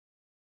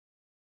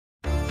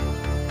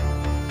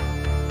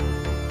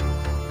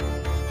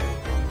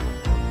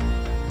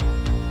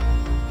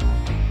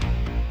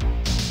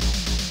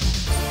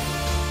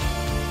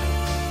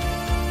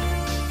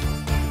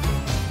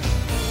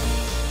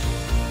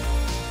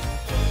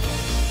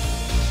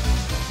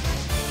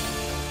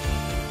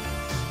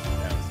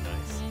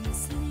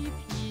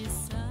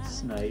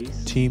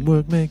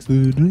Teamwork makes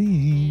the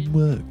dream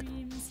work.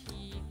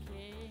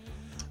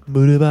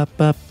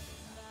 Boop-a-bop-bop.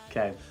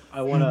 Okay,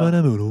 I want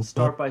to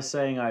start by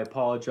saying I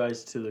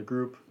apologize to the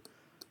group.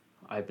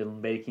 I've been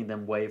making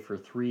them wait for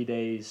 3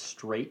 days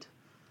straight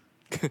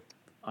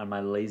on my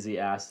lazy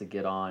ass to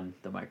get on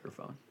the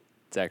microphone.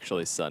 It's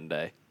actually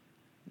Sunday.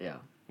 Yeah.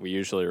 We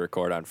usually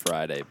record on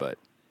Friday, but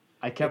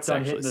I kept it's on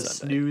actually hitting the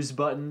Sunday. snooze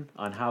button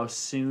on how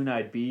soon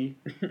I'd be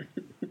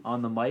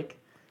on the mic,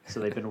 so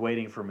they've been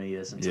waiting for me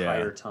this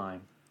entire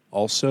time.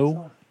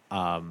 Also,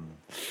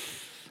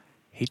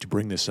 hate to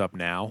bring this up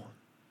now.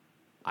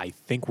 I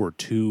think we're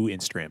 2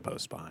 Instagram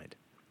posts behind.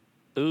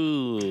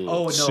 ooh.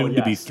 Oh, no, Soon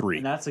to be 3.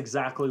 And that's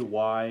exactly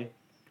why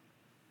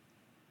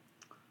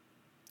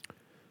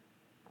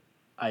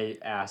I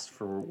asked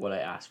for what I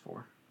asked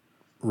for.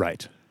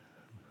 Right.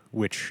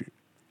 Which,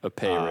 A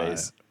pay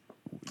raise.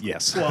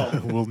 yes,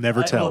 Well, we'll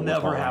never tell. It'll with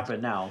never Holland.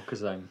 happen now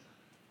because I'm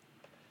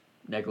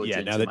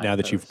negligent. Yeah, now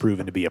that you've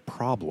proven to be a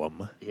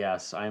problem,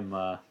 Yes, I'm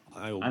the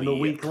be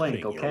weak link, cutting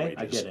your okay?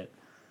 I wages. get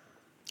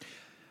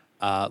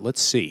it.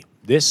 let's see.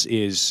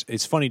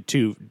 It's funny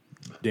too,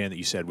 Dan, that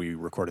you said we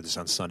recorded this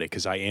on Sunday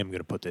because I am going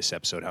to put this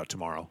episode out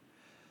tomorrow.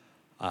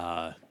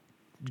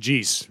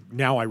 Geez,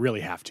 now I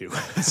really have to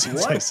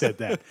since I said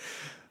that.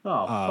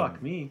 Oh,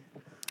 fuck me.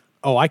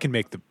 Oh, I can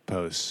make the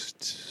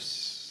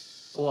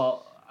post.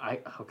 Well,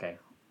 okay.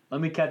 Let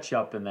me catch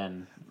up and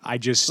then I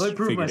just Let me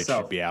prove figured it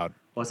myself. should be out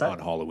What's that? on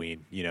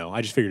Halloween.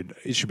 I just figured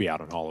it should be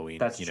out on Halloween.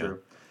 that's you true. know?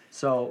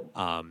 So,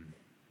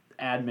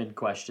 admin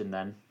question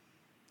then.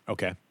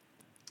 Okay.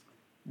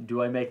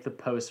 Do I make the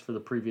post for the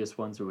previous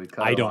ones or we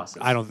cut I our don't. losses?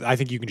 I don't. I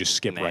think you can just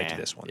skip right to Nah,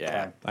 this one.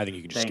 yeah. I think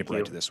you can just Thank skip right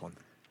you. to this one.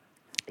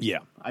 Yeah.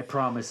 I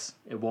promise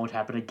it won't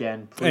happen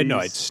again. Please No,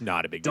 it's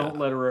not a big deal. don't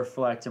let it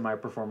reflect in my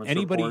performance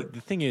Anybody, report. the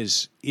thing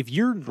is, if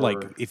you would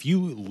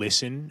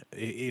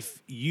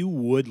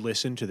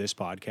listen to this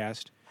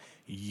podcast,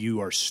 you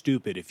are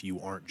stupid if you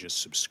aren't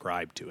just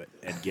subscribed to it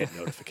and get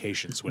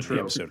notifications when the True.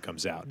 episode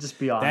comes out. Just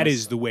be That honest.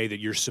 is the way that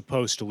you're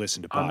supposed to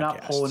listen to podcasts. I'm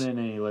not pulling in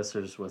any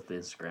listeners with the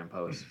Instagram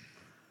post.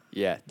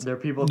 Yeah. There are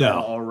people No. that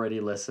already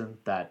listen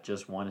that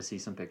just want to see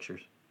some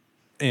pictures.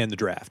 And the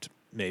draft,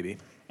 maybe.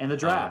 And the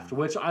draft,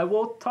 which I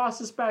will toss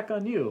this back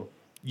on you.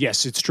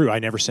 Yes, it's true. I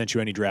never sent you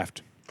any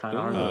draft. Kind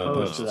of hard to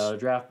posts. post without a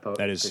draft post.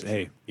 That is,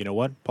 hey, you know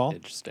what, Paul?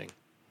 Interesting.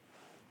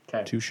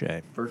 Okay. Touche.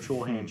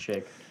 Virtual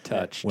handshake.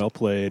 Touched. Well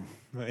played.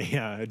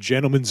 Yeah, a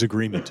gentleman's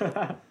agreement.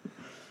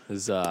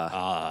 Is,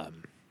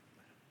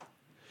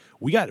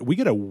 We got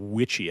a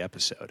witchy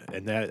episode,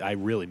 and that I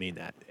really mean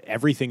that.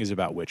 Everything is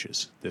about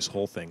witches. This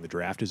whole thing, the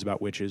draft is about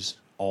witches.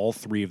 All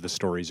 3 of the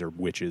stories are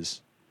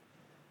witches.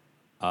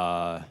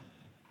 I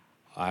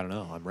don't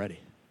know. I'm ready.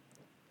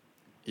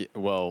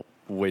 well,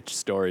 which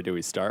story do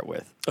we start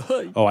with?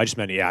 Oh, I just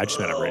meant I'm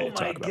ready to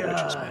talk about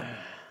witches, man.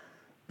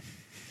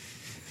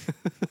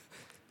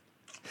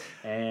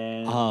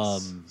 And I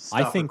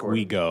stop think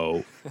we recording.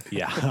 go.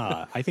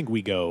 Yeah, I think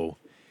we go.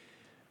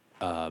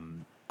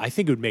 I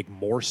think it would make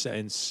more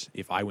sense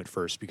if I went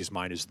first because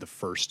mine is the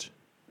first,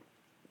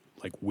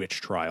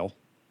 witch trial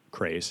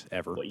craze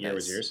ever. What year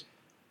was yours?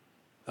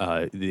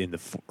 In the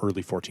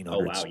early 1400s. Oh,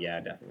 wow. Yeah,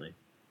 definitely.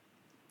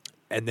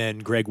 And then,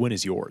 Greg, when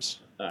is yours?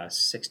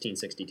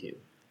 1662.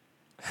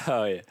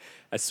 Oh, yeah.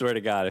 I swear to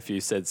God, if you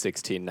said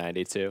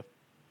 1692.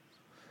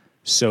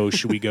 So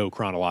should we go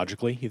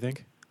chronologically, you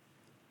think?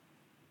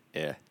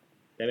 Yeah.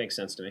 That makes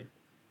sense to me.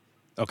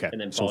 Okay, And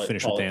then so we'll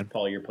finish with Dan.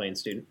 Paul, you're playing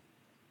student.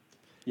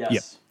 Yes.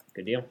 Yep.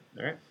 Good deal.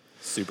 All right.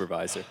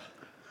 Supervisor.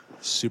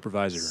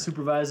 Supervisor.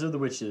 Supervisor of the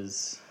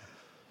witches.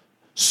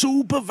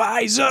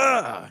 Supervisor!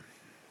 That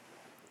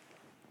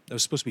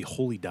was supposed to be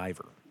Holy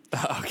Diver.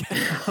 Okay.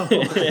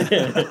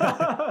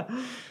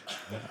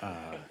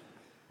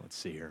 Let's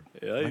see here.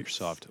 Yikes.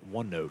 Microsoft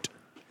OneNote,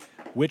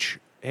 which,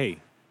 hey,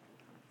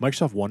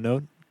 Microsoft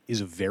OneNote is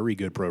a very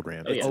good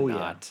program. Oh, yeah. Oh, yeah.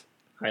 Not.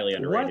 Highly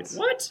underrated.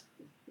 What?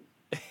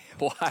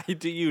 Why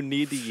do you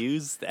need to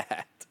use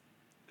that?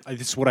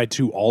 This is what I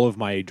do all of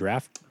my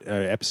draft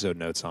episode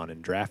notes on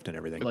and draft and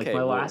everything. Like Okay, my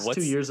well, last 2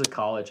 what's- years of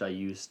college, I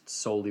used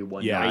solely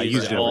OneNote. yeah, I used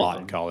used it it a all lot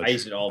of in them. college. I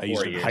used it all I used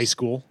 4 it in years. high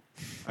school.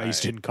 I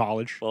used it in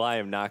college. Well, I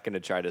am not going to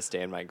try to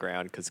stand my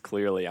ground because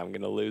clearly I'm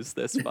going to lose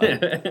this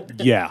fight.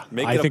 Yeah,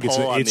 Make I it a think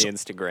poll on it's the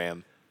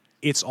Instagram.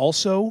 it's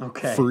also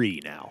Okay.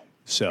 free now.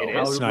 So It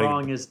How it's not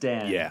wrong even, is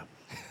Dan? yeah.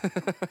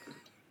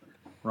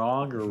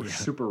 Wrong or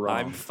super wrong?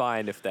 I'm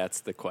fine if that's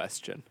the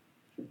question.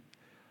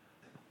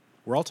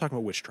 We're all talking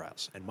about witch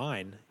trials, and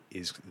mine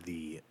is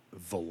the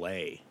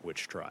Valais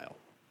witch trial.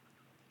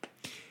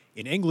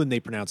 In England, they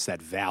pronounce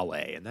that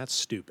valet, and that's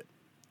stupid.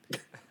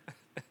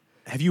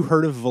 Have you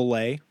heard of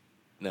Valais?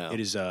 No. It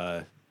is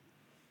I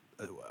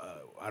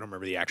don't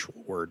remember the actual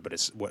word, but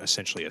it's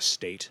essentially a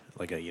state,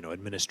 like a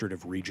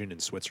administrative region in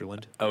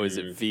Switzerland. Oh, is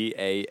it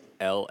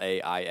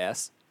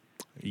VALAIS?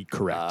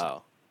 Correct.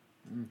 Oh.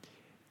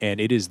 And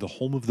it is the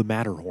home of the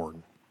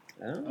Matterhorn,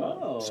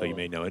 Oh. so you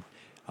may know it.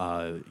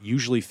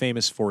 Usually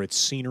famous for its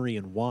scenery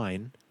and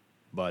wine,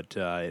 but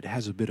it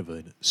has a bit of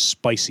a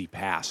spicy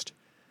past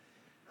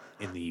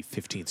in the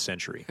 15th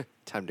century.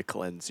 Time to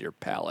cleanse your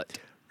palate.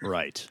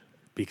 Right.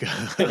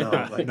 because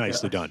Oh, my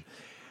nicely gosh. done.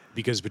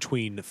 Because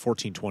between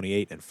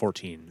 1428 and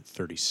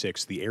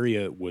 1436, the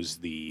area was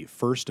the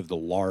first of the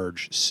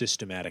large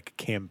systematic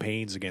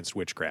campaigns against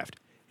witchcraft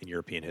in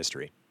European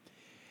history.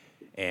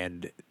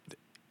 And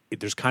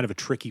there's kind of a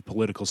tricky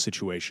political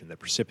situation that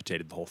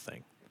precipitated the whole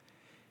thing.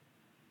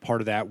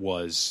 Part of that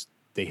was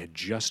they had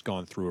just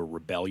gone through a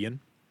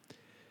rebellion.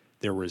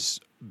 There was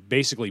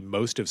basically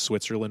most of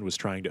Switzerland was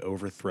trying to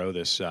overthrow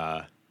this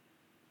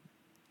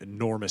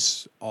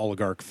enormous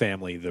oligarch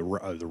family, the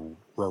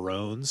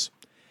Rarones.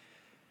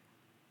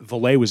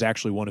 Valais was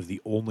actually one of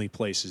the only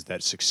places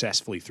that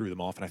successfully threw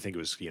them off, and I think it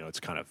was, it's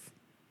kind of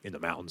in the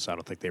mountains. I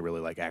don't think they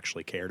really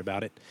actually cared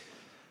about it.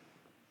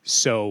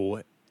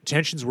 So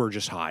tensions were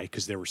just high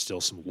because there were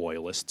still some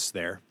loyalists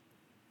there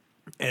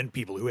and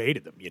people who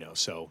hated them,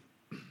 so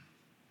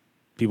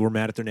people were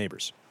mad at their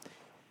neighbors.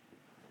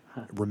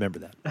 Remember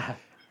that.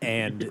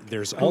 And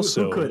there's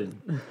also who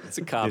couldn't? It's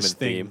a common this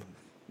thing.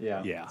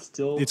 theme. Yeah.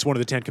 Still, Still it's one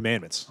of the 10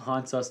 Commandments.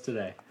 haunts us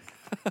today.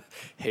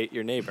 Hate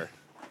your neighbor.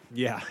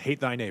 Yeah, hate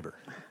thy neighbor.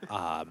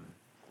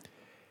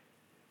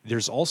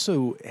 There's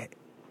also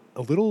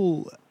a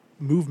little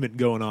movement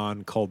going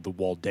on called the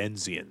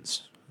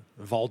Waldensians.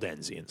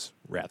 Valdensians,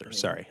 rather.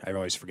 Sorry, I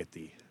always forget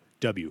the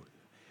W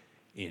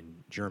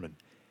in German.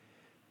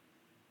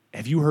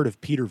 Have you heard of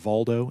Peter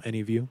Valdo,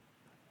 any of you?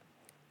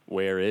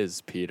 Where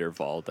is Peter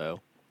Valdo?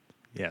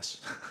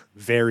 Yes.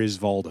 Where is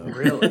Valdo?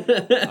 Really?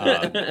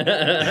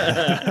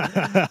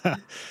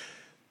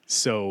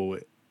 So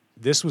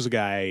this was a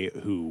guy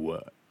who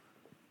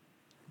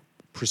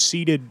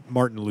preceded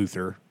Martin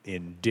Luther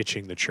in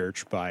ditching the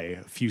church by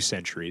a few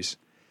centuries.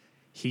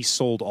 He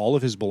sold all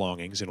of his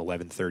belongings in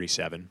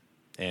 1137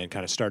 and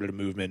kind of started a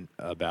movement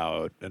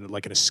about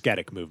like an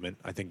ascetic movement.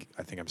 I think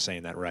I'm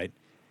saying that right.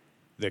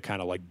 The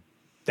kind of like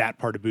that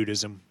part of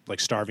Buddhism, like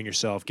starving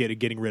yourself,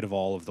 getting rid of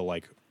all of the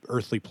like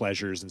earthly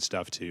pleasures and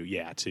stuff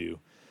to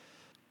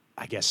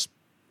I guess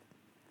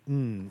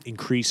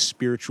increase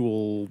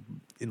spiritual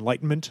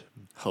enlightenment.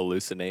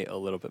 Hallucinate a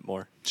little bit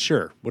more.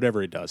 Sure,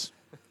 whatever it does.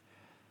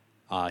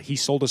 He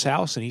sold his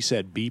house and he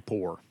said, "Be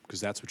poor,"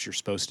 because that's what you're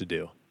supposed to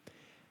do.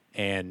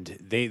 And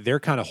their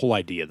kind of whole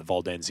idea, the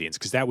Valdensians,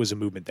 because that was a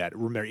movement that,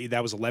 remember,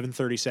 that was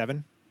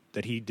 1137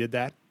 that he did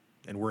that,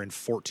 and we're in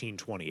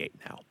 1428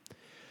 now.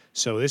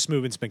 So this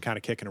movement's been kind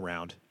of kicking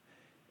around,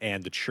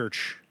 and the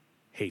church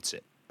hates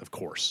it, of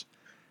course.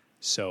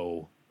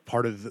 So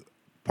part of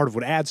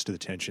what adds to the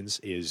tensions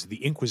is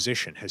the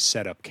Inquisition has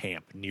set up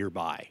camp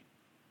nearby.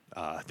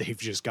 They've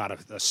just got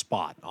a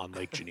spot on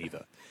Lake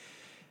Geneva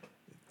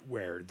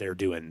where they're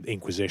doing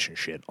Inquisition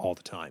shit all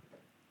the time.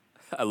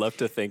 I love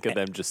to think of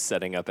them just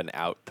setting up an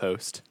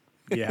outpost.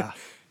 Yeah.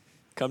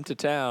 Come to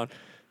town.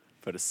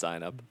 Put a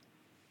sign up.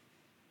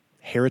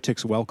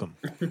 Heretics welcome.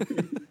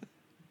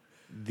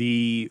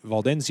 The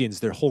Valdensians,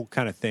 their whole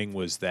kind of thing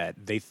was that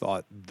they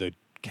thought the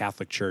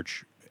Catholic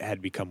Church had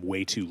become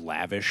way too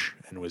lavish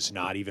and was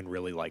not even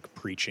really like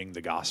preaching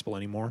the gospel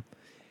anymore.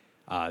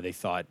 They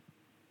thought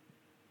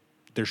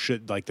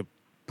the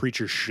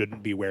preachers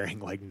shouldn't be wearing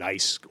like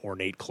nice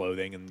ornate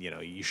clothing,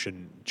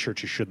 and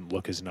churches shouldn't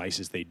look as nice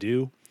as they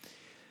do.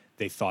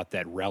 They thought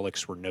that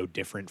relics were no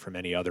different from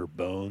any other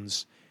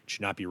bones,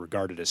 should not be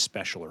regarded as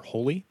special or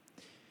holy.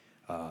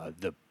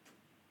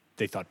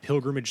 They thought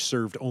pilgrimage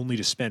served only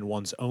to spend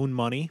one's own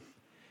money,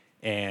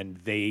 and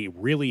they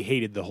really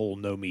hated the whole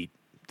no meat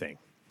thing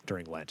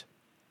during Lent.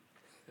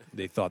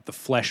 They thought the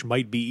flesh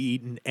might be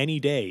eaten any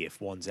day if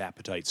one's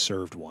appetite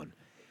served one.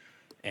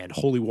 And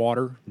holy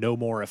water, no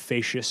more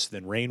efficacious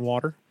than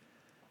rainwater.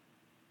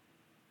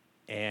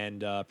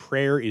 And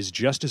prayer is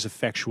just as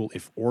effectual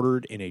if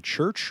ordered in a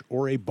church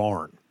or a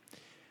barn.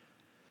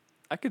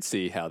 I could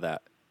see how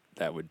that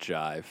would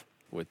jive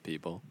with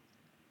people.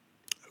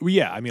 Well,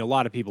 yeah, I mean, a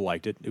lot of people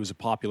liked it. It was a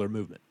popular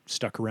movement,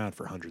 stuck around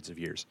for hundreds of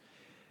years.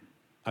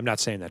 I'm not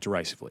saying that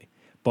derisively.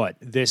 But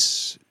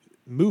this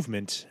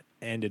movement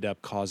ended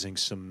up causing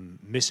some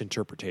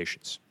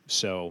misinterpretations.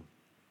 So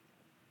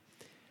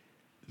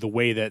the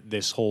way that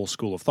this whole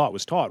school of thought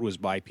was taught was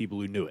by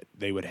people who knew it.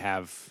 They would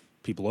have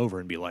people over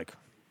and be like,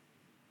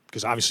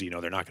 because obviously,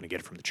 they're not going to get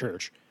it from the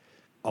church.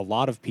 A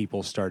lot of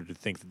people started to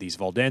think that these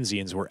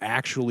Valdensians were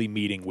actually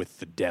meeting with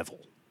the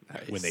devil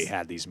when they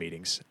had these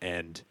meetings.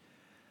 And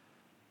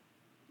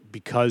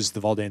because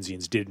the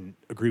Valdensians didn't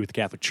agree with the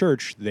Catholic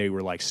Church, they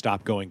were like,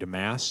 stop going to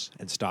Mass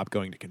and stop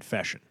going to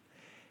confession.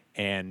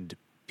 And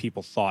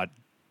people thought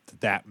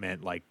that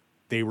meant like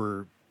they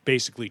were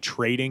basically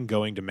trading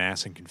going to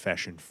Mass and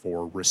confession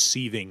for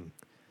receiving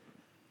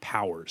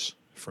powers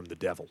from the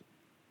devil.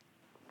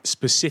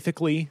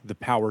 Specifically, the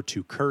power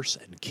to curse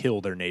and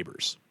kill their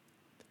neighbors.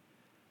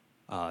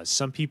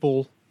 Some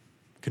people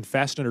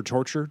confessed under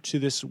torture to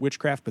this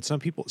witchcraft, but some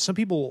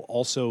people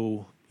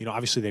also,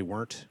 obviously they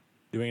weren't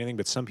doing anything,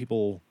 but some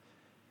people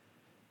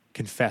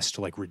confessed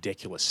to like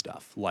ridiculous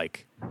stuff,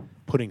 like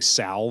putting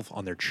salve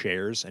on their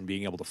chairs and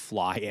being able to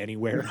fly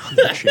anywhere on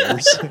their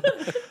chairs.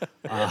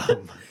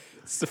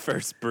 It's the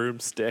first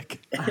broomstick.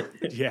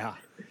 Yeah,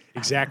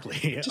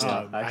 exactly. Just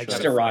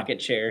a rocket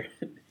chair.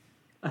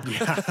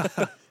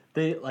 Yeah.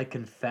 They like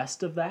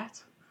confessed of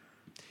that.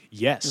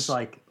 Yes. It's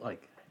like,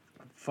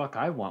 fuck,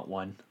 I want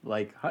one.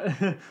 Like, how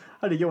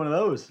do you get one of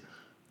those?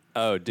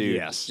 Oh, dude.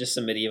 Yes. Just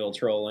some medieval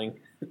trolling.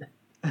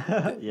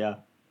 Yeah.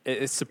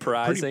 It's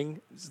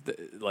surprising,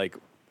 like,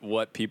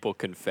 what people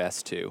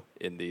confess to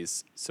in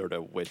these sort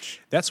of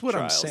witch That's what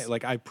trials. I'm saying.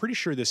 Like, I'm pretty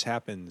sure this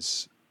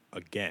happens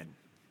again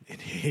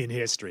in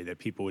history, that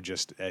people would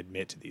just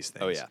admit to these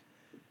things. Oh, yeah.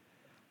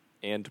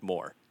 And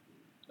more.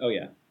 Oh,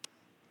 yeah.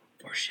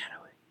 Foreshadowing.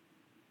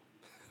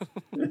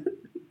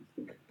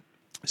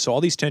 So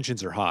all these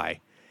tensions are high.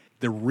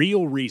 The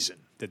real reason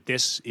that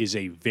this is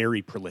a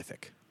very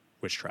prolific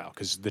witch trial,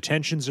 because the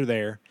tensions are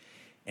there,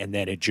 and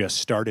then it just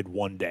started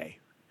one day.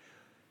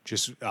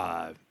 Just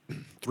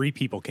 3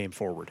 people came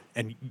forward.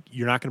 And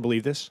you're not going to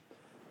believe this.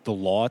 The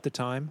law at the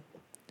time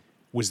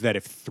was that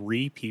if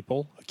 3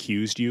 people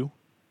accused you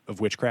of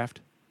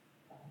witchcraft,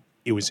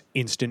 it was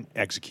instant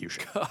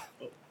execution.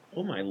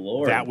 Oh, my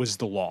Lord. That was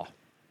the law.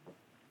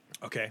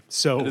 Okay,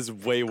 so It is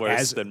way worse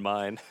as- than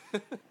mine.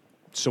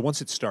 So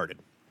once it started,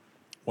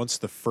 once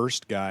the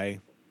first guy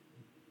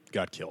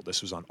got killed,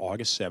 this was on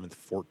August 7th,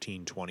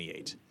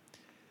 1428,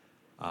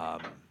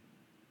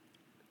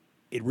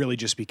 it really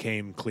just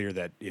became clear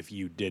that if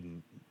you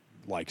didn't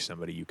like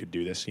somebody, you could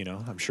do this, you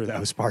know? I'm sure that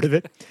was part of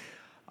it.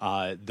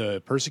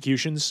 The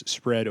persecutions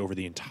spread over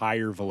the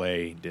entire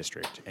Valais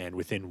district, and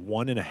within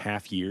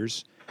 1.5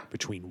 years,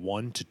 between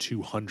 100 to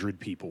 200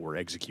 people were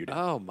executed.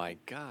 Oh, my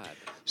God.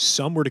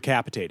 Some were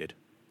decapitated.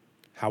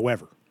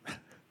 However,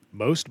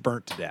 most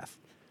burnt to death.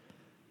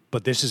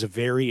 But this is a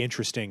very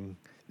interesting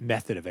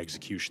method of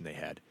execution they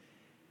had.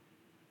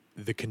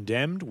 The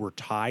condemned were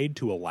tied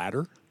to a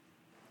ladder,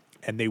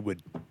 and they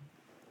would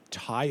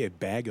tie a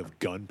bag of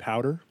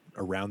gunpowder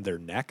around their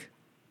neck,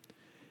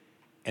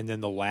 and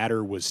then the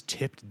ladder was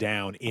tipped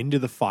down into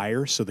the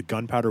fire so the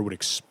gunpowder would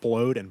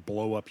explode and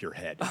blow up your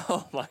head.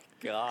 Oh, my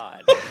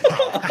God.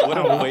 What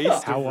a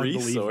waste How of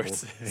unbelievable.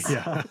 resources.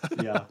 Yeah.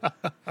 Yeah.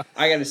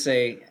 I got to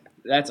say,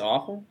 that's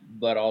awful,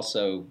 but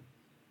also,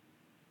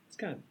 it's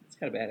kind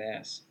of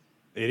badass.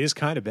 It is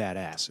kind of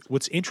badass.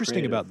 What's interesting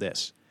Creative. about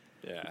this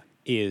Yeah.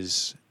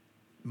 is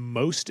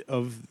most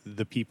of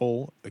the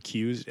people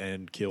accused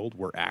and killed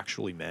were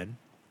actually men,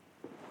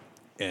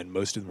 and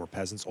most of them were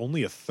peasants.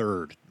 Only a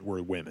third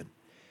were women,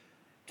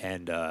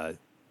 and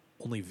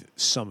only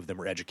some of them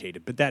were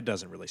educated, but that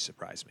doesn't really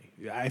surprise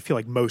me. I feel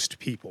like most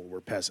people were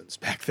peasants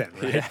back then,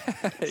 right?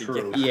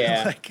 True.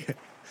 Yeah. Like,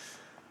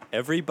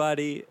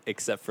 Everybody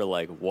except for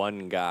like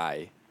one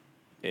guy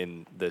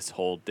in this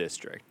whole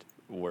district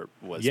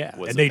was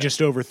and a they man. just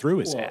overthrew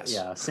his Well, ass.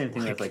 yeah, same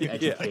thing with like Yeah,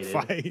 educated,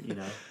 fine. you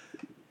know.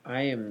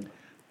 I am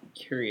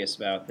curious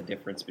about the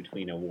difference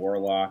between a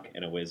warlock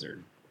and a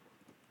wizard.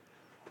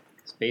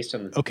 It's based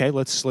on the Okay,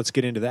 let's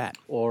get into that.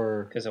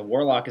 Or because a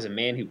warlock is a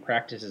man who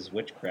practices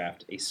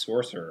witchcraft, a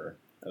sorcerer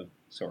of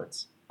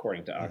sorts,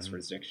 according to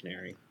Oxford's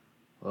dictionary.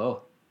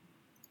 oh,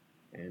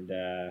 And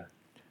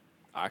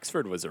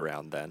Oxford was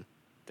around then.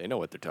 They know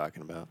what they're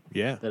talking about.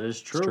 Yeah, that is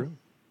it's true.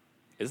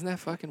 Isn't that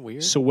fucking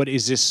weird? So what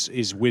is this?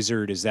 Is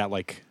wizard? Is that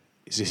like?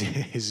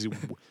 Is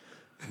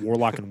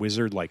warlock and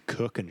wizard like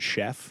cook and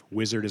chef?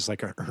 Wizard is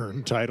like a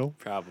earned title.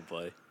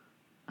 Probably.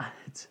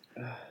 It's-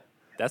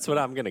 That's what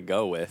I'm gonna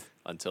go with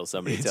until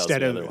somebody tells me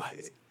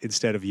otherwise.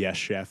 Instead of yes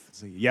chef,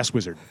 it's like, yes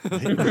wizard.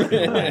 In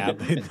the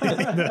lab, in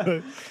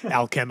the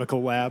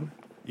alchemical lab.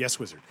 Yes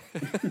wizard.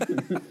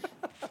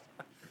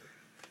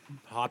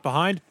 Hot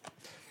behind.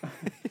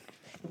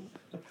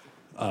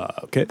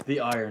 Okay. the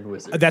Iron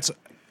Wizard. That's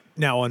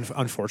now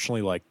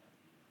unfortunately like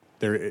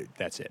there.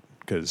 That's it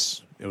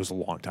because it was a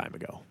long time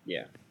ago.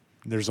 yeah,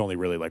 There's only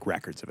really like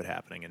records of it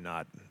happening and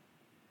not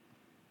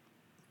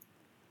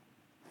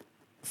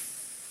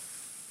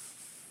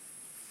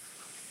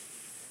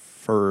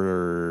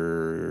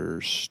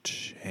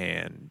first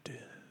hand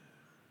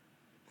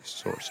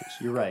sources.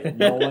 You're right.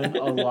 No one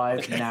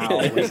alive now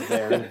was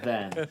there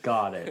then.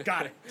 Got it.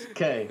 Got it.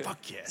 Okay.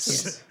 Fuck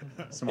yes.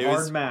 Some It hard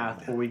was-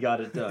 math, but we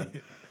got it done.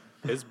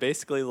 It was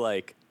basically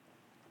like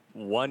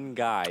one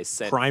guy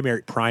sent.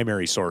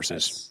 Primary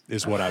sources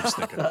is what I was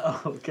thinking.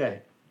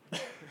 Okay.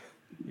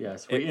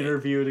 Yes, we It-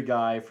 interviewed a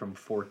guy from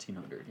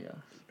 1400. Yeah.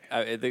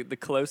 The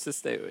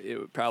closest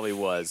it probably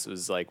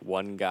was like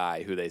one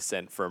guy who they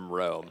sent from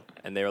Rome,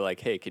 and they were like,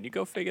 "Hey, can you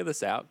go figure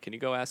this out? Can you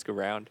go ask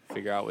around,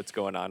 figure out what's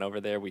going on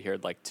over there? We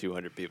heard like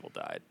 200 people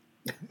died."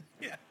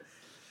 Yeah.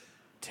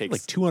 Takes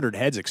Like 200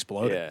 heads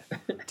exploded.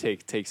 yeah,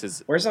 takes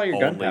his Where's all your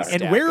only gunpowder?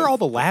 stack And where are of all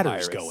the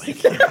ladders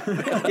papyrus.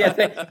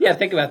 going?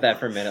 think about that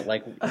for a minute.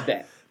 Like,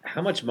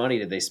 how much money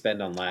did they spend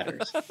on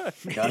ladders,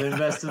 Got to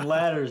invest in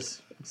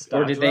ladders. or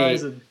Stocks did they,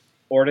 rising.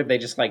 or did they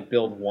just like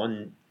build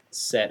one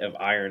set of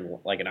iron,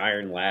 like an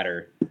iron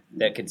ladder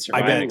that could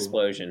survive bet- an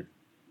explosion?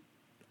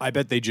 I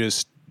bet they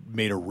just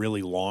made a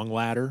really long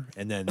ladder,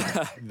 and then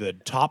the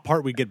top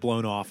part would get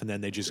blown off, and then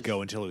they just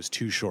go until it was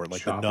too short,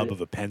 like the Chop nub it.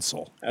 of a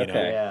pencil. You Okay.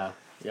 know? Yeah.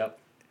 Yep.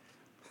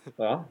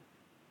 Well,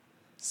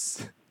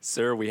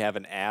 Sir, we have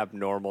an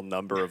abnormal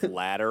number of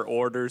ladder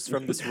orders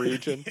from this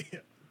region.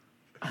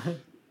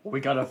 We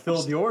gotta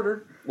fill the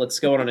order. Let's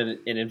go on an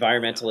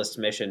environmentalist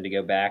mission to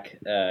go back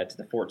to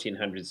the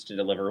 1400s to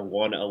deliver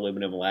one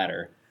aluminum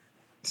ladder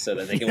so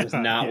that they can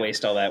not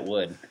waste all that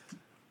wood.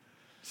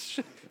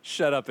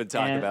 Shut up and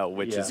talk about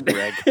witches,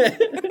 Greg.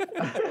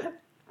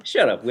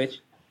 Shut up, witch.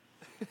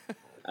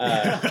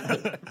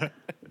 That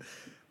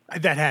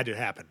had to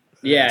happen.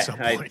 Yeah, at some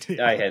point.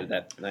 I had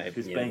that in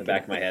the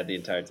back of my head the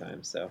entire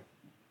time. So,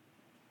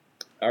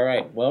 all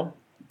right, well,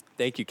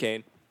 Thank you,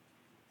 Kane.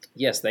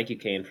 yes, thank you,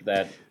 Kane, for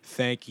that.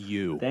 Thank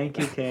you. Thank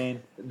you,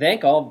 Kane.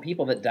 Thank all the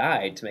people that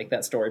died to make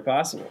that story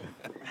possible.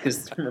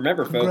 Because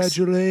remember, folks,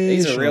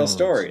 Congratulations. these are real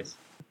stories.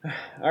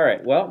 All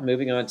right, well,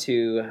 moving on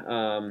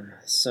to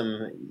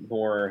some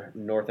more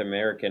North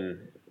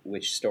American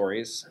witch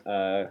stories.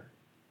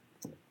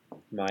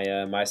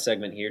 My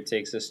segment here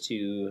takes us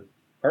to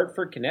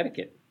Hartford,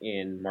 Connecticut,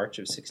 in March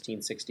of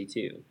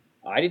 1662.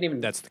 I didn't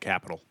even. That's the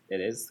capital It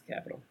is the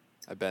capital.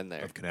 I've been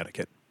there. of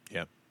Connecticut.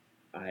 Yeah.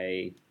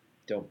 I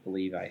don't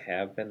believe I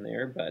have been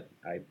there, but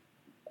I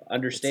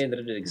understand that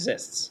it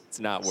exists. It's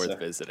not worth So-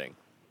 visiting.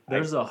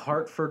 There's a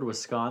Hartford,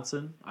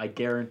 Wisconsin. I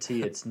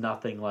guarantee it's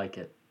nothing like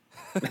it.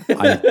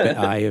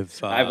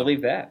 I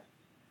believe that.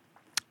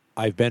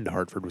 I've been to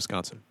Hartford,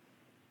 Wisconsin.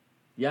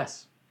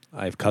 Yes,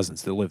 I have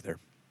cousins that live there.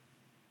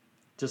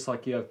 just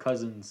like you have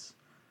cousins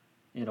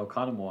in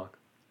Oconomowoc.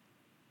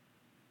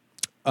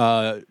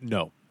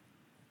 No.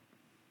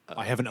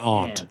 I have an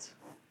aunt.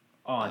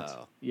 Aunt.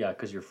 Oh. Yeah,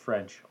 because you're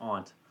French.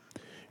 Aunt.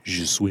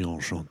 Je suis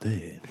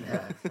enchanté.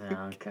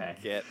 Yeah, okay.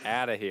 Get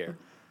out of here.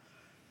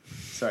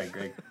 Sorry,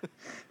 Greg.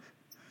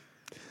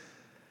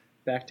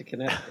 Back to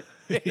Connecticut.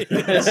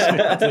 Please.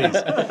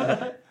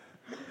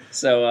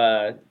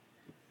 So,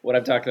 what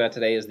I'm talking about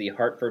today is the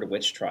Hartford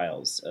witch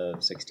trials of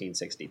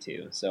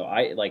 1662. So,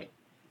 I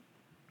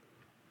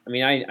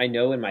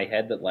know in my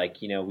head that,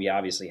 we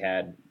obviously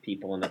had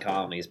people in the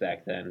colonies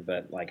back then,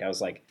 but, I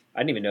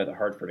didn't even know that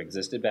Hartford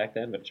existed back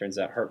then, but it turns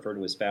out Hartford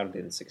was founded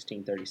in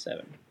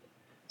 1637.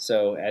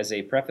 So, as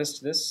a preface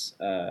to this,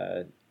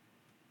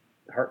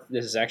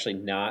 this is actually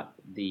not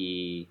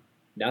the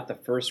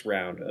first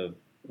round of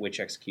witch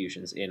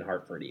executions in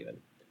Hartford, even.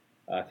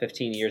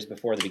 15 years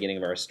before the beginning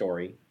of our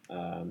story,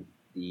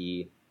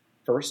 the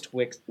first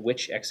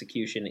witch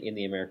execution in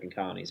the American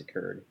colonies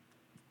occurred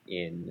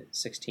in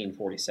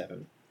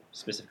 1647,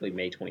 specifically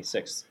May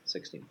 26,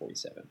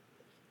 1647.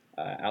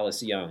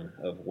 Alice Young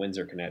of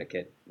Windsor,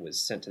 Connecticut, was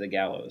sent to the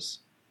gallows,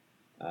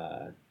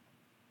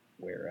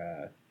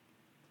 where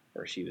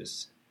she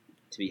was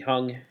to be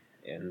hung,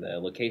 and the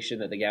location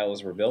that the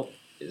gallows were built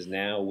is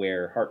now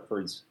where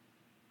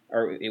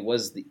it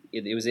was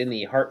in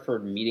the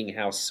Hartford Meeting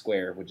House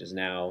Square, which is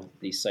now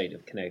the site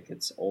of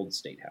Connecticut's old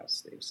State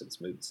House. They've since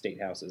moved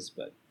state houses,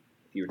 but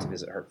if you were to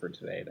visit Hartford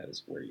today, that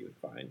is where you would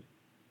find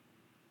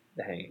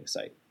the hanging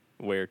site.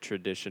 Where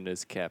tradition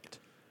is kept.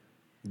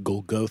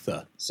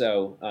 Golgotha.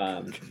 So,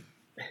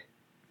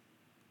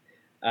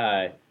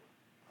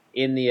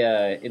 in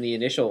the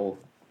initial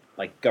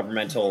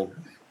governmental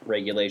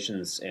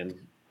regulations and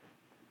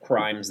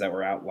crimes that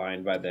were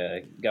outlined by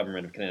the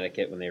government of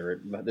Connecticut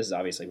this is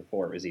obviously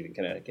before it was even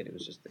Connecticut, it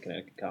was just the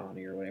Connecticut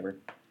colony or whatever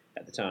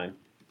at the time.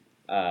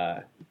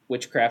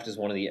 Witchcraft is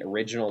one of the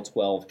original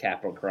 12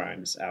 capital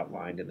crimes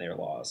outlined in their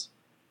laws.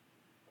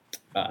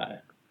 In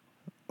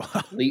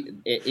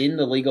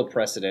the legal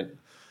precedent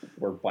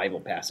were Bible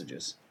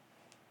passages.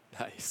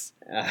 Nice.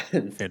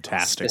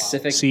 Fantastic.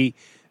 Specific. See,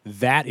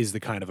 that is the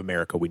kind of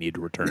America we need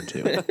to return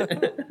to.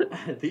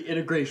 The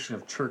integration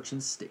of church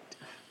and state.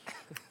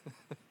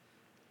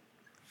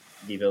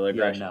 Viva la Yeah,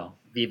 regression. no.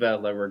 Viva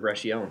la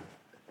regression.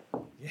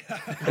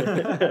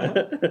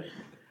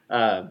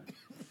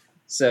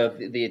 So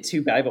the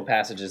two Bible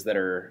passages that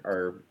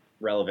are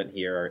relevant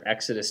here are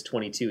Exodus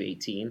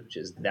 22:18, which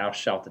is "Thou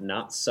shalt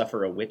not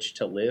suffer a witch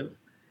to live,"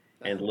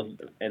 and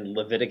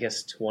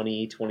Leviticus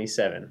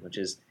 20:27, which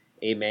is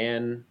 "A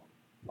man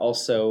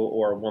also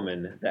or a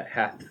woman that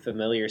hath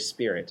familiar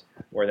spirit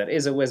or that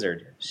is a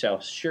wizard shall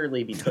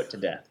surely be put to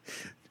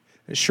death."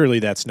 Surely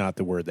that's not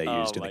the word they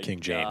Oh used in the my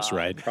King James, God.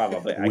 right?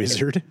 Probably.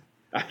 Wizard.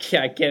 I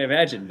can't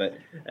imagine, but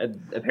I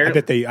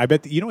apparently,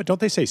 bet you know what? Don't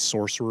they say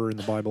sorcerer in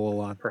the Bible a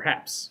lot?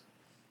 perhaps.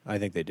 I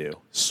think they do.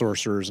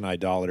 Sorcerers and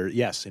idolaters.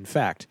 Yes, in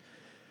fact,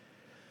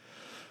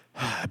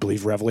 I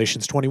believe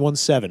Revelations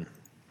 21:7.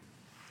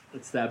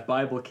 It's that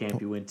Bible camp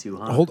you went to,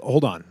 huh?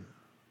 Hold on.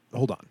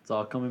 It's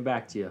all coming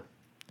back to you.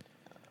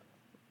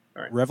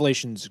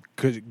 Revelations.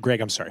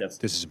 Greg, I'm sorry. Yes.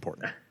 This is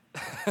important.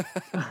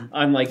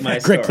 Unlike my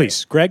story. Greg,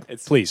 please. Greg,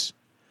 It's- please.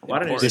 Why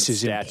don't you Important This is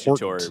statutory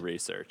important.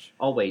 research.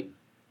 I'll wait.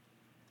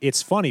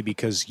 It's funny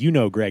because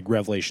Greg,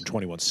 Revelation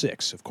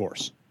 21:6, of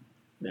course,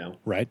 No.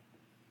 right?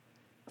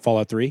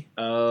 Fallout 3,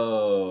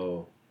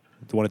 Oh.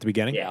 the one at the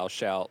beginning? Thou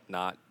shalt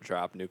not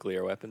drop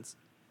nuclear weapons.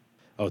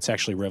 Oh, it's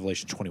actually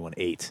Revelation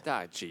 21:8.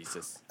 Ah,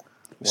 Jesus.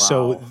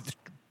 So Wow. It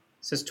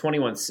says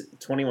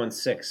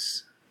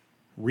 21:6.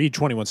 read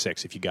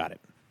 21:6 if you got it.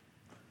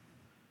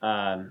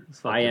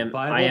 It's like I a am.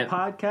 Bible I am.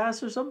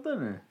 podcast or something.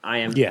 Or? I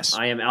am. Yes.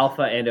 I am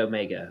Alpha and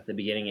Omega, the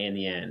beginning and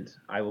the end.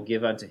 I will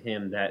give unto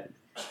him that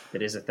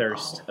is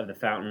athirst of the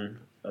fountain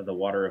of the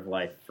water of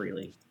life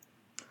freely.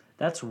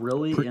 That's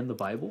really in the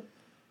Bible?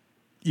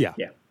 Yeah.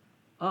 Yeah.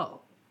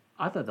 Oh,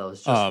 I thought that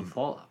was just in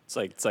Fallout.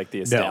 It's like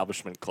the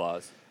establishment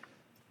clause.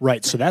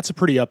 Right. So that's a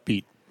pretty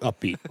upbeat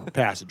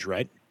passage,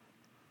 right?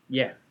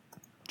 Yeah.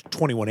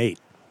 21:8.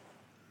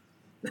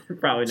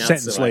 Probably not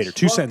Sentence so much. later.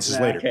 Two Fuck sentences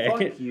that. later.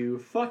 Okay.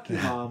 Fuck you,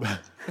 Mom.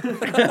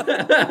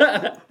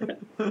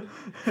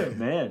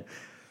 Man.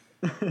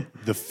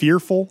 The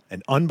fearful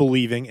and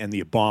unbelieving and the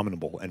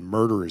abominable and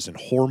murderers and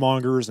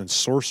whoremongers and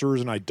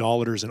sorcerers and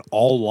idolaters and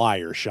all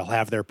liars shall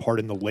have their part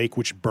in the lake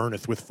which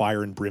burneth with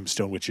fire and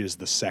brimstone, which is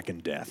the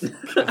second death.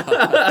 Jesus.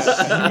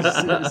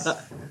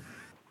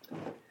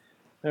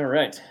 All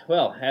right.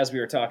 Well, as we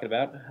were talking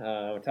about,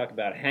 we're talking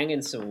about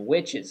hanging some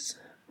witches.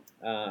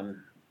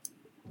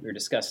 We were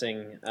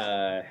discussing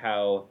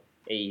how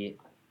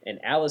an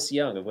Alice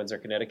Young of Windsor,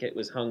 Connecticut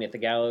was hung at the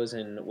gallows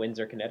in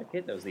Windsor,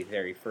 Connecticut. That was the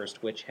very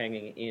first witch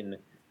hanging in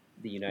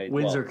the United States.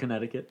 Windsor,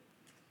 Connecticut.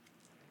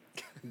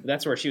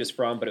 That's where she was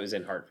from, but it was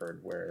in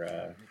Hartford,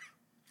 where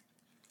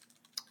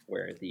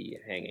the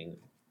hanging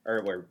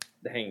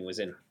was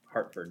in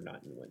Hartford,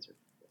 not in Windsor.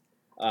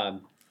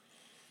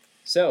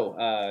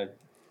 So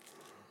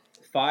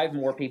 5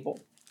 more people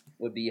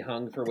would be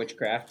hung for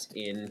witchcraft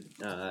in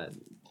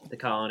the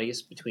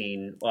colonies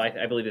between. Well,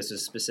 I believe this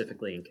is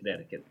specifically in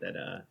Connecticut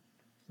that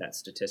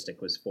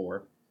statistic was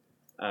for.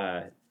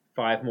 5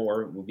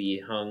 more will be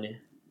hung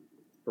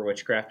for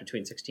witchcraft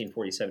between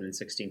 1647 and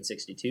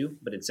 1662.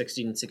 But in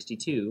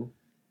 1662,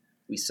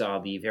 we saw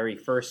the very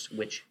first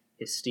witch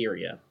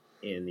hysteria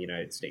in the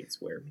United States,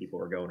 where people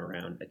were going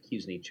around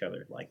accusing each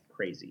other like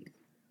crazy.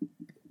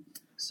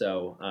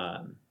 So,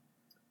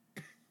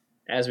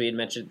 as we had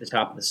mentioned at the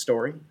top of the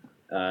story,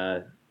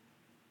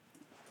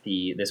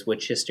 this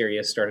witch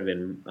hysteria started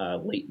in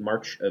late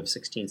March of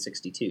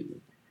 1662.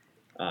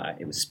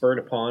 It was spurred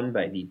upon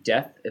by the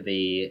death of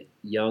a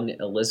young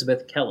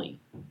Elizabeth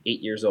Kelly,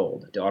 8 years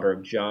old, daughter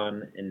of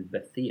John and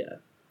Bethia.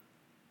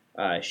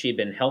 She had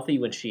been healthy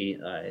when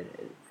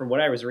from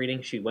what I was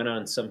reading, she went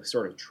on some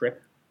sort of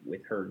trip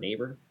with her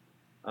neighbor.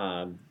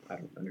 I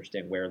don't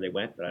understand where they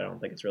went, but I don't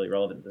think it's really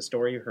relevant to the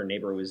story. Her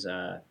neighbor was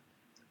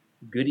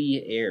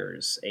Goody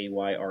Ayres,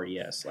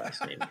 Ayres,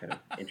 last name, kind of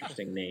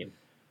interesting name.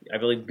 I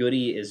believe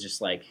Goody is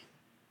just like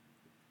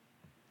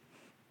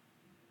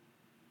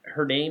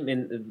her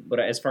name, but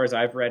as far as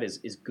I've read, is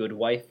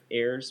Goodwife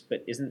Ayres,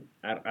 but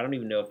I don't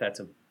even know if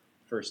that's a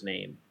first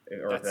name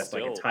or if that's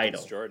like a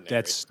title.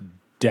 That's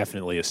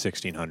definitely a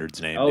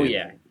 1600s name. Oh, dude.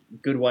 yeah.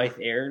 Goodwife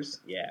Ayres?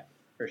 Yeah,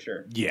 for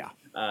sure. Yeah.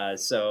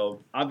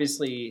 So,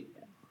 obviously...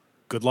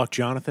 Good luck,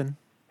 Jonathan.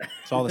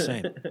 It's all the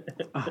same.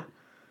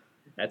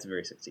 That's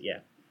very 60,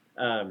 yeah.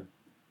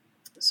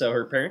 So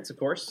her parents, of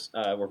course,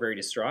 were very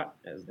distraught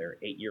as their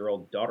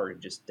 8-year-old daughter had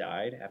just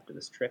died after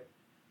this trip.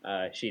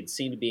 She had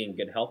seemed to be in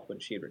good health when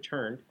she had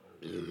returned,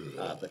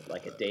 but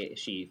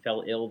she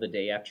fell ill the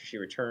day after she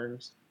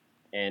returned,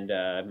 and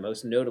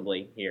most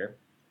notably here,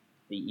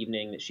 the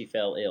evening that she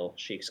fell ill,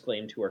 she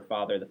exclaimed to her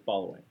father the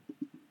following: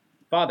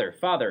 "Father,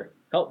 father,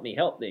 help me,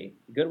 help me!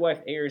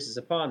 Goodwife Ayres is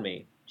upon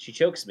me. She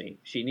chokes me.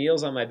 She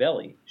kneels on my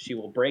belly. She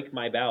will break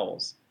my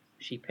bowels.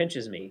 She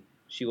pinches me.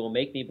 She will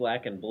make me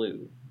black and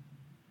blue."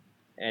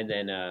 And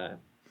then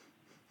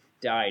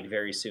died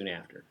very soon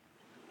after.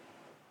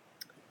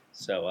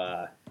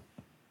 So,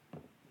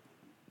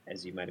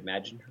 as you might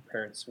imagine, her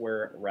parents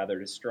were rather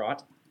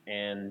distraught,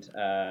 and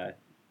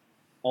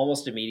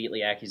almost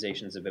immediately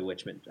accusations of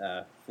bewitchment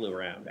flew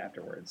around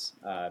afterwards.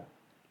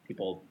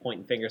 People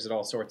pointing fingers at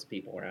all sorts of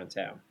people around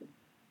town.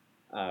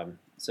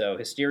 So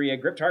hysteria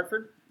gripped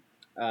Hartford.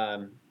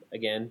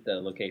 Again,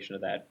 the location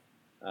of that,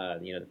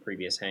 the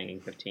previous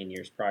hanging 15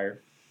 years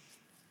prior.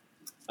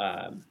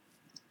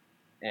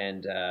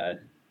 And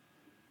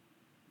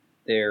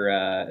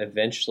there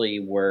eventually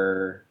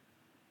were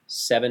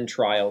 7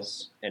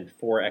 trials and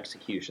 4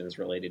 executions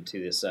related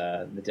to this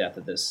the death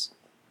of this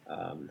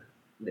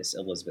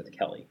Elizabeth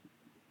Kelly.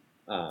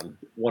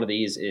 One of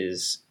these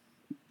is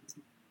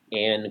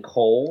Anne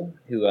Cole,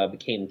 who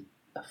became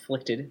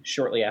afflicted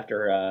shortly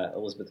after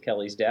Elizabeth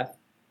Kelly's death.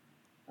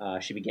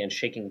 She began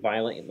shaking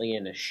violently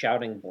and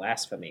shouting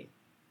blasphemy.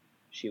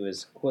 She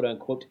was,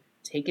 quote-unquote,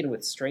 taken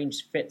with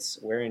strange fits,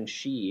 wherein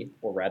she,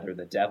 or rather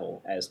the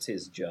devil, as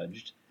 'tis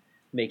judged,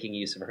 making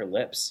use of her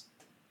lips,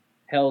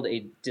 held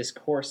a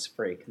discourse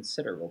for a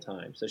considerable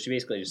time. So she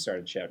basically just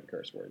started shouting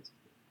curse words.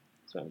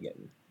 That's what I'm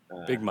getting.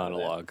 Big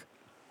monologue.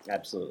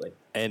 Absolutely.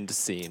 End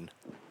scene.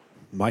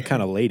 My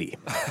kind of lady.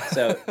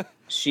 So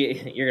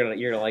you're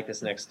gonna like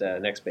this next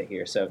bit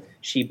here. So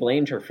she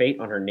blamed her fate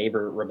on her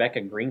neighbor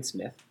Rebecca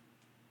Greensmith,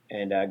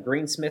 and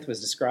Greensmith was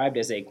described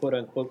as a quote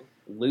unquote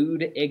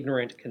lewd,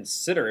 ignorant,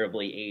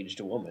 considerably aged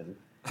woman.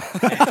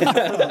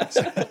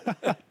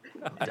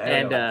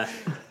 And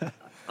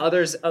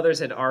others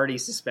had already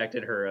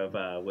suspected her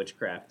of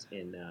witchcraft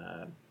in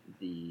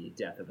the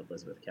death of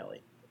Elizabeth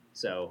Kelly.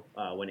 So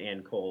when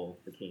Anne Cole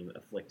became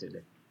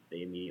afflicted,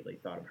 they immediately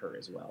thought of her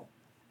as well.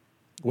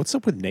 What's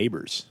up with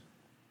neighbors?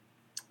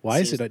 Why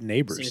is it at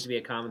neighbors? Seems to be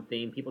a common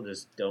theme. People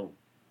just don't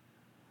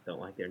don't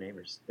like their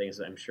neighbors. Things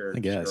that I'm sure I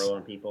guess. grow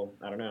on people.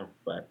 I don't know,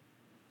 but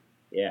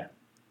yeah.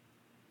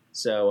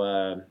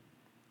 So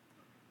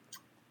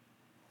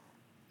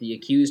the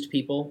accused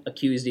people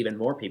accused even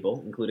more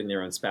people, including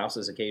their own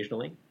spouses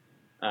occasionally.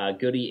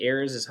 Goody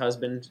Ayres, his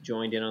husband,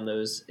 joined in on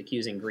those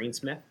accusing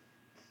Greensmith,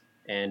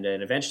 and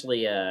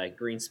eventually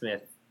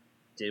Greensmith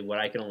did what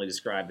I can only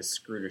describe as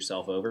screwed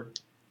herself over.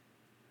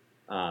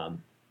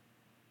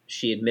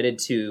 She admitted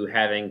to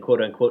having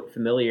quote-unquote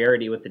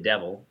familiarity with the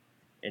devil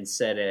and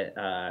said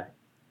at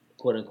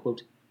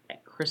quote-unquote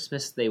at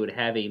Christmas they would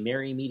have a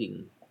merry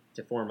meeting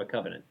to form a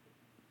covenant.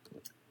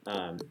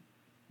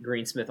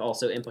 Greensmith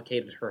also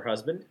implicated her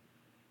husband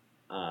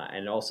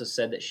and also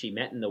said that she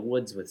met in the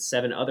woods with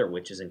 7 other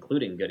witches,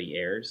 including Goody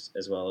Ayres,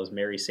 as well as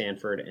Mary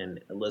Sanford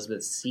and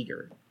Elizabeth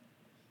Seeger.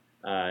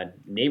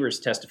 Neighbors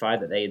testified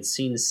that they had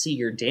seen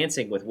Seeger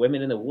dancing with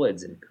women in the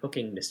woods and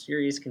cooking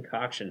mysterious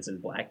concoctions in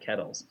black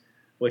kettles,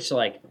 which,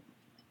 like,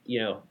 you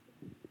know,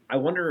 I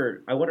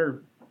wonder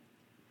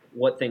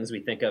what things we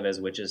think of as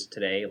witches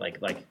today, like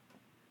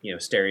you know,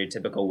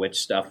 stereotypical witch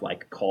stuff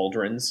like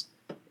cauldrons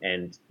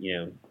and, you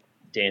know,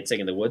 dancing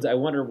in the woods. I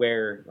wonder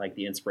where, like,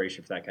 the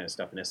inspiration for that kind of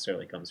stuff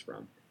necessarily comes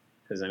from,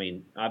 because I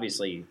mean,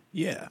 obviously,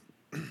 Yeah.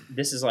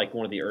 this is like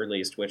one of the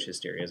earliest witch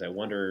hysterias. I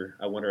wonder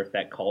if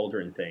that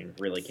cauldron thing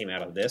really came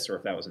out of this, or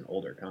if that was an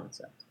older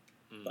concept.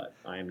 But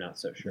I am not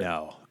so sure.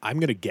 No, I'm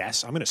going to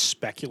guess. I'm going to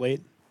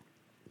speculate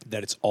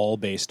that it's all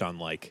based on,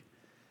 like,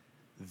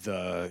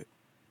 the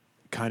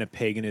kind of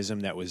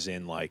paganism that was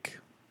in, like,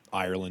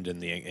 Ireland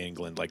and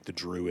England, like the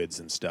Druids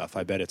and stuff.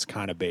 I bet it's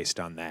kind of based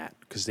on that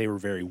because they were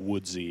very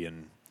woodsy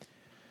and,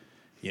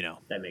 you know.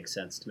 That makes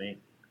sense to me.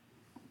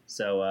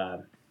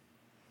 So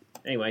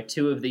anyway,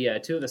 two of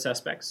the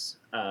suspects.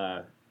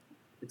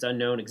 It's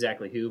unknown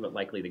exactly who, but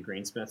likely the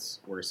Greensmiths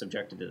were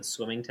subjected to the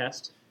swimming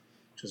test,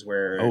 which is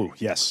where Oh,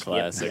 yes.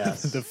 Classic.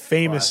 Yes. The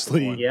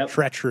famously Classic Yep.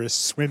 treacherous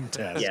swim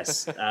test.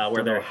 yes, where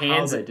Don't their know how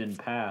hands they didn't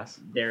pass.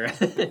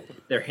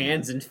 their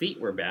hands and feet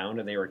were bound,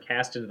 and they were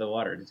cast into the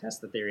water to test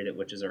the theory that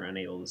witches are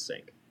unable to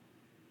sink.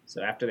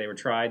 So after they were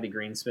tried, the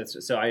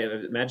Greensmiths. So I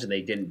imagine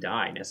they didn't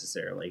die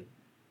necessarily.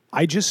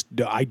 I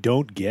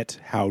don't get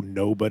how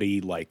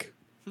nobody, like,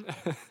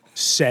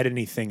 said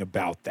anything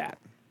about that.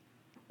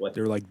 What?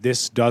 They're like,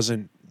 this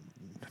doesn't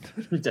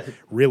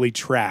really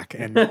track,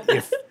 and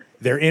if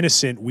they're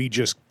innocent, we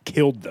just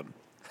killed them.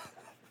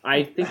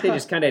 I think they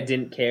just kind of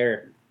didn't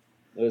care.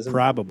 It was,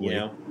 Probably. you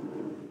know.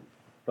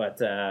 But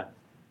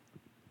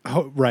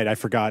Oh, right, I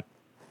forgot.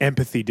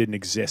 Empathy didn't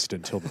exist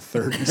until the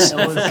 30s.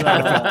 It was,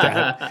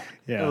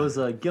 Yeah. it was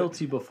a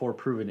guilty before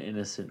proven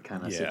innocent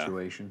kind of Yeah.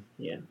 situation.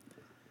 yeah.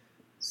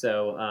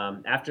 So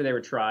after they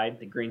were tried,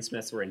 the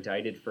Greensmiths were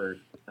indicted for,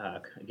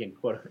 again,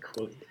 quote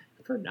unquote,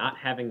 for not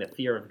having the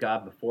fear of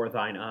God before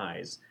thine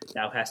eyes.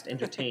 Thou hast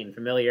entertained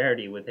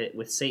familiarity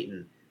with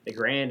Satan, the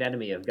grand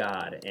enemy of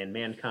God and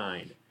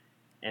mankind,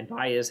 and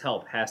by his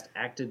help hast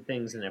acted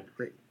things in a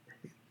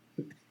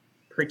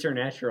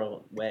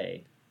preternatural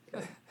way.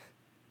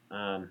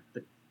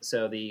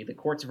 So the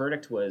court's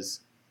verdict was,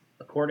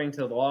 according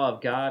to the law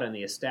of God and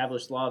the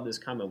established law of this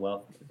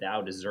commonwealth,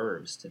 thou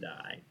deserves to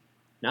die.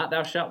 Not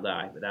thou shalt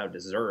die, but thou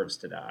deserves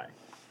to die.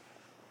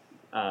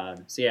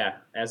 So yeah,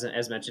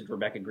 as mentioned,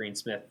 Rebecca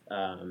Greensmith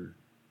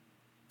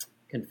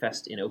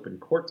confessed in open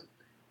court.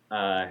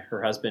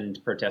 Her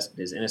husband protested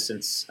his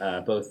innocence.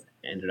 Both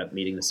ended up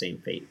meeting the same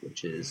fate,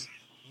 which is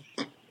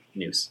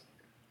noose.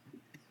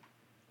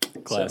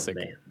 Classic.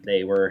 So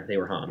they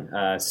were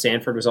hung.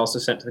 Sanford was also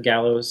sent to the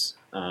gallows,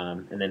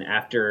 and then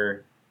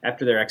after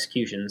their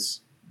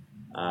executions,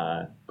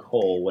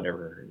 Cole,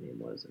 whatever her name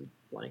was, I'm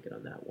blanking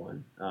on that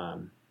one.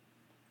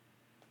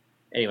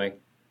 Anyway,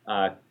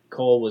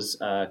 Cole was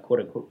quote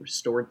unquote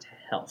restored to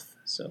health.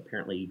 So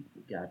apparently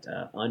got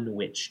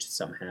unwitched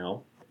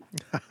somehow.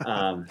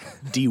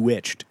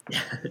 Dewitched.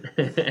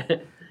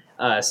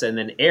 So and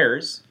then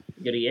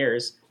Goody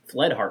Ayres,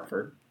 fled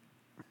Hartford.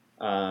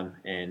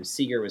 And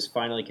Seeger was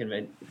finally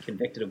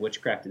convicted of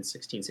witchcraft in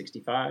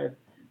 1665,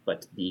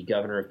 but the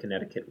governor of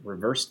Connecticut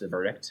reversed the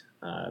verdict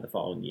the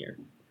following year.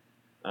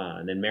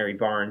 And then Mary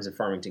Barnes of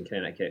Farmington,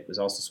 Connecticut, was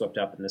also swept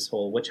up in this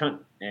whole witch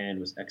hunt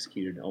and was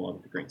executed along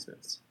with the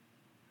Greensmiths.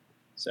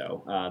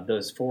 So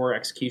those 4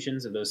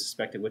 executions of those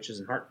suspected witches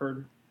in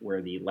Hartford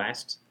were the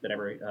last that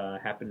ever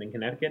happened in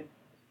Connecticut.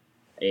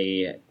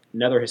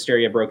 Another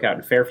hysteria broke out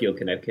in Fairfield,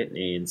 Connecticut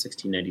in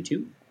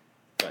 1692,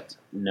 but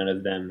none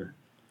of them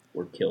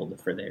were killed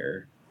for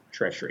their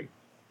treachery.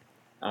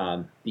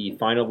 The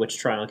final witch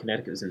trial in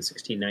Connecticut was in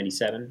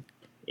 1697,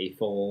 a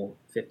full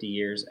 50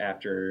 years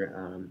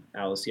after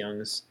Alice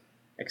Young's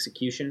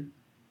execution,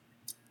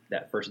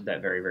 that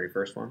very, very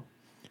first one.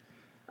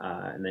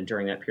 And then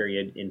during that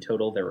period, in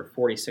total, there were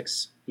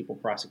 46 people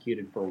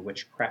prosecuted for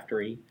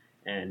witchcraftery,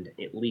 and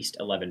at least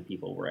 11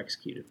 people were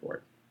executed for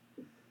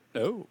it.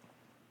 Oh.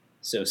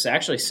 So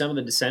actually, some of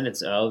the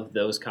descendants of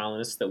those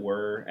colonists that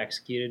were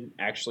executed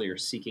actually are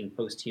seeking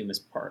posthumous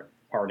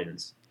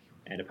pardons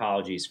and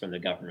apologies from the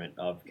government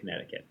of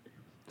Connecticut,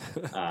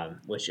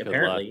 which Good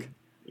apparently, luck.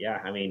 yeah,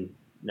 I mean,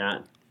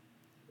 not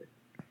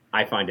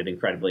I find it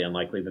incredibly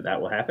unlikely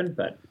that will happen,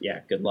 but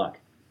yeah, good luck.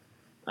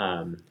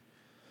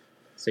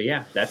 So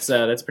yeah, that's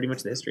pretty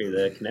much the history of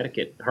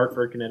the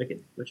Hartford,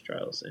 Connecticut witch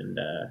trials, and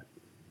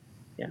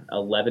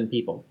 11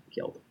 people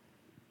killed.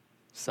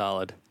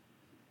 Solid.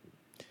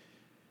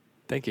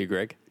 Thank you,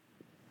 Greg.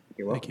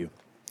 You're welcome.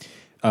 Thank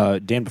you.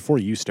 Dan, before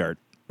you start,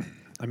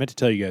 I meant to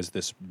tell you guys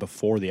this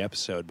before the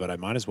episode, but I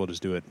might as well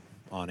just do it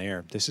on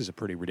air. This is a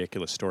pretty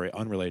ridiculous story,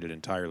 unrelated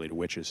entirely to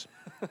witches.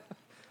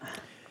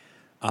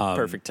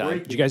 Perfect time.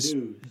 Breaking Did you guys-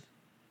 news.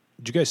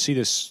 Did you guys see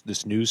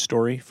this news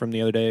story from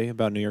the other day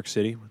about New York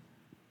City?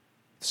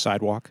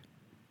 Sidewalk.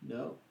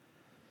 No.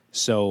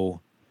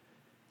 So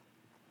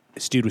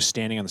this dude was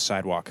standing on the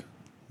sidewalk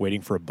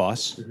waiting for a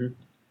bus, and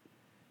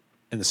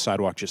the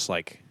sidewalk just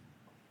like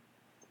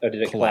Oh,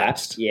 did it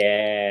collapsed. collapse?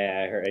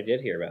 Yeah, I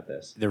did hear about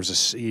this. there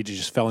was he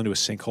just fell into a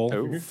sinkhole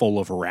Oh. full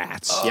of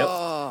rats. Yep.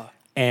 Oh.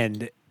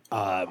 And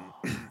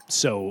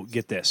so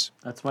get this.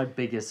 That's my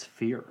biggest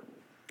fear.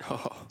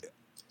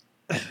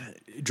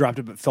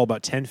 Fell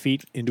about 10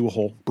 feet into a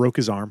hole, broke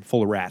his arm,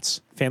 full of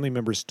rats. Family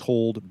members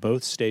told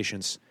both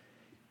stations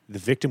the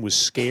victim was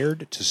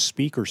scared to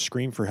speak or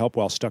scream for help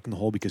while stuck in the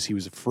hole because he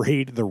was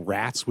afraid the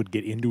rats would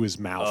get into his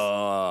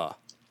mouth.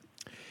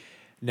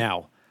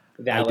 Now,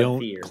 Valid I don't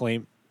fear.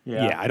 claim.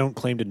 Yeah. Yeah, I don't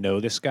claim to know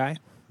this guy,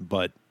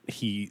 but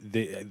he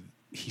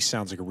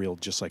sounds like a real,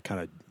 just like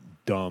kind of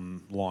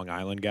dumb Long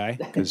Island guy.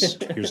 Because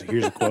here's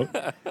a quote.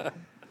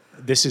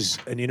 This is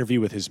an interview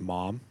with his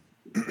mom.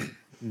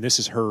 And this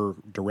is her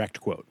direct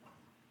quote.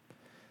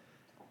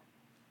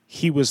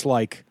 He was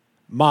like,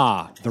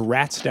 "Ma, the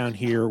rats down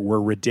here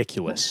were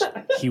ridiculous."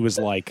 He was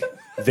like,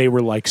 "They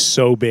were like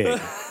so big,"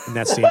 and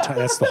that's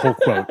the whole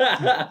quote.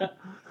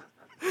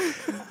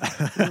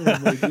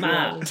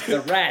 Ma,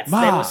 the rats, they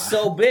Ma. were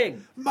so big.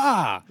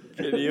 Ma,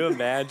 Can you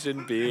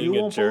imagine being You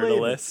a won't believe it.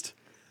 journalist?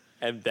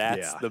 And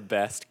that's Yeah. the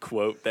best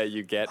quote that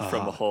you get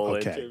from a whole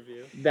okay.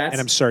 interview. That's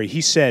and I'm sorry, he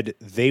said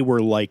they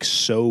were like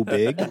so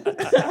big.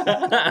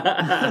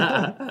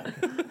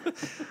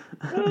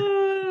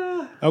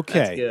 Okay,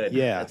 That's good.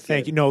 yeah, That's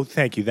thank good. you. No,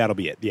 thank you. That'll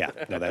be it. Yeah,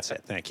 no, that's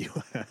it. Thank you.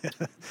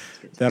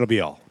 That'll be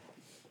all.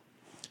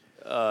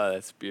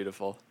 That's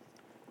beautiful.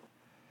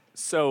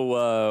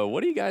 So,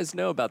 what do you guys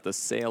know about the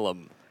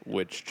Salem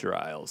witch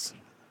trials?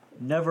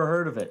 Never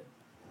heard of it.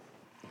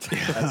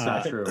 That's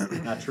not true.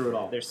 Not true at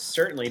all. There's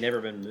certainly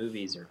never been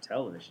movies or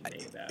television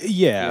made about it.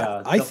 Yeah,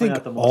 Yeah, I definitely think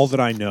not the all most that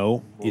I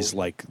know is woke.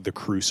 like the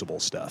Crucible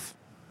stuff.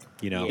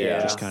 You know, Yeah,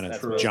 just kind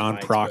that's of most John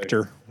my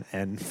Proctor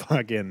and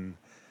fucking.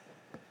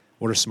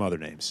 What are some other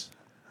names?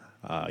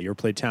 You ever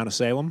played Town of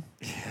Salem?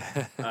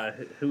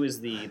 Who is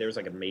there was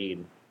like a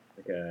maid,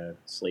 like a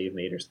slave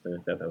maid or something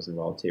like that was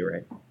involved too,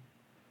 right?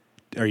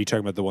 Are you talking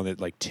about the one that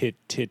like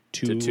Tituba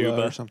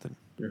Tituba. or something?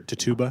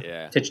 Tituba?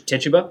 Yeah.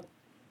 Tituba?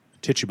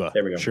 Tituba.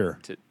 There we go. Sure.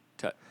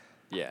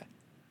 Yeah.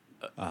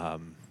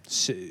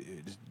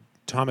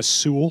 Thomas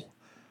Sewell,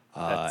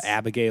 That's-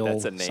 Abigail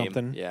That's a name.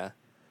 something, Yeah.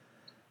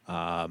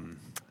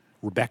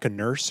 Rebecca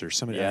Nurse or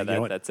something. Yeah, you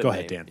know what? that's a Go name.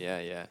 ahead, Dan. Yeah,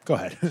 yeah. Go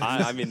ahead.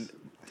 I mean,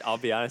 I'll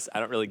be honest. I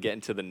don't really get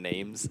into the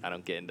names. I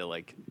don't get into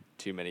like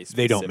too many.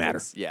 They don't matter.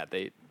 specifics. Yeah,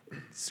 they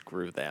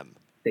screw them.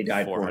 They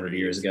died 400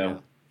 years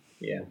ago.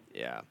 Yeah.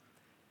 Yeah.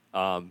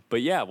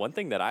 But yeah, one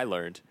thing that I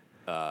learned.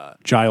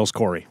 Giles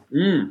Corey.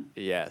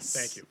 Yes.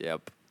 Thank you.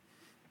 Yep.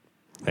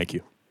 Thank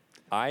you.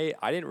 I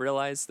didn't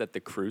realize that the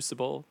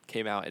Crucible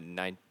came out in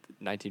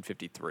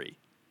 1953.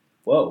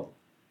 Whoa.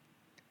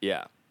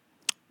 Yeah.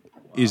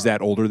 Is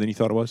that older than you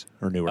thought it was,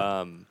 or newer?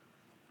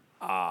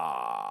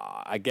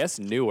 I guess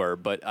newer,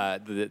 but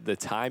the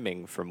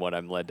timing, from what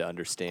I'm led to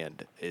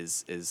understand,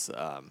 is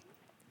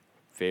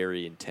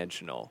very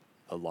intentional.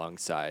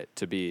 Alongside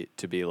to be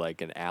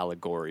like an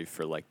allegory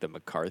for like the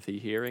McCarthy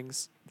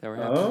hearings that were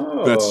happening.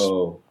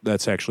 Oh.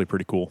 That's actually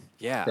pretty cool.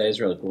 Yeah, That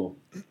is really cool.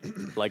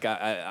 like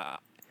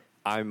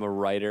I'm a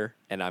writer,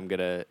 and I'm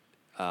gonna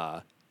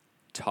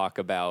talk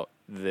about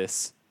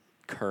this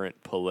current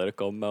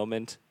political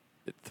moment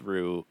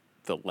through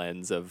the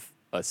lens of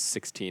a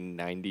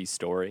 1690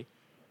 story.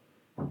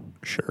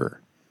 Sure.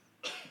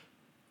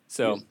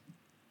 So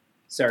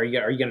So are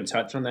you going to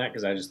touch on that?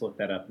 Because I just looked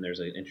that up and there's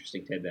an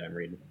interesting tidbit I'm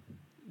reading.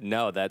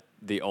 no, that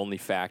the only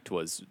fact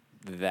was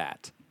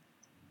that.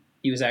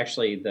 He was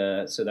actually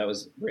so that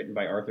was written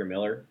by Arthur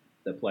Miller,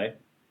 the play,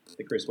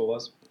 The Crucible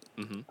was.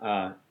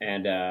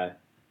 And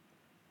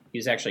he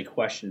was actually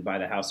questioned by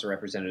the House of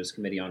Representatives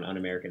Committee on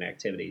Un-American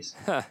Activities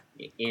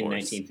in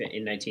course.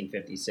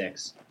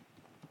 1956.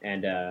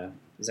 And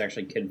was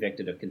actually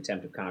convicted of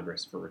contempt of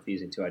Congress for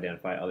refusing to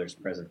identify others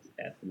present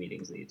at the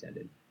meetings that he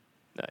attended.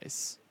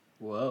 Nice.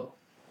 Whoa.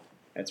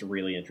 That's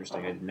really interesting.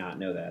 I did not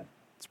know that.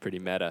 It's pretty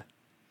meta.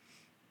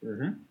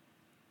 Mm-hmm.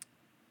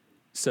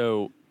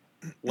 So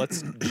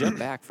let's jump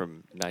back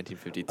from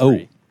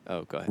 1953.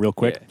 Oh, go ahead. Real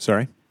quick. Yeah.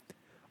 Sorry.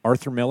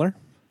 Arthur Miller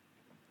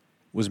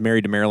was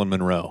married to Marilyn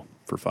Monroe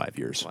for 5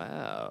 years.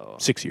 Wow.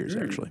 6 years,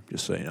 actually,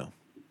 just so you know.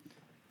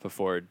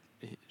 Before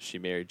she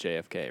married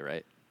JFK,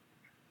 right?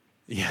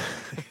 Yeah.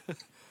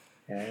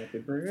 Happy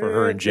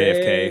her and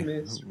JFK.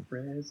 Mr.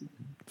 President.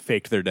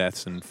 Faked their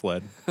deaths and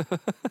fled.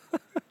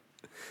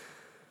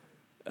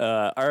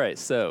 All right,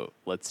 so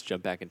let's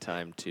jump back in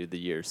time to the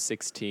year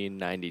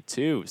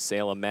 1692,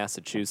 Salem,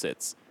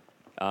 Massachusetts.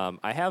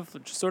 I have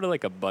just sort of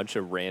like a bunch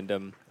of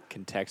random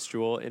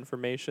contextual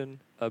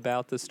information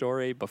about the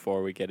story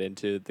before we get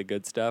into the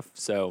good stuff.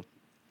 So,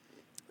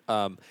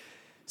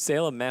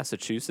 Salem,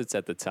 Massachusetts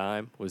at the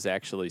time was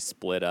actually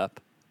split up.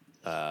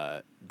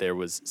 There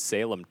was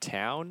Salem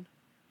Town,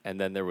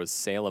 and then there was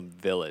Salem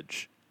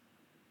Village.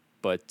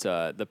 But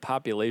the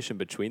population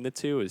between the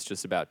two is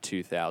just about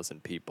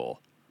 2,000 people.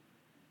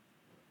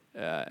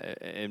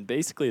 And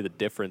basically the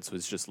difference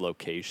was just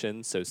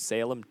location. So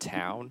Salem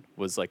Town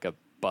was like a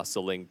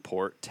bustling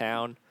port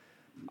town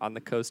on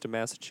the coast of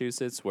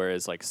Massachusetts,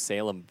 whereas like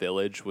Salem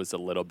Village was a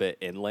little bit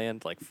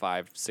inland, like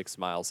 5-6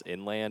 miles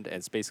inland, and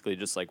it's basically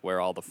just like where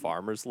all the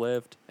farmers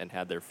lived and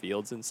had their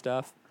fields and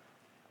stuff.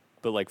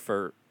 But like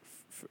for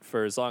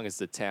as long as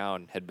the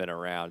town had been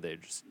around, they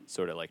just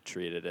sort of like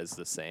treated it as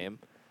the same.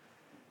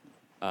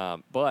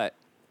 But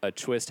a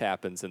twist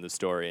happens in the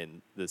story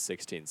in the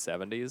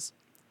 1670s.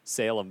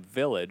 Salem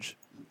Village,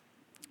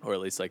 or at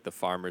least like the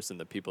farmers and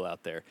the people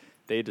out there,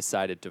 they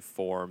decided to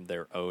form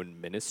their own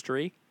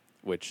ministry,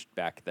 which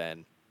back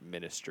then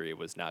ministry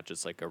was not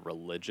just like a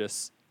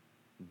religious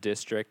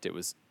district, it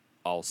was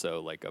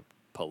also like a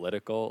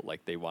political,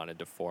 like they wanted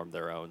to form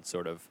their own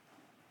sort of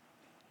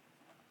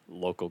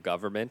local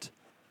government.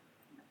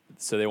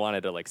 So they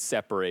wanted to like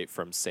separate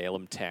from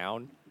Salem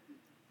Town.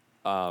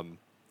 And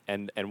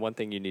one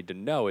thing you need to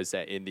know is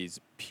that in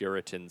these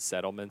Puritan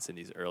settlements, in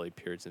these early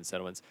Puritan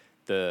settlements,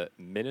 the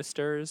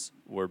ministers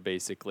were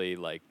basically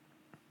like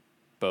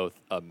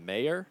both a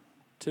mayor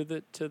to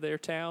their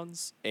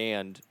towns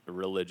and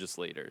religious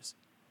leaders.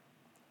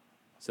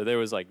 So there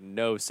was like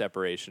no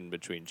separation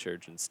between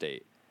church and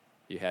state.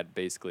 You had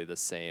basically the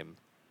same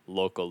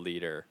local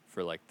leader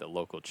for like the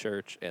local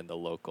church and the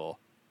local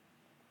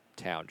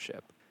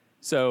township.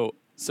 So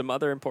some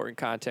other important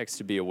context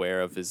to be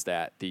aware of is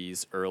that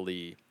these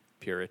early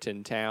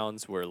Puritan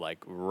towns were like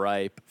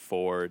ripe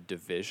for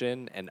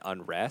division and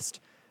unrest,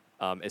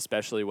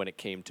 especially when it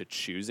came to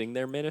choosing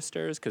their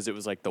ministers, because it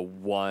was like the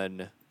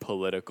one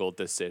political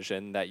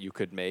decision that you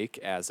could make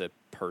as a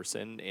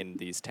person in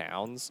these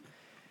towns.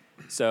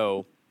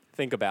 So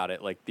think about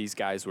it, like these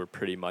guys were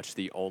pretty much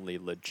the only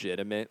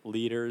legitimate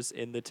leaders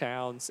in the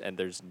towns, and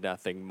there's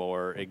nothing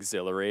more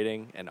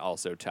exhilarating and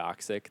also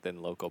toxic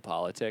than local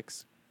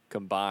politics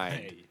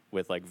combined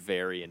with like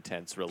very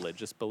intense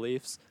religious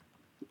beliefs.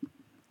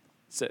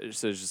 So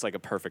it's just like a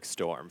perfect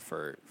storm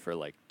for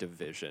like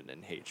division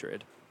and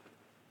hatred.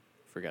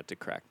 Forgot to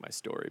crack my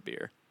story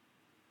beer.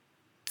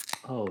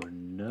 Oh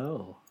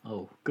no!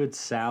 Oh, good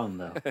sound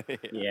though.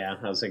 Yeah,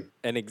 I was like,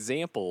 An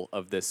example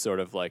of this sort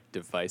of like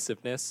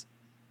divisiveness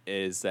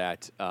is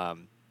that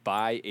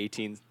by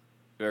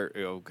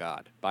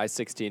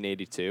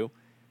 1682,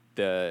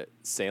 the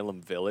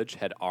Salem Village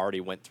had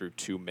already went through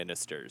 2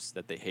 ministers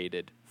that they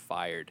hated,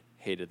 fired,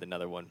 hated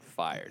another one,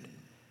 fired.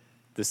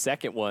 The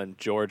second one,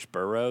 George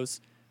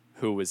Burroughs,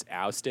 who was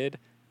ousted,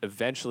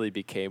 eventually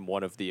became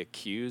one of the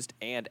accused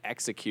and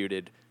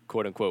executed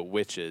quote-unquote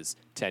witches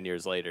 10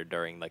 years later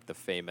during like the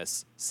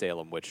famous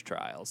Salem witch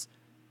trials.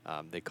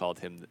 They called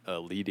him a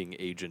leading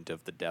agent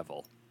of the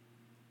devil.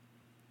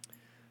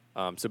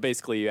 So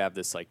basically you have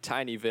this like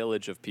tiny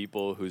village of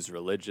people whose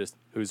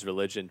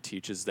religion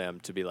teaches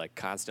them to be like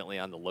constantly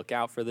on the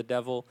lookout for the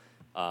devil.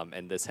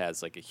 And this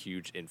has like a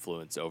huge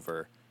influence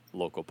over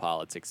local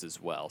politics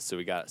as well. So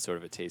we got sort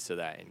of a taste of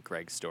that in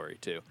Greg's story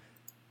too.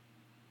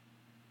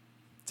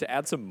 To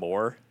add some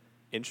more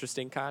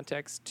interesting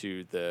context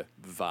to the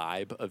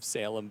vibe of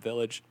Salem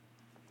Village,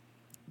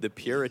 the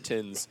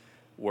Puritans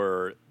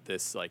were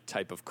this like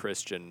type of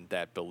Christian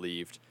that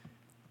believed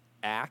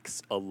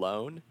acts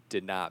alone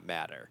did not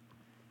matter.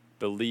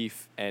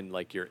 Belief and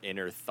like your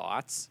inner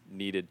thoughts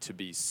needed to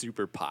be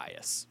super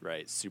pious,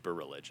 right? Super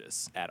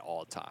religious at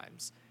all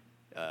times.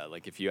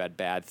 Like if you had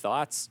bad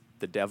thoughts,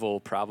 the devil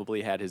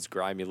probably had his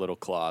grimy little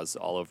claws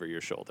all over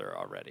your shoulder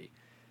already.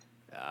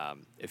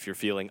 If you're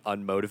feeling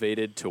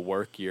unmotivated to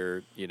work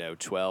your,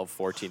 12,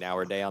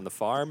 14-hour day on the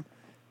farm,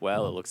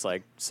 well, it looks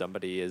like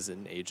somebody is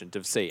an agent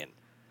of Satan.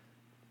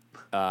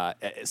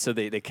 So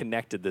they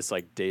connected this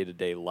like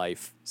day-to-day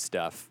life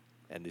stuff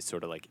and these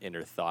sort of like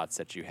inner thoughts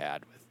that you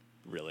had with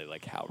really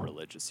like how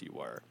religious you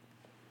were.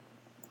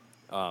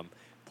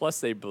 Plus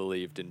they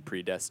believed in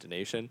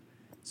predestination.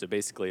 So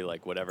basically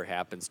like whatever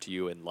happens to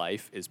you in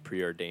life is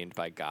preordained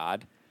by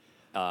God.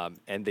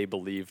 And they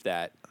believed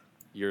that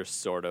your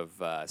sort of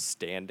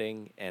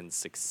standing and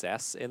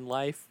success in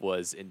life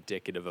was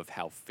indicative of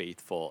how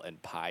faithful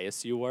and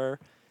pious you were.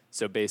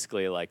 So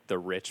basically, like the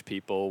rich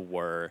people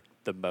were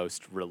the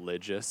most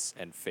religious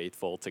and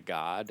faithful to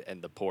God,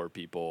 and the poor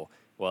people,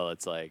 well,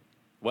 it's like,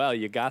 well,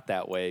 you got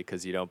that way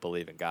because you don't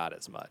believe in God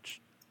as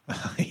much.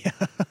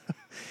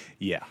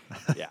 Yeah.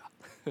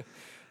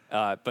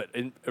 But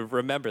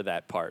remember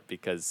that part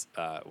because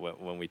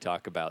when we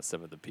talk about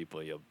some of the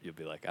people, you'll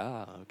be like,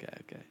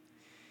 okay.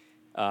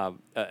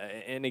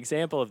 An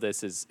example of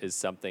this is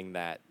something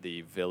that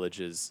the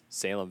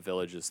Salem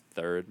Village's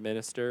third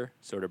minister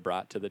sort of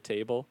brought to the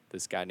table.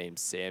 This guy named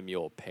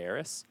Samuel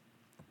Parris.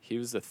 He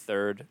was the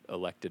third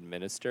elected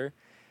minister,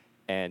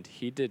 and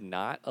he did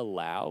not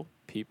allow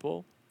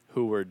people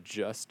who were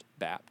just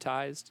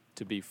baptized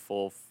to be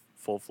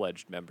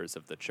full-fledged members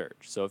of the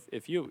church. So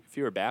if you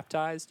were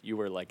baptized, you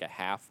were like a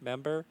half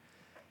member.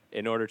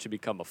 In order to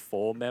become a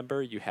full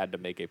member, you had to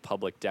make a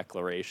public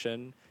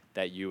declaration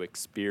that you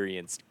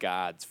experienced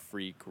God's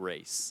free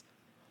grace.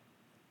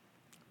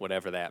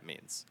 Whatever that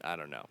means. I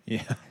don't know.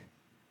 Yeah.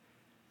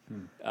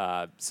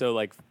 So,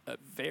 like,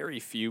 very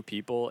few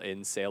people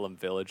in Salem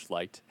Village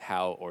liked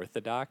how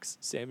orthodox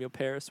Samuel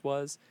Parris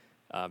was,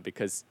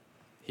 because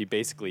he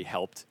basically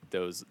helped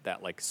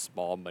that like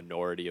small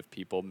minority of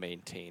people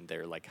maintain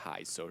their like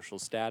high social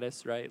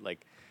status, right?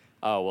 Like,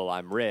 oh, well,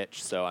 I'm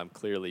rich, so I'm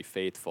clearly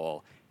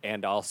faithful,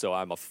 and also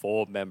I'm a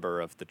full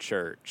member of the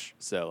church,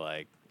 so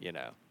like, you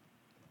know,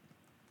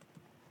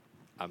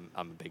 I'm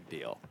a big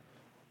deal.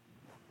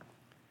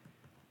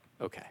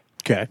 Okay.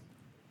 Okay.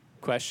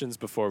 Questions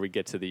before we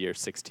get to the year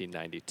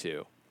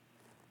 1692?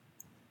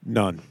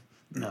 None.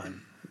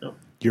 None. No.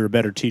 You're a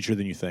better teacher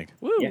than you think.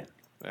 Woo! Yeah.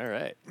 All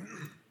right.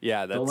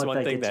 Yeah, that's Don't let one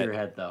that thing get to that. your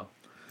head, though.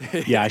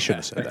 Yeah, I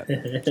shouldn't have said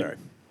that. Sorry.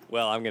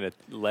 Well, I'm gonna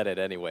let it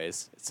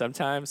anyways.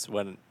 Sometimes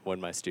when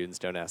my students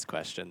don't ask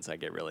questions, I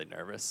get really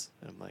nervous.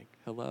 And I'm like,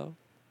 "Hello,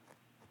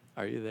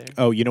 are you there?"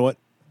 Oh, you know what?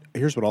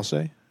 Here's what I'll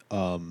say.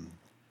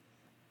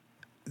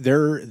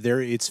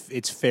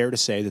 It's fair to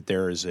say that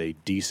there is a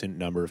decent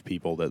number of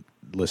people that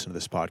listen to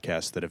this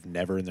podcast that have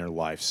never in their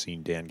life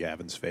seen Dan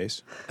Gavin's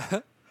face.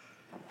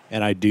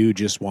 And I do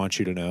just want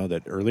you to know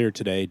that earlier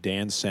today,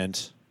 Dan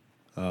sent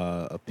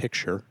a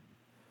picture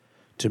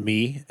to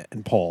me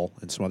and Paul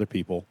and some other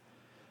people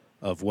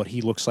of what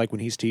he looks like when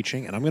he's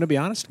teaching. And I'm going to be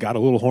honest, got a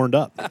little horned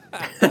up.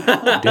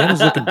 Dan is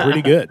looking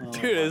pretty good.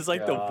 Dude, it's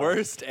like the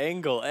worst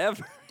angle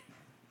ever.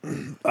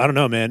 I don't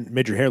know, man.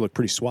 Made your hair look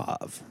pretty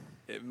suave.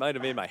 It might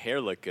have made my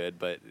hair look good,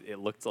 but it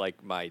looked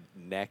like my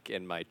neck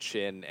and my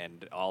chin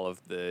and all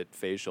of the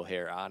facial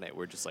hair on it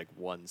were just like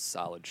one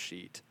solid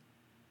sheet.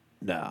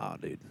 Nah,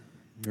 dude.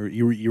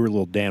 You were a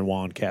little Dan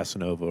Juan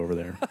Casanova over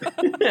there.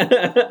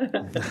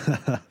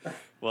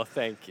 Well,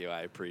 thank you.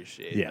 I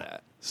appreciate Yeah.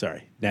 that.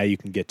 Sorry. Now you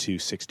can get to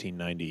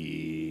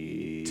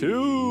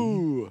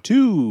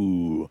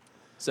 1692.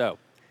 So,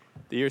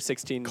 the year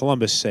 16...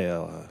 Columbus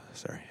sail.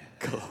 Sorry.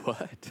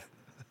 What?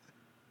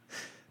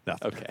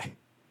 Nothing. Okay.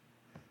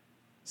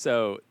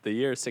 So the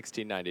year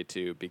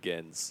 1692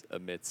 begins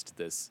amidst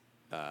this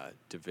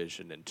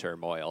division and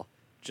turmoil.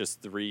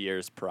 Just 3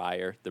 years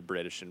prior, the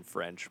British and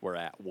French were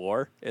at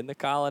war in the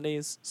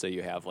colonies. So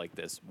you have like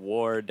this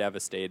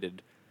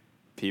war-devastated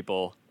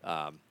people.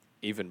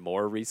 Even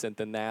more recent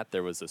than that,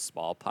 there was a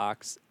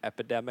smallpox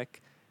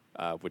epidemic,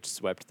 which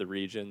swept the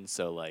region.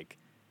 So like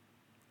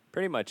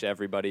pretty much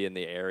everybody in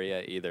the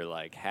area either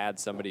like had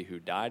somebody who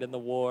died in the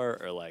war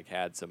or like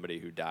had somebody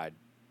who died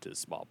to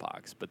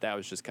smallpox, but that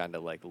was just kind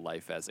of like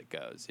life as it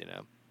goes, you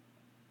know.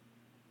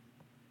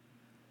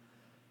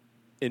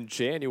 In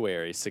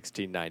January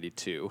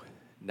 1692,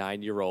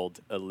 9-year-old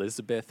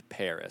Elizabeth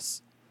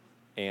Parris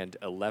and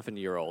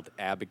 11-year-old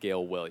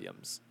Abigail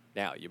Williams.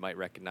 Now, you might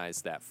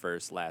recognize that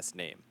first last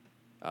name.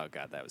 Oh,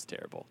 God, that was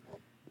terrible.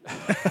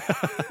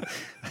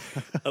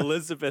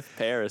 Elizabeth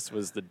Parris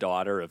was the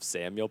daughter of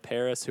Samuel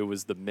Parris, who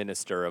was the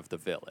minister of the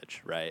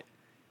village, right?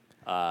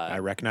 I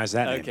recognize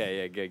that name.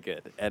 Okay, yeah,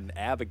 good. And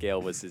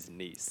Abigail was his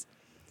niece.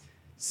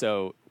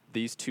 So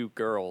these two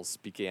girls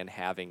began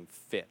having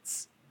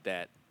fits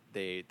that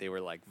they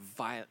were like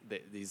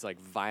these like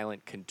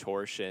violent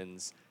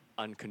contortions,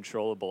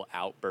 uncontrollable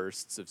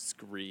outbursts of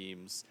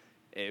screams.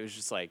 It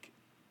was like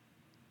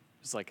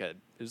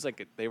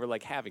they were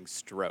like having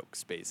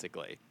strokes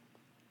basically.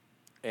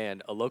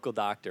 And a local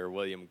doctor,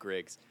 William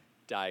Griggs,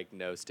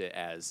 diagnosed it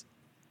as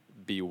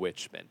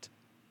bewitchment.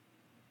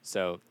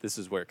 So this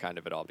is where kind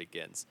of it all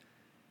begins.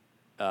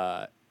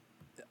 Other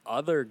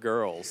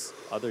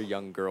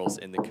young girls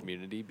in the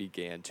community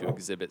began to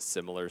exhibit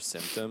similar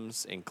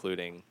symptoms,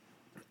 including,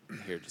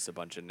 here are just a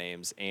bunch of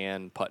names,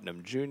 Ann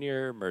Putnam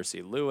Jr.,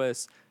 Mercy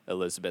Lewis,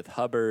 Elizabeth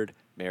Hubbard,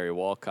 Mary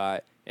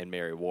Walcott, and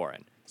Mary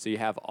Warren. So you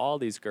have all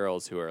these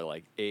girls who are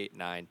like 8,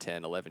 9,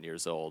 10, 11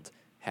 years old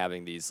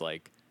having these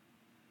like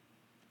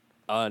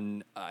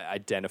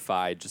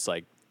unidentified just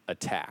like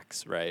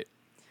attacks, right?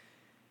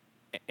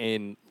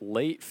 In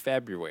late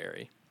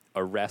February,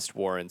 arrest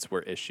warrants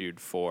were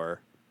issued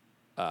for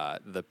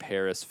the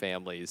Parris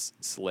family's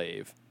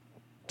slave,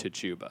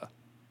 Tituba,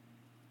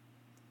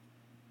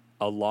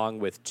 along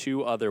with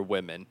 2 other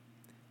women,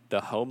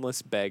 the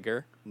homeless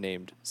beggar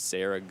named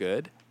Sarah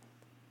Good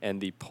and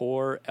the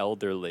poor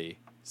elderly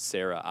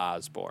Sarah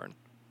Osborne.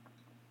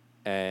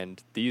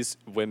 And these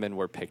women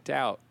were picked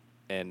out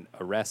and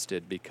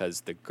arrested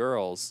because the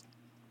girls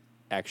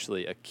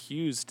actually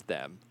accused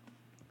them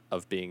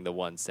of being the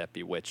ones that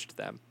bewitched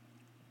them.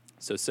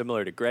 So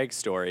similar to Greg's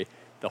story,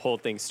 the whole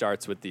thing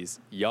starts with these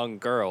young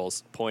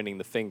girls pointing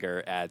the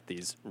finger at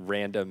these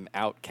random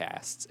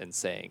outcasts and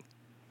saying,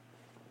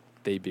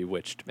 They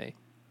bewitched me.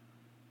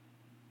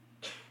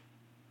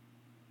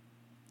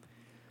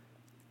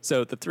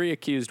 So the 3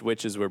 accused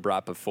witches were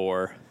brought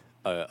before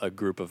a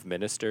group of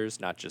ministers,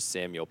 not just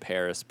Samuel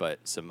Parris, but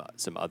some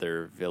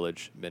other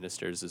village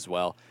ministers as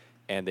well,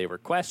 and they were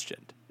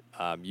questioned.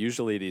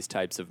 Usually these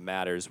types of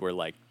matters were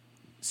like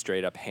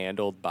straight up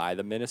handled by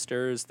the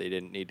ministers. They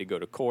didn't need to go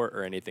to court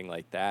or anything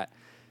like that.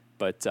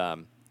 But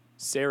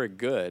Sarah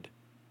Good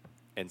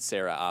and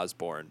Sarah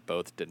Osborne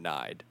both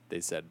denied.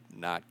 They said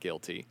not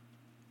guilty.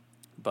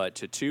 But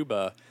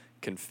Tituba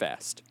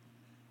confessed.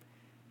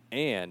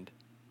 And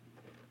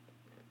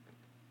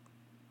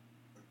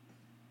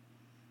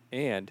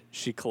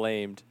she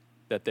claimed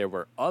that there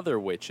were other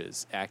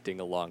witches acting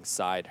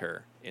alongside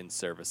her in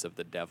service of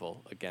the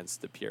devil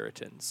against the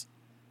Puritans.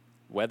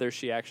 Whether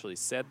she actually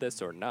said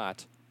this or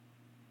not,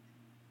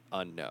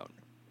 unknown.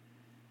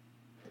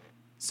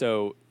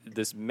 So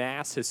this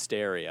mass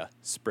hysteria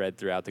spread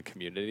throughout the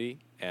community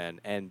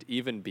and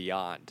even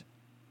beyond,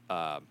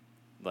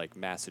 like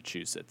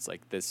Massachusetts.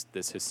 Like this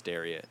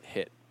hysteria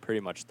hit pretty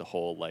much the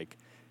whole like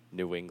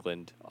New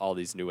England, all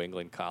these New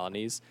England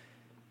colonies.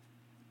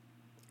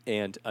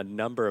 And a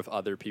number of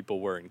other people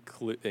were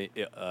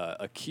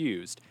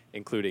accused,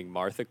 including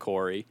Martha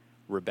Corey,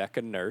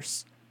 Rebecca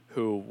Nurse,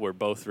 who were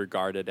both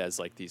regarded as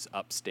like these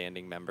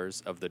upstanding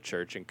members of the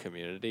church and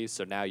community.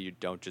 So now you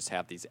don't just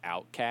have these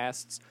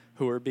outcasts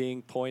who are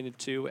being pointed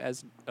to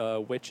as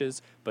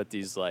witches, but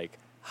these like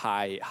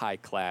high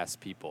class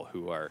people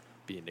who are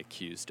being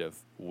accused of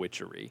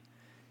witchery.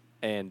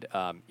 And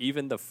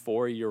even the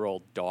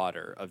 4-year-old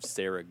daughter of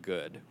Sarah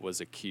Good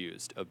was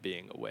accused of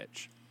being a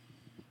witch.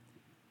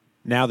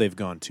 Now they've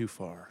gone too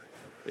far.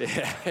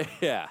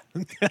 Yeah.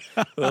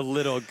 The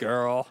little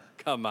girl.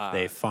 Come on.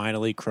 They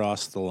finally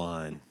crossed the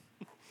line.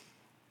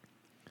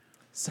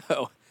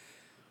 So,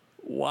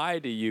 why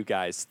do you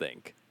guys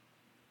think?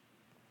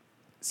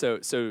 So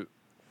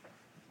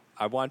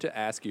I want to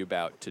ask you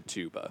about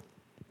Tituba.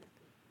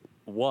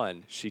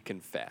 One, she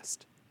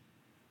confessed.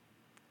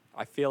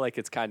 I feel like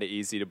it's kind of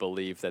easy to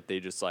believe that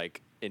they just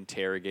like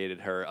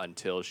interrogated her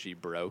until she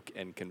broke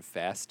and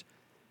confessed.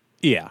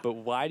 Yeah. But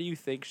why do you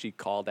think she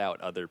called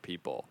out other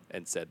people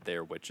and said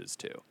they're witches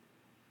too?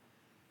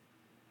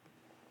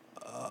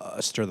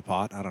 Stir the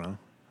pot. I don't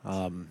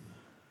know.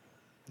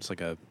 It's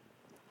like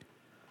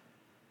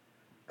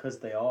Because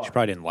they are. she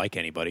probably didn't like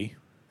anybody.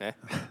 Eh?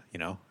 You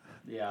know,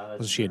 Yeah. That's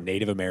wasn't she a true.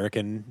 Native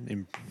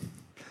American?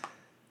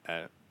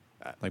 Uh,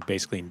 Like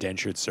basically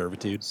indentured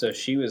servitude. So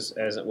she was,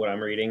 as what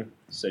I'm reading,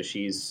 so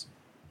she's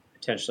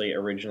potentially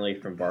originally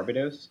from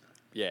Barbados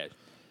yeah.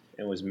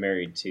 and was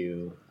married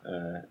to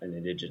an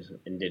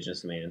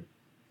indigenous man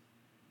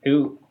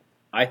who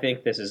I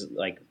think this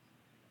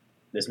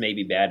may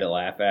be bad to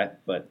laugh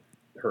at, but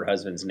her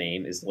husband's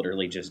name is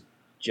literally just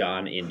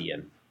John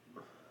Indian.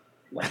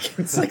 Like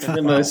it's like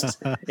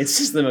it's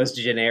just the most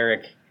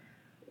generic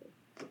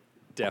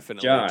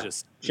Definitely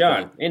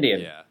John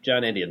Indian. Yeah.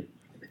 John Indian.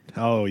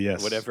 Oh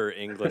yes. Whatever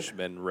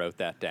Englishman wrote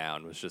that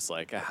down was just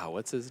like,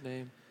 what's his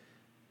name?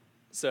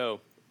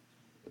 So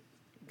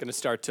I'm going to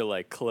start to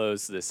like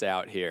close this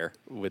out here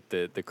with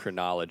the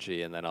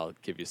chronology, and then I'll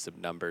give you some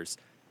numbers.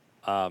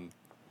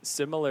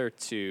 Similar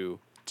to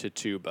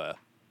Tituba,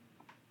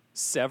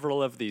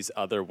 several of these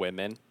other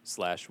women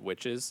 /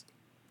 witches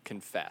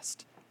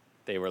confessed.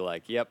 They were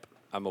like, yep,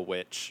 I'm a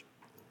witch,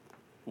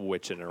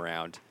 witching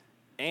around.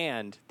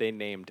 And they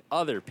named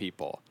other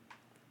people.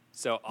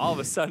 So all of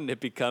a sudden it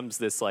becomes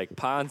this like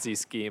Ponzi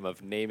scheme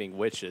of naming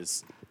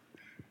witches,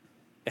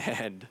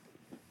 and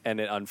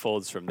it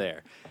unfolds from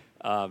there.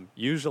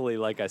 Usually,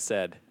 like I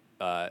said,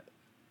 a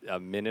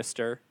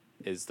minister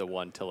is the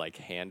one to like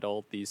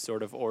handle these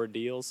sort of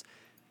ordeals.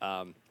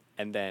 And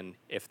then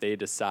if they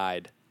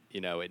decide,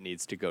 it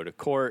needs to go to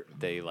court,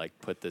 they like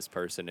put this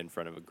person in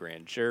front of a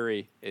grand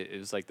jury. It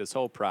was like this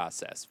whole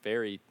process,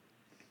 very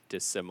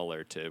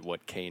dissimilar to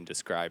what Kane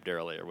described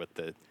earlier with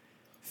the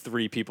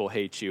 3 people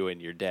hate you and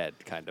you're dead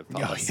kind of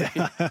policy.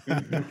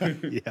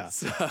 Yeah.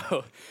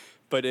 So,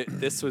 but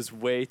this was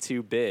way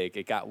too big.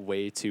 It got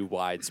way too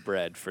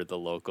widespread for the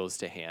locals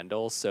to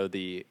handle. So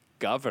the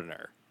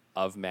governor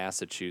of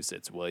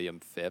Massachusetts, William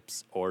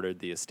Phips, ordered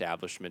the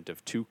establishment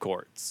of 2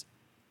 courts.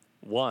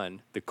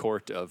 One, the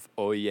court of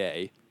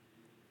Oyez,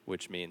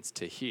 which means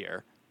to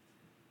hear,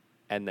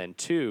 and then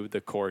 2,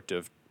 the court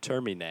of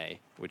Termine,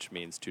 which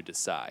means to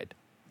decide.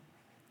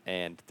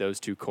 And those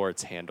 2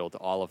 courts handled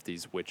all of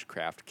these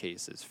witchcraft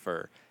cases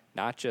for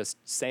not just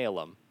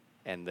Salem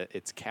and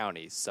its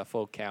counties,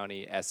 Suffolk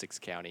County, Essex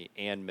County,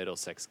 and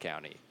Middlesex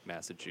County,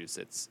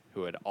 Massachusetts,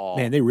 who had all...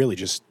 Man, they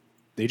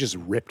just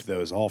ripped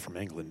those all from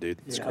England, dude.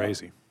 It's Yeah.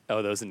 crazy.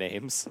 Oh, those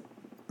names?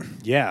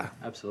 Yeah.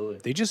 Absolutely.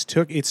 They just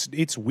took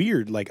it's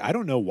weird. Like I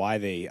don't know why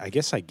I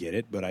guess I get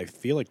it, but I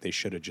feel like they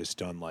should have just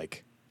done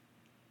like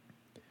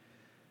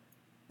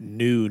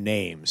new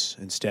names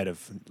instead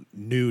of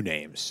new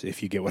names,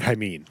 if you get what I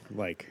mean.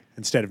 Like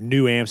instead of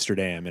New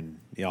Amsterdam and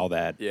all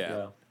that.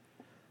 Yeah.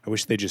 I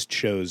wish they just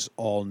chose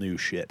all new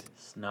shit.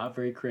 It's not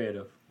very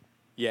creative.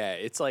 Yeah,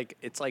 it's like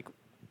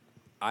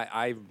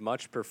I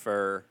much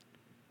prefer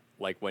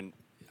like when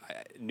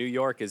New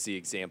York is the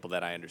example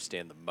that I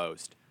understand the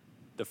most.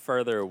 The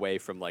further away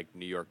from like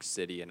New York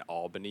City and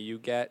Albany you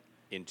get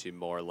into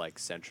more like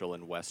central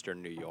and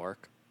western New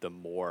York, the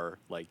more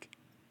like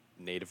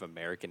Native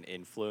American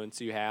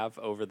influence you have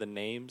over the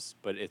names,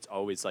 but it's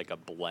always like a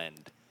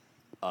blend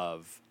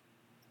of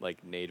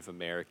like Native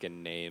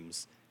American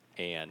names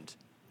and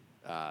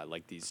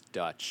like these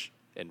Dutch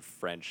and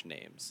French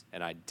names.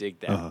 And I dig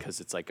that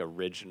because it's like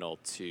original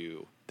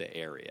to the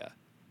area.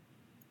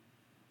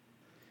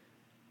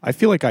 I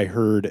feel like I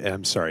heard.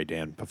 I'm sorry,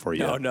 Dan. Before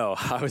you. No.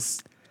 I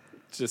was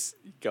just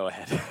go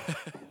ahead.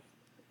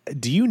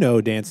 Do you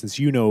know, Dan? Since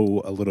you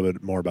know a little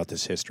bit more about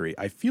this history,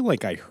 I feel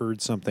like I heard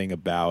something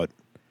about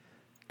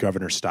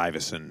Governor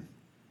Stuyvesant.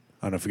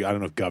 I don't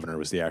know if Governor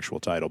was the actual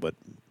title, but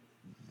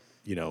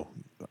you know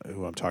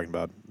who I'm talking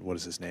about. What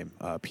is his name?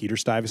 Peter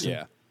Stuyvesant.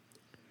 Yeah.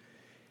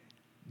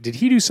 Did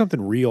he do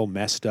something real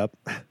messed up?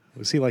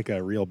 Was he like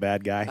a real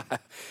bad guy?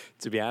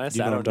 To be honest,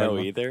 You know I what I'm don't know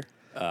talking either.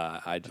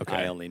 I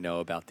Okay. only know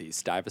about the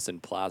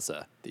Stuyvesant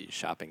Plaza, the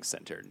shopping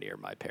center near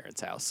my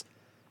parents' house.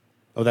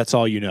 Oh, that's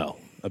all you know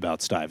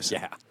about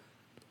Stuyvesant. Yeah.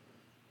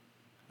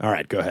 All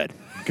right, go ahead.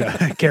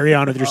 Carry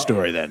on with your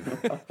story then.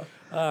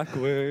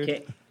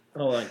 Awkward.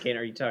 Hold on, Kane.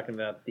 Are you talking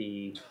about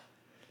the?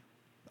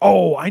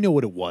 Oh, I know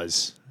what it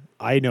was.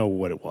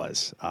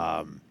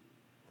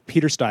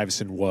 Peter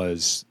Stuyvesant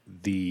was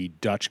the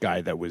Dutch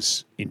guy that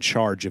was in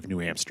charge of New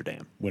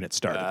Amsterdam when it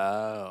started.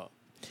 Oh.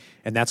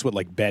 And that's what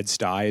like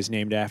Bed-Stuy is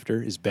named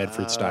after, is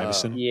Bedford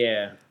Stuyvesant.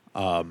 Yeah.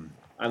 I'm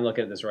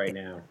looking at this right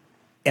now.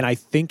 And I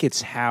think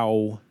it's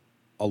how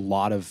a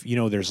lot of,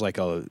 there's like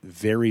a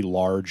very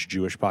large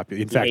Jewish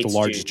population. In fact, the hates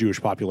largest Jews.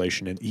 Jewish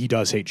population, and he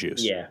does hate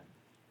Jews. Yeah.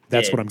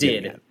 That's Did- what I'm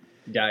getting at.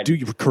 Died. Do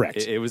you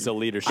correct? It was a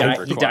leadership He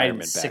died in requirement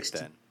back 60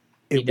 then.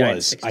 He It died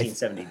was. in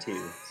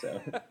 1672.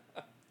 So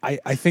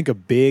I think a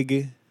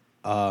big,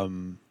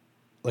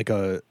 like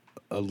a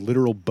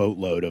literal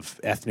boatload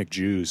of ethnic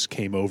Jews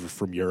came over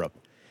from Europe,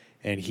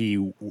 and he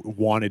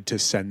wanted to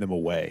send them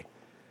away,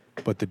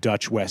 but the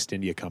Dutch West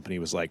India Company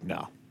was like,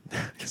 "No,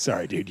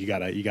 sorry, dude, you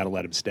gotta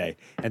let him stay."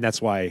 And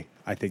that's why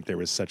I think there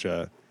was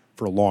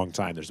for a long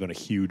time, there's been a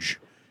huge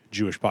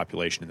Jewish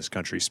population in this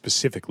country,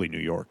 specifically New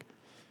York.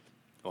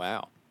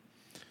 Wow.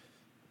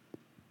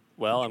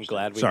 Well, I'm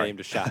glad we Sorry. named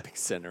a shopping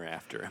center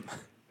after him.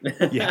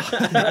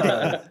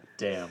 Yeah,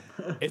 Damn.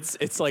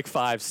 It's like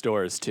 5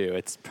 stores too.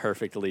 It's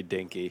perfectly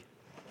dinky.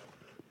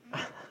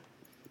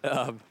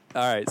 All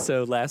right,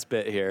 so last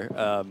bit here.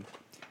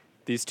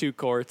 These 2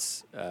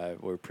 courts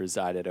were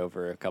presided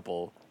over a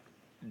couple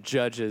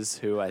judges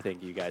who I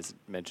think you guys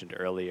mentioned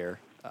earlier: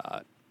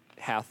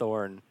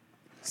 Hathorne,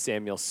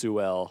 Samuel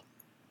Sewell,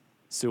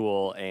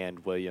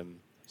 and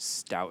William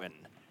Stoughton.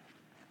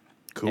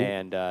 cool.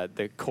 And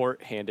the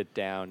court handed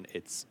down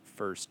its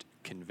first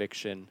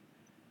conviction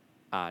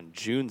on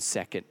June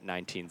 2nd,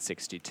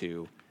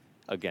 1962,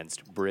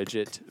 against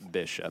Bridget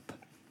Bishop.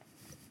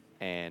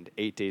 And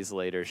 8 days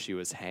later, she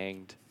was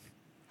hanged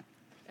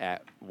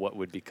at what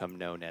would become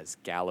known as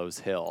Gallows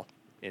Hill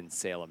in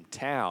Salem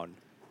Town,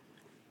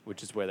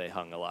 which is where they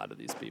hung a lot of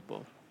these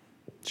people.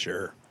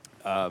 Sure.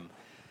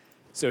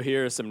 So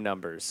here are some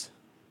numbers.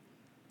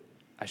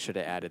 I should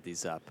have added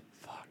these up.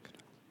 Fuck.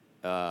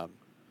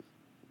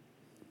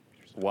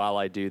 While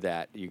I do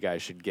that, you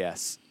guys should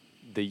guess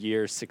the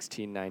year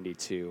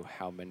 1692.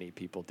 How many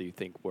people do you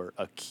think were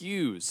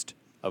accused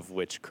of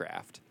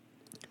witchcraft?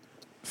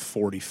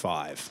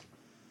 45.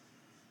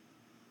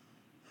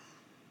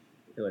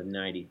 it was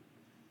 90.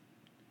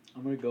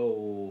 I'm gonna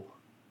go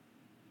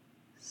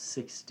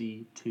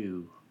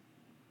 62.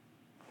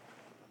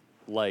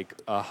 Like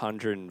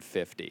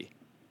 150.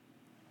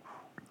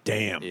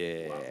 Damn.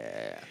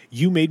 Yeah.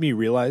 You made me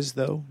realize,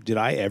 though, did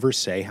I ever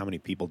say how many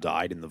people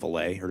died in the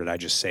Valais, or did I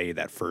just say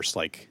that first,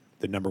 like,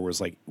 the number was,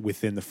 like,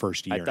 within the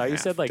first year I and thought a you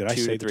half? said like Did I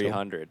 2 say to the total?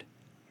 300.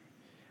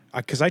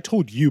 Because I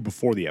told you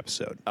before the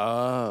episode.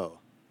 Oh.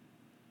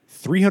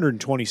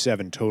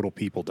 327 total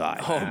people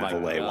died Oh in the my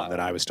Valais God. one that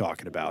I was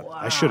talking about.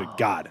 I should have,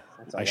 God,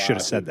 That's a I lot should have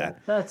of said people.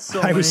 that. That's so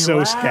I was many so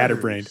ladders.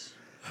 scatterbrained.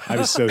 I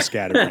was so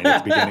scatterbrained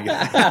at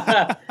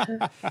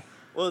the beginning.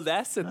 Well,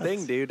 that's the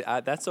thing, dude.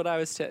 That's what I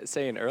was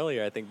saying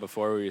earlier. I think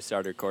before we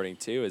started recording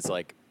too, is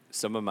like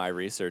some of my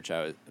research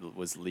I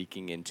was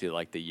leaking into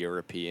like the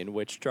European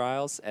witch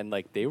trials, and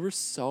like they were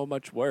so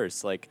much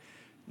worse. Like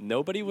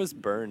nobody was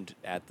burned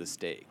at the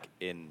stake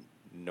in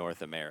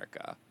North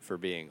America for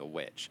being a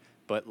witch,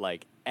 but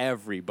like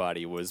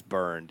everybody was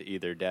burned,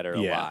 either dead or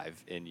Yeah.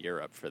 alive, in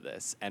Europe for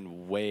this,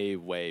 and way,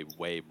 way,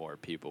 way more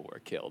people were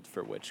killed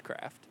for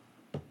witchcraft.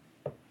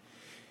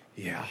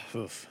 Yeah.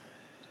 Oof.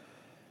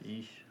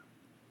 Yeesh.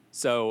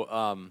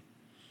 So,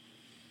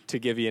 to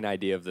give you an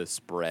idea of the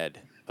spread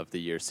of the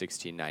year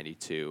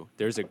 1692,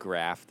 there's a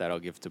graph that I'll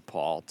give to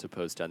Paul to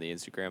post on the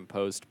Instagram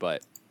post.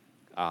 But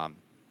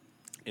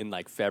in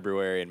like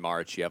February and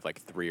March, you have like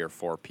 3 or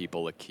 4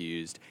 people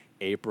accused.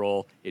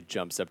 April, it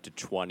jumps up to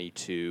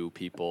 22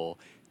 people.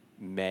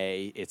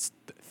 May, it's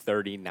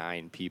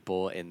 39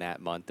 people in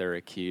that month are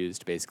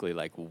accused, basically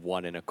like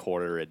 1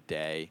 1/4 a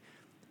day.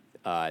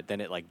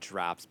 Then it like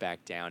drops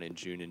back down in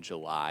June and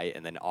July,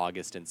 and then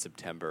August and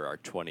September are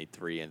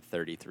 23 and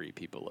 33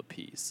 people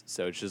apiece.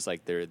 So it's just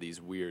like there are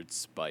these weird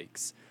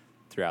spikes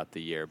throughout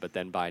the year, but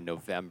then by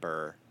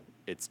November,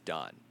 it's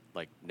done.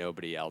 Like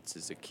nobody else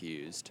is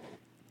accused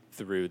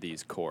through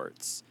these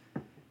courts.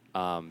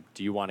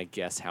 Do you want to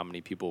guess how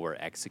many people were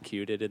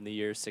executed in the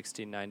year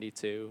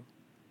 1692?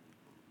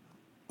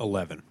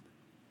 11.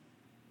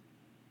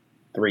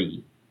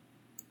 3.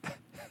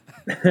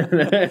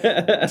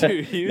 Do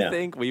you No.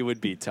 think we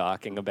would be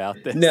talking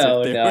about this No,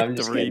 if there no, were I'm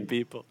just 3 kidding.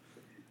 people?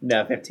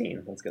 No,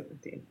 15. Let's go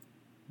 15.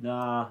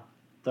 Nah,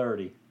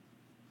 30.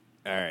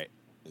 All right.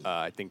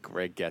 I think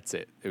Greg gets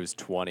it. It was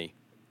 20.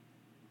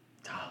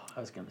 Oh, I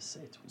was going to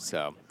say 20.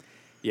 So,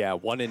 yeah,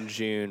 1 in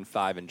June,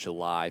 5 in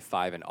July,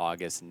 5 in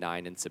August,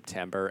 9 in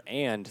September.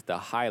 And the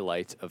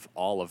highlight of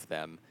all of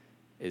them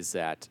is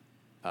that,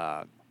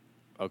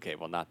 okay,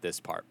 well, not this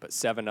part, but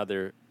 7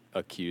 other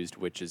accused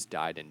witches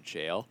died in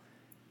jail.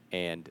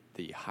 And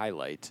the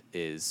highlight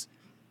is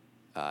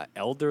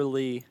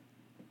elderly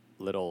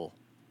little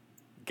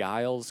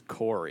Giles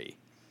Corey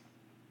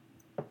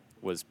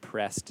was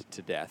pressed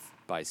to death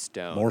by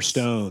stones. More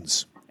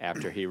stones.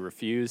 After he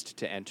refused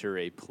to enter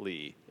a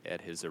plea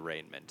at his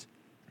arraignment.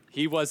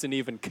 He wasn't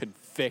even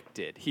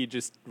convicted. He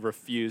just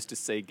refused to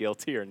say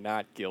guilty or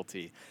not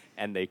guilty,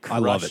 and they I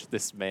love crushed it.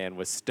 this man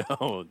with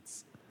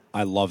stones.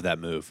 I love that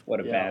move. What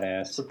a It's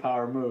badass. a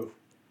power move.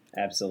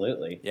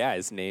 Absolutely. Yeah,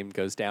 his name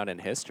goes down in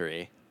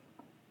history.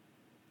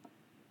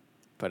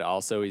 But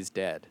also he's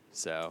dead.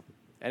 So,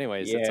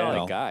 anyways, that's all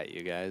Yeah. I got,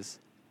 you guys.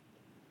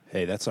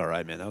 Hey, that's all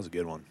right, man. That was a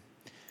good one.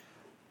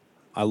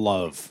 I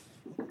love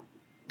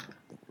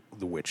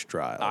the witch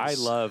trials. I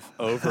love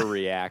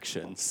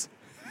overreactions.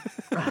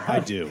 I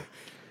do.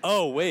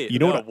 Oh, wait. You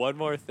know no, what- one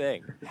more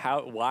thing.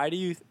 Why do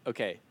you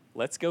okay,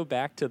 let's go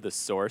back to the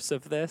source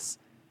of this.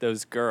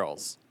 Those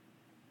girls.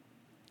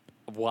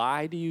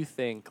 Why do you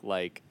think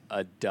like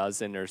a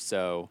dozen or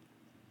so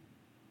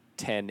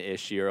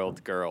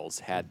 10-ish-year-old girls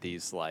had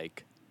these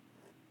like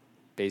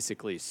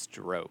basically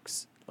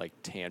strokes, like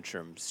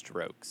tantrum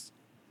strokes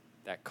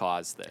that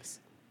caused this?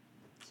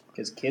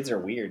 Because kids are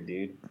weird,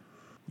 dude.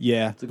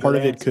 Yeah, a part good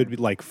of it answer. could be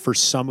like, for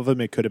some of them,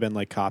 it could have been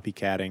like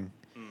copycatting.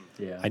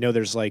 Yeah. I know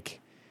there's like,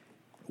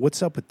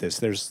 what's up with this?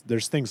 There's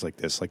things like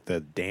this, like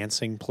the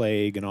dancing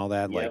plague and all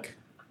that. Yep. Like,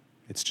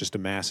 it's just a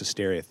mass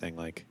hysteria thing.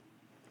 Like,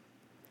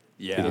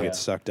 Yeah. people Yeah. get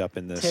sucked up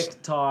in this.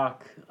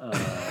 TikTok,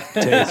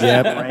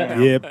 Yep,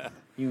 Ram. yep.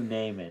 you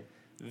name it.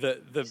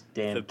 The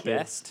damn the kids.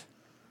 best.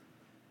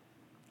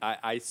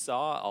 I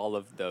saw all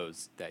of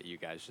those that you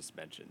guys just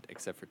mentioned,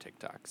 except for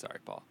TikTok. Sorry,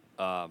 Paul.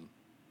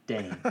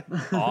 Damn.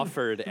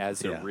 Offered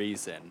as Yeah. a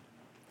reason,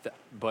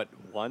 but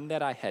one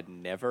that I had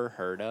never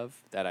heard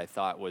of that I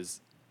thought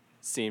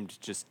seemed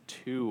just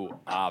too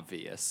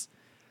obvious,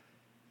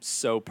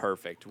 so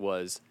perfect,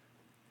 was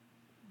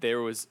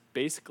there was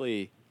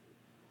basically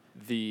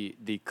the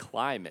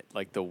climate,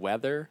 like the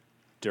weather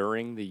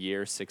during the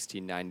year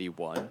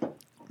 1691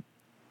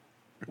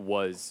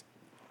 was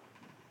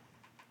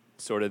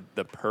sort of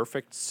the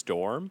perfect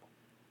storm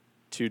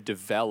to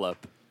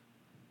develop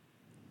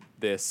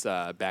this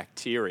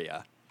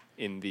bacteria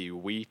in the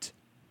wheat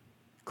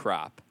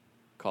crop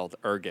called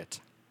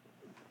ergot.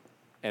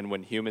 And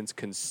when humans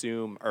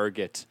consume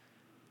ergot,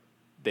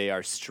 they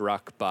are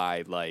struck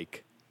by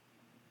like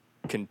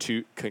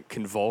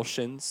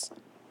convulsions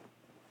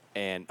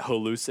and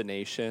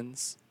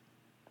hallucinations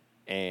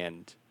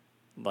and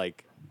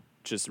like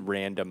just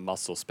random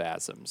muscle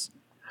spasms.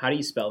 How do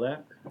you spell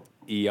that?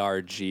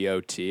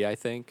 ERGOT, I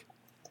think.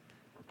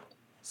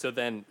 So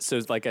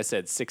like I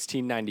said,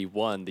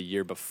 1691, the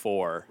year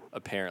before,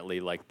 apparently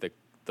like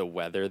the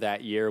weather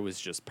that year was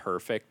just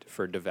perfect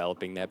for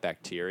developing that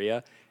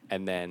bacteria.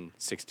 And then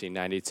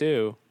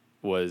 1692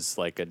 was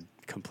like a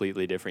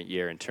completely different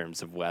year in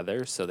terms of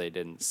weather. So they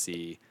didn't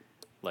see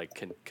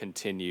like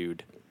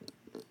continued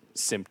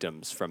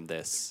symptoms from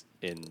this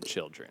in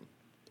children.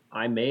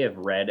 I may have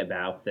read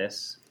about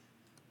this,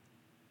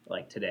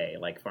 like today,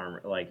 like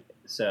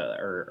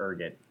or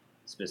ergot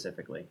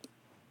specifically,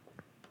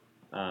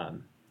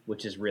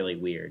 which is really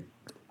weird.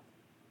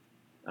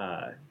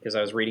 Because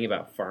I was reading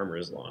about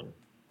farmer's lung,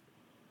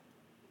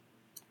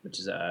 which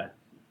is a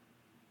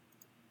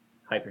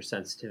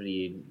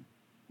hypersensitivity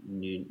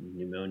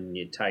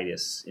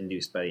pneumonitis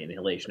induced by the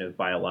inhalation of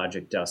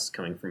biologic dust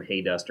coming from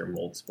hay dust or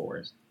mold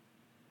spores.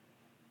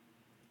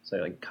 So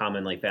like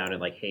commonly found in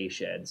like hay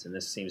sheds, and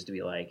this seems to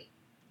be like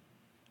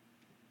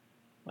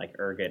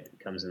ergot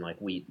comes in like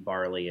wheat,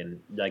 barley,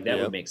 and like that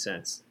Yep. would make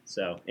sense.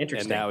 So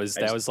interesting. And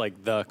that was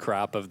like the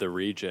crop of the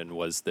region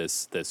was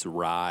this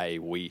rye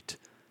wheat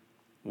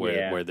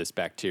where this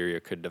bacteria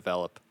could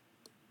develop.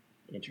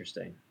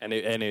 Interesting. And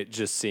it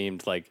just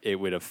seemed like it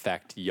would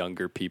affect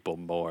younger people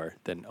more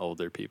than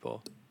older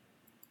people.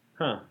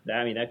 Huh.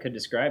 That could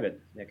describe it.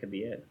 That could be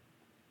it.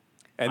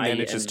 And then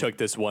it just took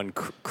this one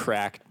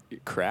quack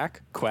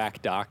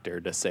doctor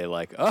to say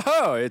like,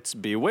 "Oh, it's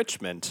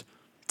bewitchment.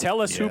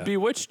 Tell us who Yeah.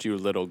 bewitched you,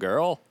 little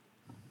girl."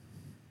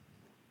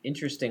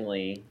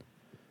 Interestingly,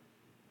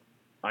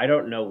 I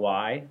don't know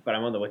why, but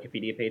I'm on the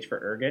Wikipedia page for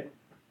Urgot,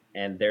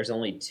 and there's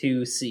only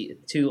two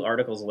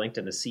articles linked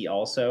in the See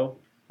Also.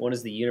 One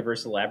is the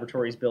Universal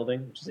Laboratories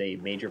building, which is a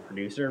major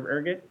producer of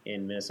ergot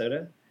in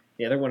Minnesota.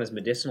 The other one is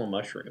medicinal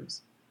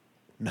mushrooms.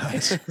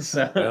 Nice.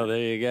 Well, there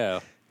you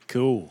go.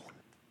 Cool.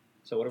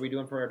 So what are we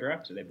doing for our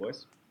draft today,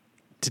 boys?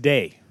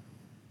 Today,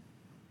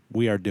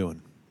 we are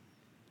doing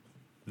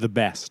the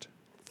best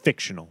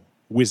fictional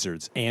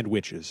wizards and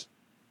witches.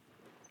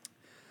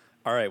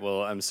 All right,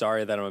 well, I'm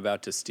sorry that I'm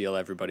about to steal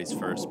everybody's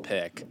first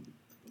pick.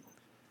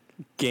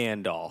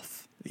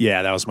 Gandalf.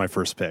 Yeah, that was my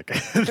first pick.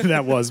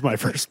 That was my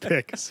first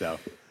pick. So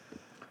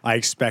I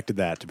expected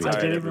that to be. I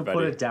Sorry, didn't even everybody.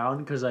 put it down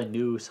because I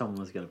knew someone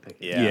was going to pick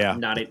it. Yeah.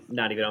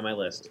 Not even on my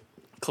list.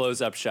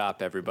 Close up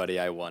shop, everybody.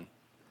 I won.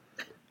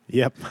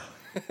 Yep.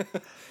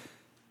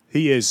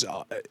 He is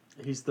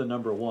He's the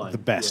number one. the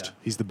best. Yeah.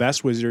 He's the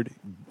best wizard.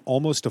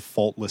 Almost a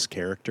faultless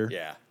character.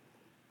 Yeah.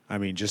 I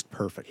mean, just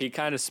perfect. He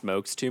kind of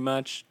smokes too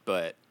much,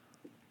 but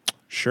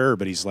Sure,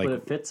 but he's like But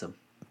it fits him.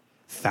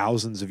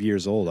 thousands of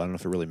years old. I don't know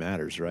if it really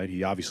matters, right?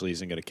 He obviously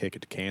isn't going to kick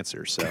it to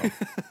cancer, so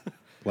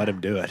let him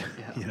do it.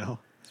 Yeah. You know,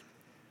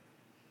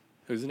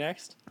 who's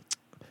next?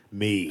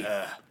 me.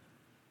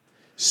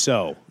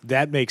 So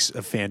that makes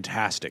a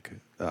fantastic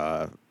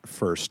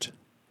first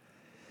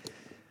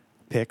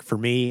pick for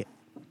me.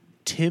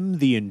 Tim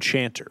the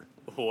Enchanter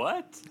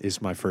What?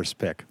 is my first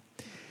pick.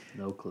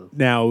 No clue.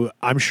 Now,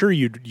 I'm sure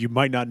you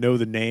might not know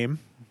the name,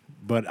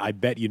 but I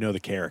bet you know the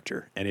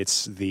character, and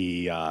it's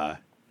the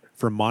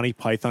from Monty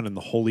Python and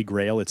the Holy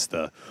Grail. It's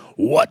the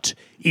 "What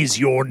is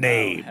your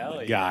name?"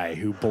 hell yeah. guy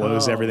who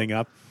blows Oh. everything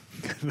up.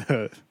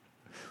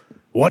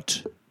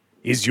 What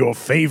is your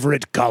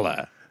favorite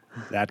color?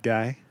 That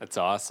guy That's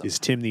awesome. is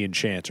Tim the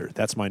Enchanter.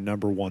 That's my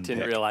number one Didn't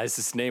pick. realize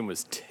his name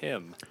was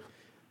Tim.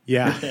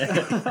 Yeah,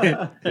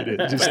 it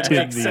is. Just It Tim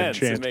makes the sense.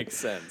 It Enchanter. makes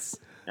sense.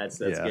 That's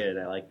Yeah. good.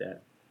 I like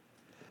that.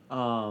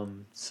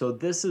 So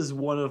this is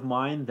one of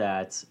mine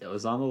that it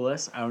was on the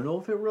list. I don't know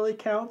if it really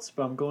counts,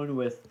 but I'm going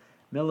with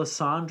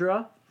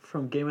Melisandre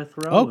from Game of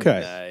Thrones.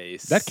 Okay,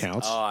 Nice. that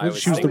counts. Oh, I Well,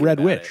 was she was the thinking Red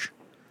about Witch. it.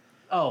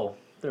 Oh,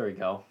 there we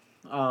go.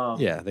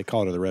 Yeah, they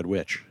called her the Red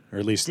Witch, or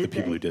at least the Did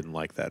people they? who didn't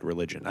like that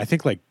religion. I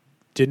think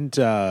didn't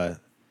Yeah.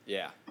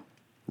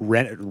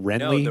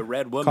 Renly the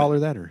Red Woman. call her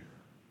that, or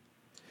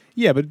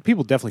yeah, but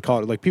people definitely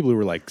call it people who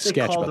were like They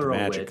sketch called about her the a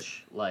magic,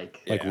 witch.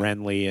 Like, like Yeah.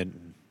 Renly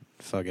and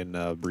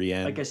fucking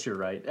Brienne. I guess you're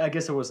right. I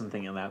guess I wasn't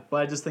thinking that,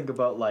 but I just think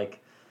about like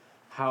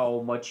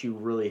how much you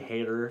really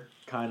hate her,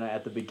 kind of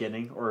at the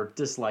beginning, or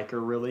dislike her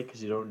really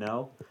because you don't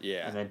know.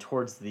 Yeah. And then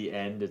towards the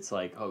end, it's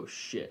like, oh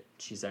shit,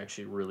 she's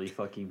actually really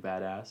fucking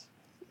badass.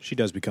 She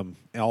does become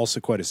also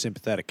quite a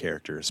sympathetic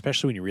character,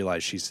 especially when you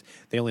realize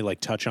they only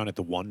touch on it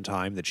the one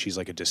time that she's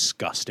like a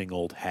disgusting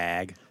old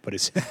hag, but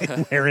is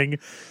wearing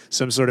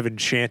some sort of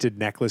enchanted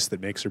necklace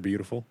that makes her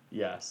beautiful.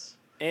 Yes.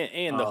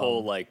 And the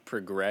whole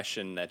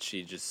progression that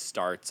she just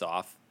starts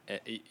off.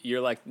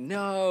 You're like,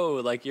 no,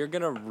 like you're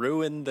gonna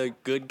ruin the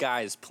good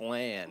guy's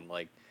plan.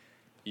 Like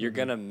you're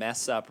gonna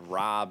mess up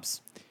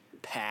Rob's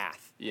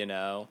path,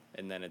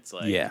 And then it's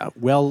like, Yeah,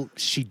 well,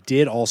 she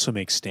did also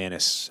make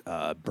Stannis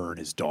burn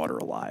his daughter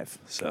alive.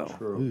 So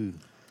True. ooh.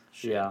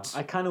 Yeah,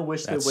 I kind of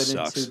wish they That went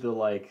sucks. into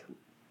the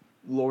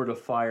Lord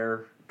of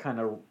Fire kind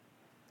of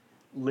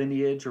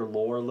lineage or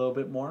lore a little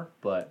bit more,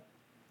 but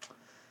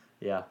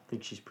yeah, I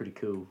think she's pretty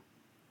cool.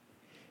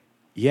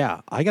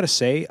 Yeah, I gotta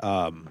say,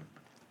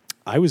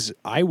 I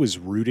was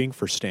rooting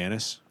for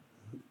Stannis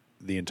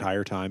the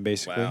entire time,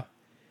 basically. wow.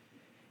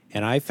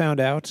 And I found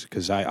out,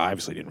 because I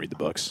obviously didn't read the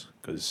books,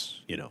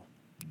 because,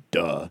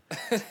 duh.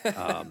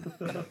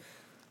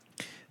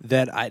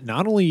 That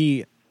not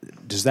only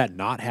does that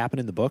not happen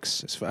in the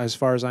books, as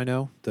far as I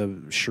know, the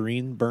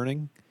Shireen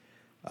burning,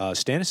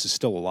 Stannis is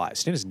still alive.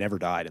 Stannis never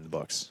died in the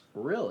books.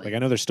 Really? Like, I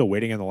know they're still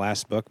waiting on the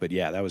last book, but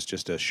yeah, that was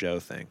just a show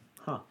thing.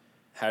 Huh.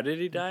 How did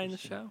he die in the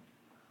show?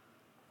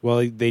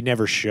 Well, they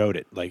never showed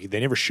it. Like, they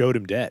never showed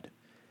him dead.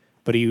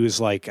 But he was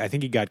I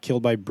think he got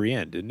killed by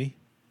Brienne, didn't he?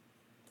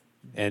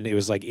 And it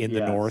was in the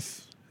Yes.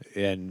 north,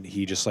 and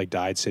he just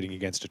died sitting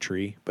against a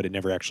tree, but it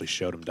never actually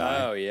showed him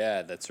die. Oh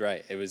yeah, that's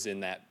right. It was in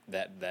that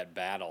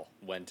battle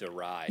went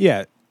awry.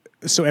 Yeah.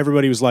 So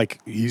everybody was like,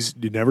 you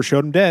never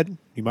showed him dead.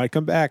 He might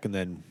come back, and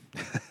then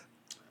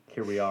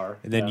Here we are.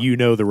 yeah.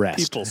 Yeah. The rest.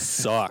 People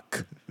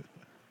suck.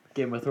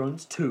 Game of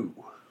Thrones 2.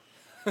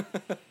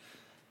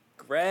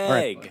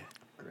 Greg.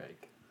 Greg.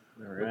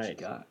 All What you right.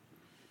 got?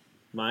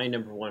 My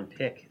number one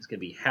pick is going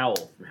to be Howl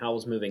from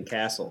Howl's Moving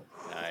Castle.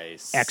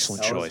 Nice.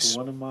 Excellent That choice. was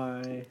one of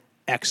my...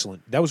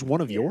 Excellent. That was one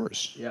of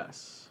yours.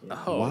 Yes.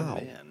 Oh Wow.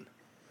 man.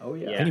 Oh,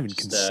 yeah. I didn't even just,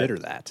 consider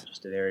that.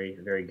 Just a very,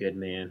 very good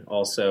man.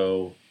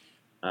 Also,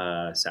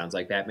 sounds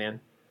like Batman.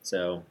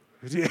 So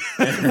Yeah.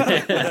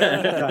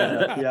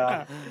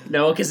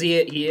 no, because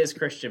he is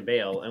Christian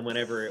Bale, and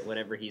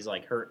whenever he's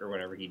hurt or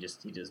whatever, he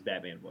does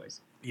Batman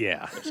voice,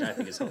 Yeah. which I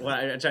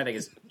think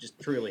is just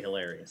truly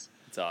hilarious.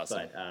 It's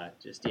awesome.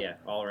 But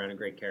all around a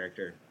great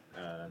character.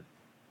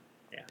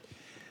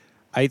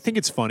 I think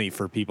it's funny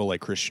for people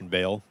like Christian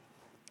Bale,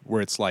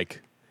 where it's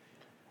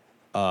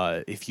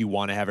if you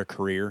want to have a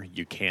career,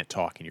 you can't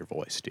talk in your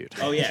voice, dude.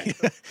 Oh yeah,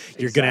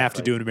 You're going to have to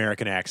Exactly. do an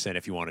American accent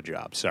if you want a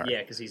job. Sorry.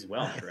 yeah, because he's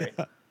Welsh, right?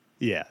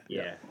 Yeah.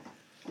 Yeah,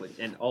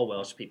 and all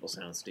Welsh people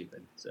sound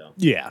stupid. So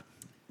Yeah.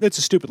 It's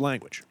a stupid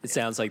language. It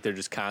sounds like they're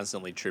just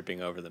constantly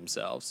tripping over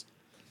themselves.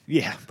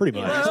 Yeah, pretty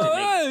much.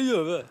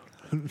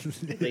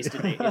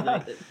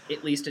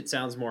 at least it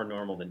sounds more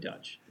normal than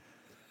Dutch.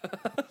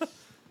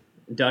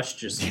 Dutch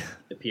just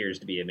appears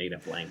to be a made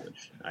up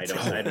language. I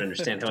don't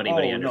understand how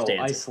anybody no, understands.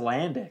 it.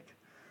 Icelandic.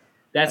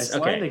 That's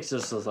okay. Icelandic's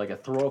just like a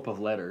throw up of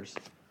letters.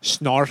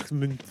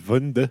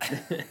 Snarkmundvunde.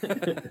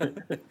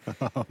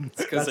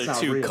 Because That's they're not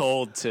too real.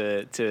 cold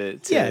to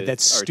Yeah, that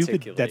stupid,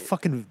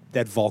 articulate.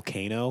 that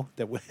volcano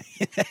that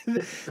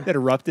that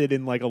erupted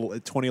in like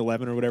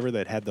 2011 or whatever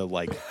that had the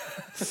like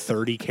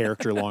 30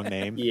 character long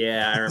name.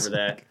 Yeah, I remember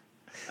that.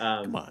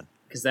 Come on.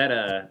 Because I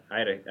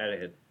had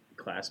a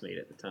classmate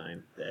at the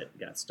time that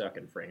got stuck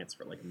in France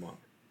for like a month.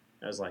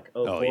 I was like,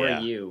 Oh, poor yeah.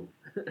 you.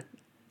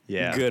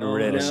 Yeah. Good Oh,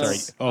 riddance. no.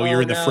 Sorry. Oh,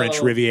 you're in the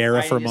French Riviera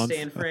I for a need to month?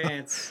 stay in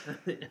France.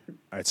 All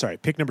right, sorry.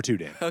 Pick number 2,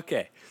 Dan.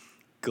 Okay.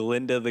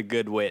 Glinda the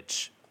Good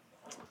Witch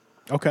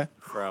Okay.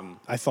 from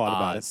I thought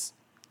about Oz.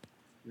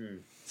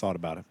 Thought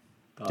about it.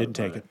 Didn't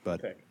take about it,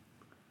 but Pick.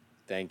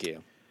 Thank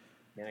you.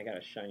 Man, I got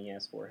a shiny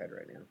ass forehead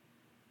right now.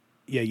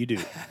 yeah, you do.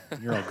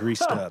 You're all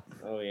greased up.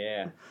 Oh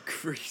yeah.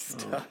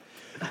 Greased up.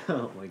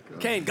 Oh my god.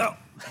 Kane, go.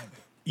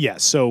 Yeah,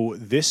 so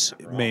this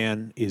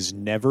man is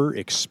never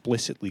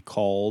explicitly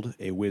called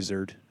a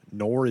wizard,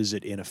 nor is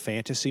it in a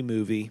fantasy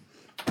movie.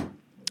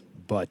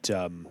 But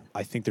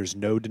I think there's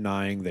no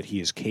denying that he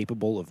is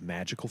capable of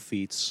magical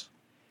feats,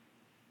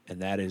 and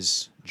that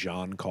is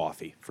John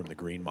Coffey from The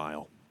Green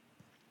Mile.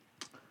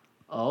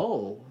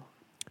 Oh.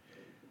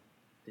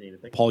 Didn't even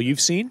think. Paul,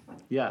 you've seen,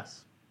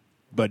 Yes.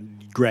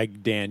 but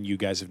Greg, Dan, you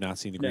guys have not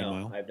seen The Green No,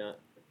 Mile? I've not.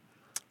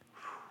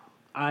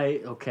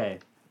 Okay.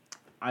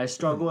 I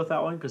struggle with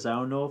that one because I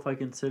don't know if I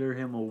consider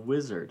him a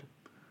wizard.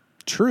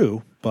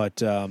 True,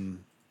 but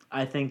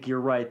I think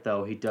you're right,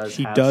 though. He does.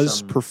 he have does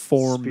some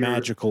perform spirit-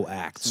 magical some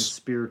acts.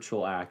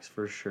 spiritual acts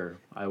for sure.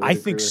 Would I agree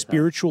think with that.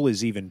 spiritual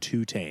is even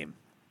too tame.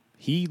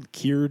 He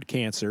cured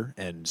cancer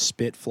and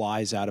spit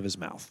flies out of his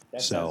mouth.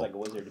 That so sounds like a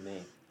wizard to me.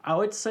 I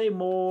would say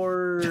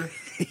more.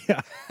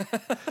 yeah,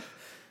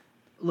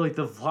 Like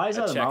the flies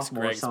That out of the mouth checks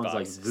more Greg's sounds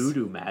boxes. like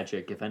voodoo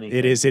magic, if anything.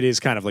 it is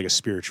kind of like a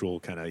spiritual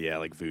kind of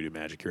like voodoo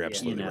magic. You're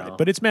absolutely you know. right,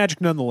 but it's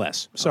magic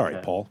nonetheless. Sorry,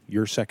 Okay. Paul,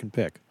 your second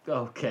pick.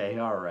 Okay,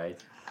 all right.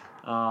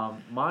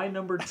 My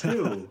number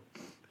 2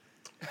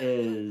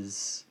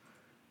 is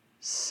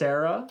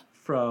Sarah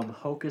from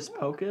Hocus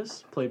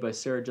Pocus, played by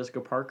Sarah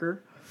Jessica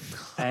Parker.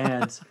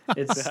 And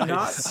it's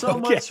not so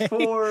much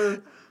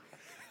for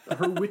her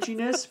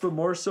witchiness, but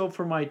more so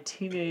for my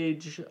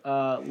teenage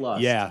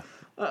lust. Yeah,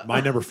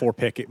 my number 4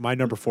 pick. My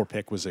number 4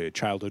 pick was a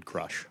childhood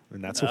crush,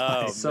 and that's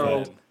why. Oh, So-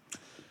 man.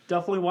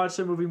 Definitely watched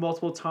the movie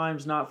multiple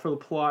times, not for the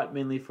plot,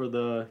 mainly for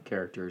the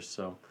characters.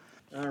 So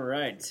All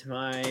right,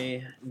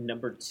 my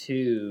number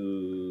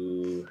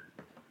 2.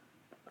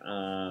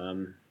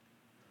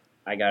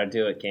 I gotta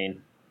do it,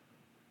 Kane.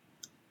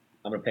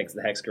 I'm gonna pick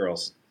the Hex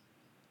Girls.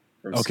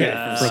 From Okay.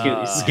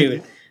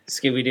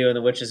 Scooby Doo and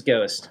the Witch's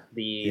Ghost,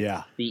 the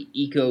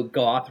eco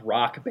goth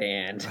rock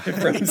band from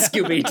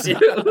Scooby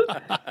Doo.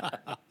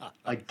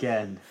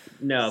 again,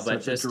 No,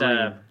 but Such a just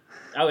dream.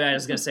 I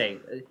was gonna say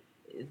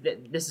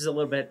this is a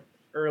little bit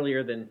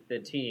earlier than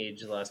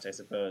teenage lust, I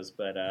suppose.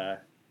 But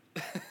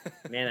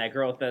man, that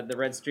girl with the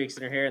red streaks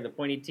in her hair and the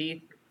pointy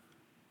teeth.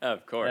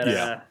 Of course.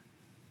 That,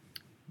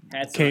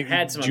 Yeah.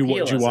 had some Did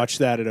you appeal. watch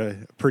that at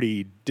a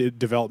pretty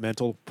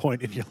developmental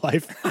point in your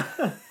life?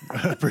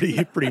 pretty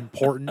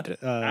important.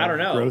 I don't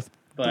know, Growth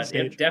but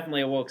stage. it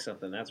definitely awoke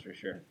something. That's for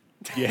sure.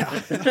 Yeah.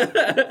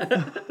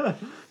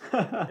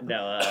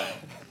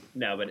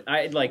 No, but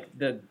I like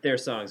their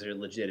songs are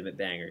legitimate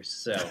bangers.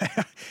 So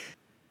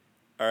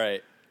All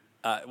right.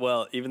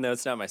 Well, even though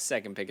it's not my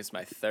second pick, it's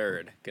my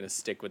third. Gonna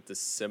stick with the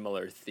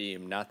similar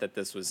theme. Not that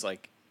this was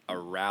like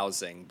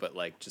arousing, but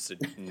like just a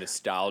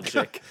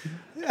nostalgic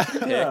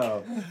pick.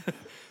 Oh,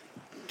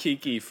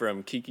 Kiki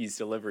from Kiki's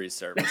Delivery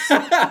Service.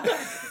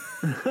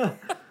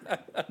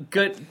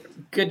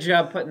 good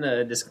job putting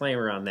the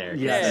disclaimer on there.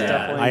 yes, Yeah.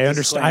 definitely. I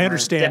disclaimer.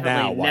 understand now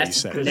Definitely why you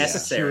said Because it.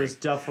 necessary. she was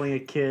definitely a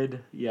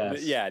kid.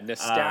 Yes. Yeah,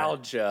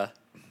 nostalgia.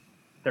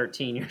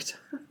 13 years.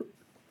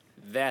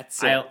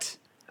 That's I'll- it.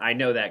 I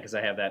know that because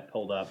I have that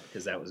pulled up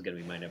because that was going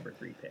to be my number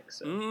 3 pick.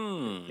 So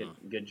Mm.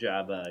 good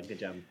job,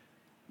 yoinking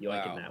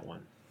Wow. that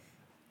one.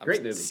 I'm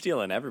Great movie.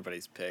 stealing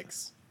everybody's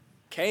picks.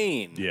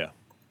 Kane. Yeah.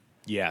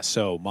 Yeah,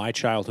 so my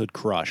childhood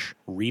crush,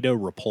 Rita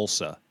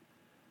Repulsa.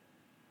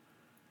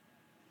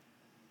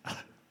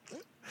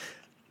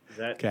 Is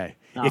that Okay.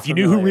 Not If you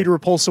knew who familiar.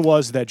 Rita Repulsa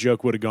was, that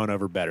joke would have gone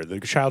over better. The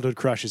childhood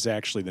crush is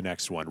actually the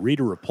next one.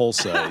 Rita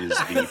Repulsa is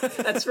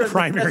the That's from,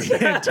 primary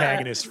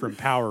antagonist from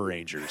Power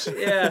Rangers.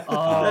 Yeah,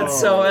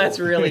 Oh. that's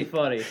really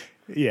funny.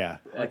 Yeah.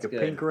 Like That's a good.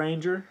 Pink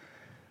Ranger.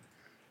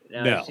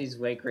 No. She's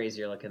way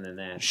crazier looking than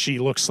that. She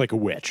looks like a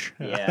witch.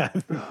 Yeah,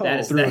 Through and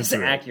that's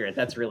through. accurate.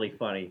 That's really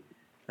funny.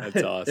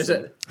 That's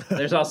awesome.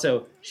 There's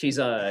also she's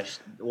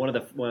one of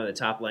the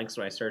top links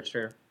when I searched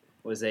her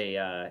was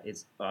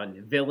it's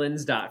on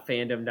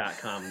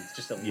villains.fandom.com. It's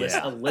just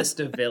a list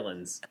of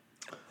villains.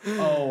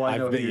 Oh, I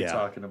know who you're yeah.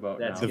 talking about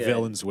That's now. The good.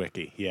 Villains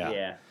Wiki. Yeah.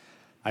 Yeah,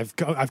 I've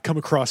come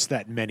across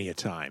that many a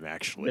time,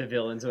 actually. the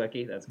villains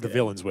wiki. That's The good.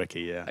 Villains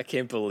Wiki, yeah. I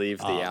can't believe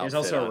the outfit There's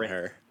also a on ring.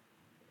 her.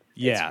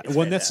 Yeah. it's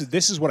Well, fantastic.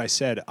 this is what I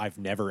said. I've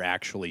never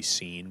actually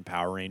seen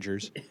Power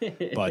Rangers,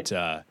 but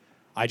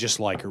I just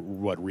like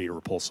what Rita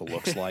Repulsa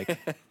looks like.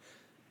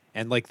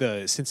 And like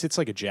since it's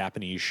like a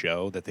Japanese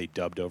show that they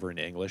dubbed over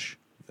into English,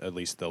 at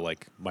least the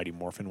like Mighty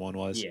Morphin one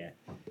was. Yeah,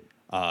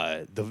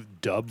 The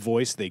dub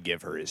voice they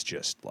give her is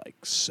just like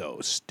so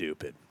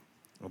stupid.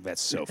 Oh,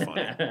 that's so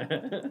funny.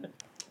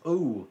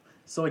 Ooh.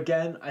 So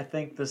again, I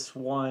think this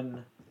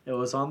one, it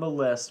was on the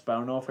list, but I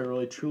don't know if I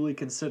really truly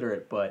consider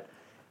it, but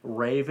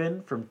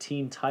Raven from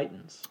Teen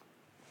Titans.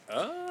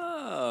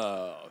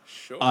 Oh,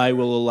 sure. I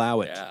will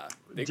allow it. Yeah,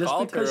 they Just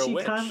called her because a she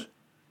witch.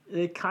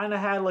 it kind of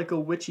had like a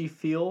witchy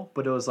feel,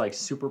 but it was like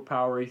super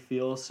powery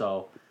feel,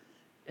 so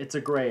it's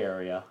a gray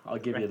area. I'll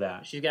give you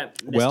that. she's got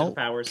mystical Well-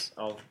 powers.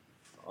 I'll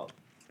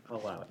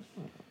allow it.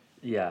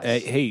 Yes.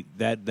 Hey,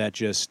 that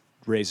just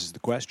raises the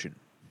question.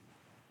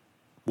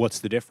 What's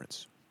the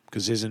difference?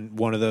 Because isn't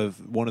one of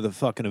the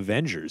fucking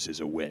Avengers is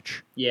a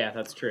witch? Yeah,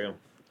 that's true.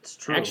 It's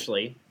true.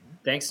 Actually,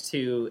 thanks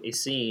to a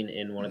scene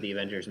in one of the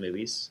Avengers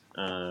movies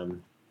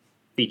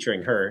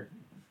featuring her,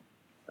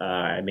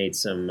 I made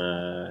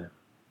some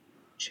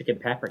chicken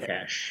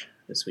paprikash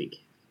this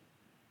week,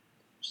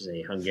 which is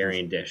a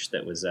Hungarian dish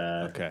that was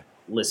Okay.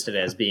 listed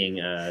as being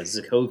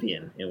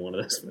Zakovian in one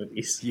of those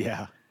movies.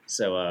 Yeah.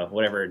 So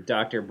whatever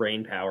Dr.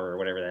 Brainpower or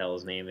whatever the hell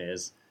his name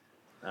is.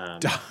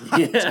 Dr.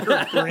 I'm just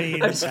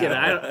kidding.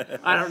 Brainpower.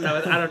 I don't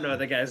know what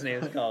the guy's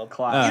name is called.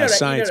 Class.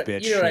 Science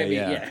bitch. You know what I mean?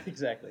 Yeah. Yeah,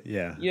 exactly.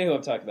 Yeah. You know who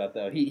I'm talking about,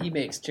 though. He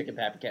makes chicken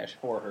paprikash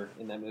for her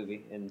in that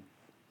movie, and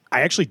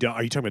I actually don't.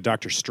 Are you talking about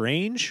Doctor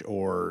Strange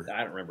or?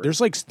 I don't remember.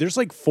 There's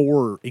like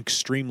 4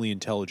 extremely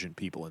intelligent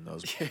people in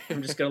those.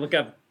 I'm just gonna look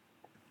up.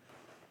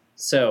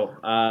 So,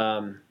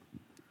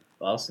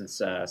 well,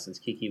 since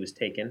Kiki was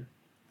taken,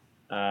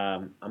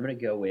 I'm gonna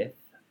go with.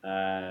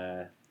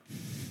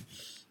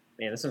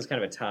 Man, this one's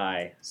kind of a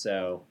tie,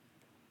 so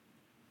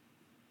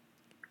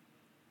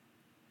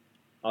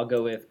I'll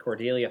go with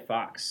Cordelia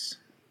Fox,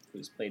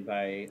 who's played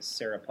by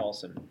Sarah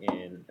Paulson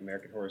in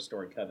American Horror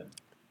Story Coven.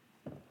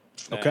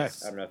 Okay.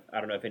 I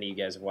don't know if any of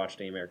you guys have watched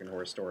any American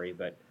Horror Story,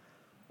 but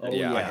Oh,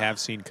 Yeah. I have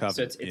seen Coven.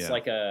 so it's yeah.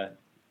 like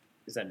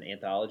is that an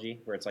anthology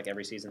where it's like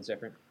every season's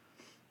different?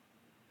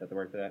 Is that the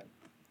word for that?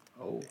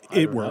 Oh, I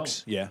It don't know.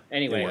 works. Yeah.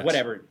 Anyway, It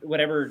works.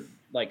 whatever.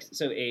 Like,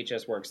 so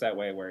AHS works that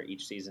way, where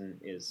each season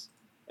is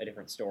a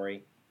different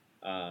story.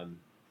 A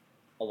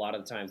lot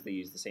of the times they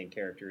use the same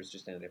characters,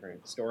 just in a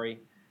different story.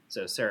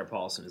 So Sarah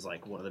Paulson is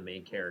like one of the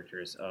main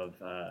characters of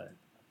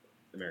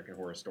American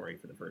Horror Story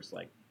for the first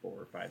like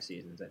 4 or 5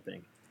 seasons, I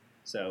think.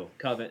 So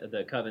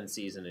the Coven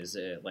season is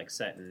like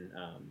set in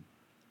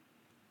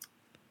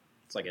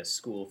it's like a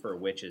school for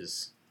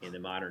witches in the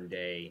modern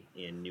day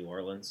in New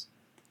Orleans,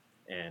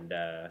 and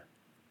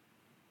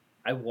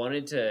I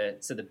wanted to.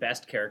 So the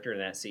best character in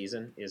that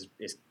season is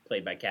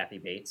played by Kathy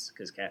Bates,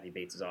 because Kathy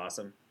Bates is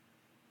awesome,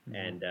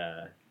 and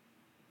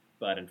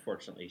but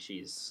unfortunately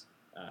she's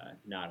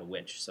not a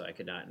witch, so I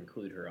could not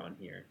include her on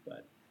here.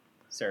 But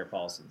Sarah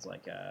Paulson's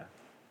like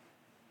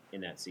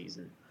in that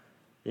season.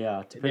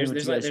 Yeah, depending what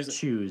you guys there's-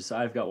 choose.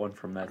 I've got one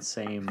from that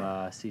same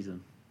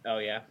season. Oh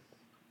yeah,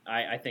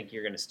 I think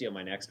you're gonna steal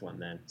my next one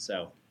then.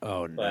 So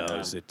Oh no! But,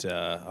 Is it?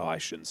 Oh, I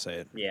shouldn't say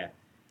it. yeah,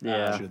 I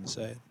Yeah. shouldn't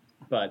say it.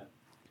 but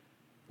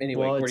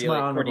anyway, Well, it's my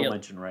honorable Cordelia,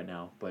 mention right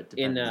now, but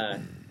in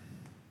depends.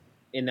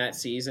 in that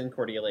season,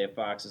 Cordelia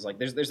Fox is like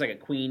there's like a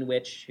queen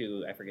witch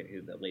who I forget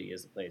who the lady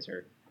is that plays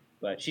her,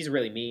 but she's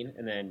really mean,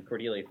 and then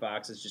Cordelia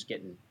Fox is just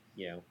getting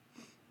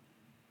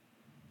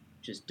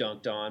just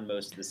dunked on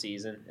most of the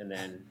season, and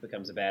then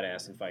becomes a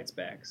badass and fights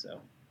back.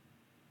 So,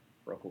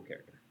 real cool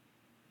character.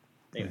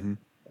 Anyway, Mhm.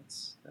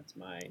 that's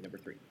my number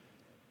 3.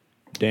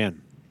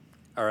 Dan.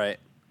 All right.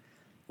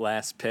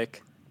 Last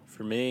pick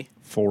for me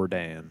For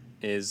Dan.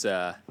 is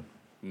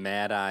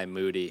Mad Eye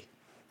Moody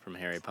from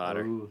Harry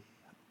Potter. Ooh,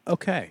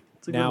 Okay.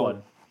 it's a good now,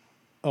 one.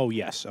 Oh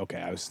yes.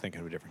 Okay. I was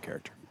thinking of a different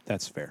character.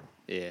 That's fair.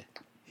 Yeah.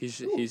 He's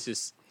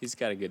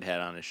got a good head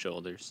on his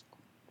shoulders.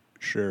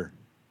 Sure.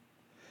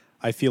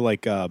 I feel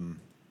like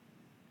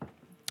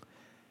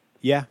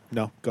yeah,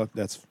 no, go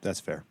that's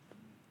fair.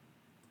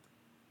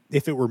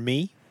 If it were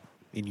me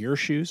in your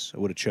shoes, I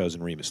would have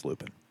chosen Remus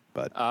Lupin.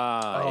 But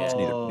Ah, yeah.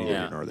 Oh. neither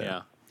Yeah, here nor there.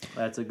 yeah.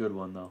 That's a good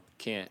one, though.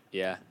 Can't.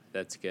 Yeah,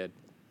 that's good.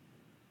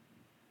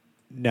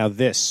 Now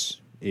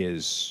this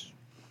is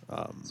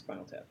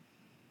Spinal Tap.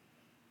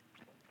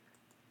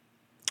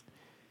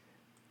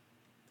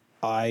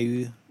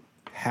 I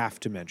have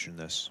to mention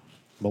this.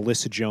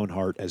 Melissa Joan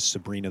Hart as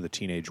Sabrina the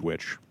Teenage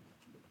Witch.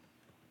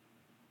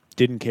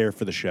 Didn't care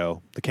for the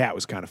show. The cat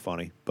was kind of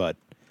funny, but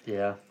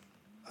Yeah.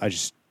 I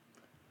just,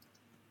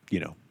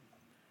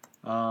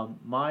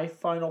 My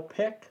final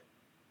pick,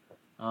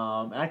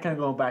 And I kind of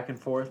going back and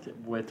forth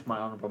with my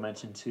honorable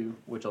mention too,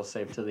 which I'll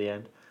save to the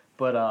end.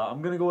 But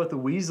I'm gonna go with the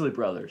Weasley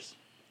brothers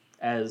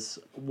as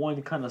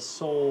one kind of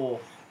sole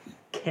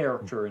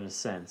character in a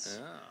sense.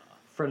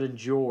 Fred and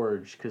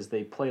George, because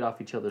they played off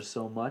each other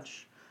so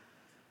much.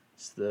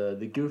 It's the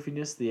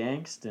goofiness, the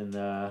angst, and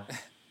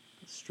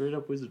straight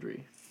up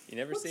wizardry. You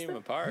never see them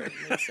apart.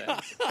 Makes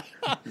sense.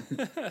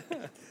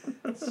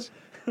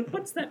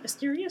 What's that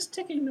mysterious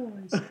ticking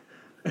noise?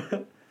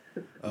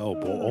 Oh,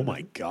 oh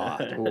my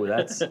God. Oh,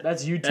 that's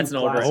YouTube That's an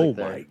older- classic Oh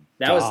there. my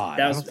That God. was I that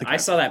don't was. think I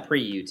saw that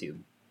pre-YouTube.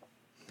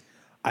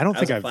 I don't that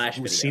think was a I've Flash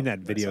video. seen that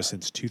video I saw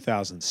it. since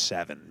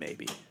 2007,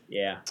 maybe.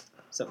 Yeah,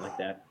 something like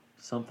that.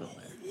 Something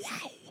like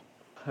that.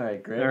 All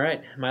right, great. All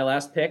right, my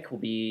last pick will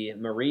be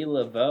Marie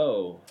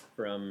Laveau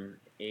from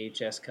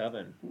AHS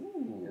Coven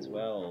as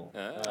well.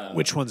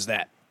 Which one's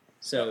that?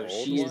 So The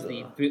old she's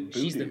one?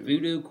 she's the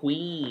voodoo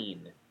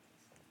queen.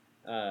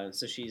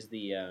 So she's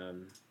the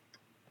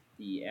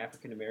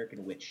African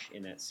American witch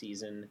in that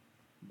season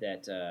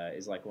that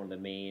is like one of the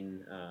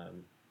main,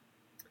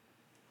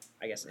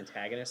 I guess,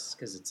 antagonists,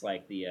 because it's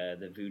like the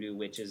voodoo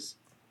witches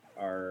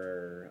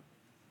are,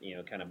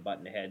 kind of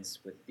button heads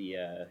with the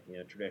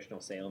traditional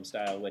Salem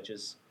style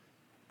witches.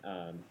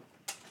 So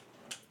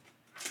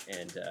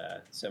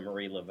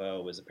Marie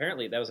Laveau was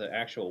apparently that was an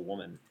actual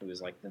woman who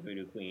was like the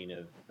voodoo queen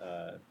of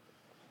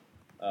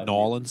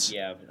Nolans?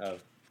 Yeah,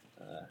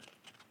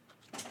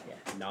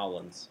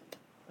 Nolans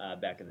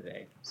back in the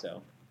day.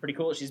 So pretty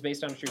cool. She's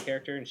based on a true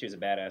character, and she was a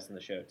badass in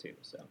the show too.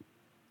 So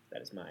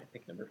that is my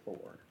pick number 4.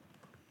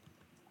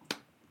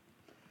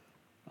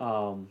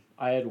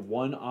 I had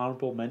one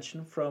honorable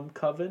mention from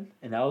Coven,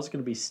 and that was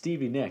going to be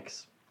Stevie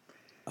Nicks.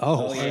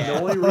 Oh, yeah. And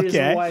the only reason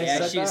Okay. why I Yeah,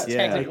 said she's that,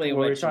 technically a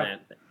like, witch in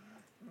that.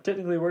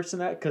 technically works in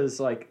that because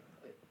like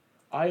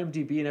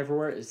IMDb and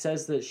everywhere it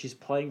says that she's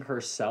playing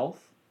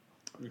herself.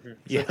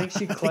 So I think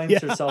she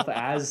claims herself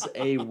as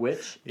a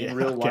witch in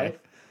real okay. life.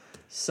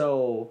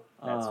 So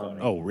That's funny.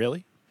 Oh,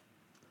 really?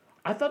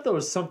 I thought there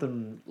was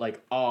something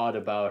like odd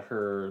about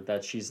her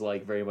that she's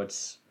like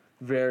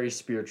very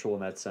spiritual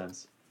in that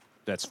sense.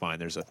 That's fine.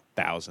 There's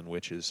 1,000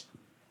 witches.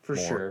 For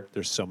more. sure.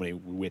 There's so many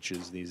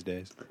witches these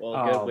days. Well,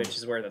 a good witch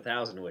is worth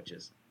 1,000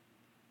 witches.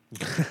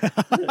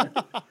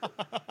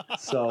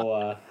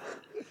 So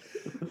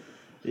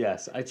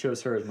yes, I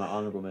chose her as my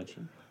honorable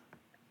mention.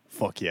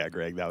 Fuck yeah,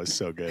 Greg. That was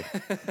so good.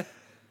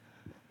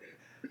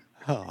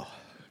 Oh,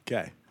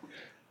 okay.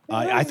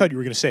 I thought you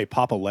were going to say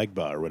Papa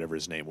Legba or whatever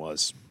his name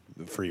was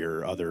for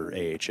your other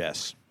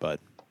AHS, but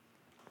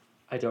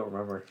I don't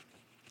remember.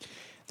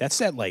 that's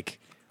that, like,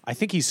 I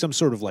think he's some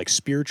sort of, like,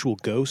 spiritual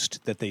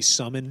ghost that they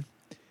summon,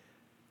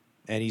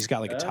 and he's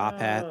got, like, a top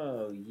hat.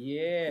 Oh,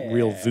 yeah.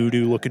 Real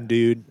voodoo-looking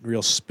dude.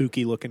 Real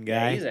spooky-looking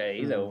guy. Yeah,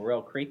 he's a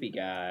real creepy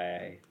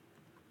guy.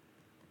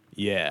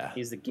 Yeah.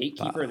 He's the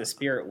gatekeeper of the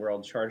spirit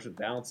world, charged with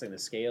balancing the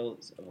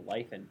scales of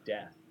life and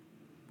death.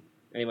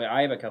 Anyway,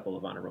 I have a couple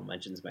of honorable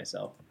mentions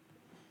myself.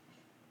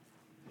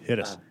 Hit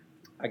us.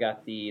 I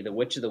got the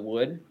Witch of the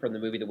Wood from the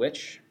movie The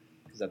Witch,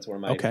 because that's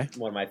one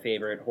of my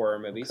favorite horror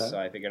movies. Okay. So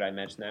I figured I'd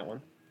mention that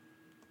one.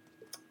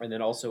 And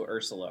then also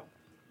Ursula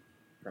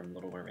from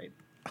Little Mermaid,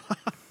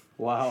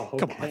 Wow.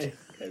 Okay. Come on.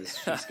 because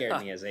she scared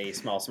me as a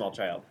small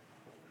child.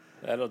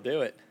 That'll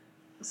do it.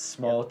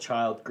 Small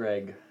child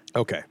Greg.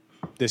 Okay.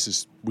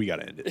 We got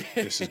to end it.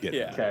 This is getting,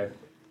 Yeah. Okay.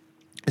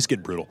 it's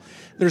getting brutal.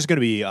 There's going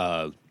to be,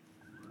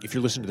 if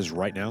you're listening to this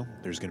right now,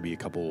 there's going to be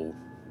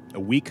a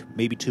week,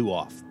 maybe 2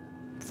 off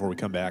before we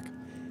come back.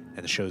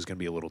 And the show is going to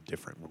be a little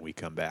different when we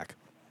come back.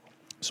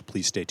 So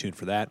please stay tuned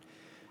for that.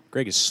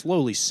 Greg is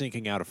slowly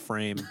sinking out of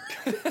frame,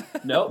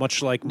 Nope.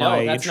 much like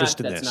my that's interest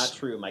in that's this. not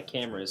true. My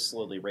camera is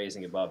slowly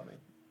raising above me.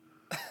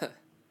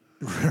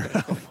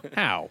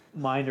 How?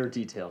 Minor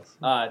details.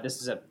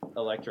 This is an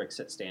electric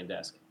sit-stand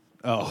desk.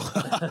 Oh,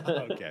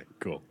 okay,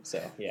 cool.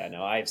 So yeah,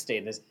 no, I've stayed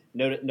in this.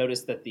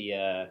 Notice that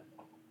the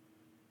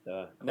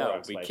No,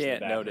 Clorox we wipes in the can't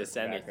back- notice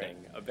background.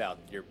 anything about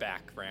your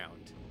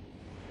background.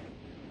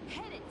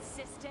 Hit it,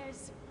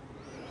 sisters.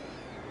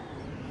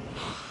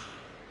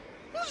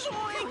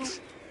 Zoinks!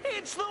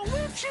 It's the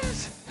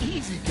witches!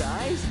 Easy,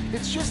 guys.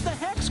 It's just the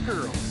Hex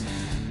Girls.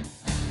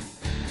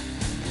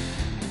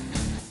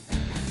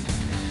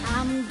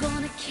 I'm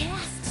gonna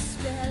cast a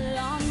spell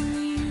on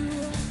you.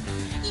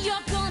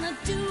 You're gonna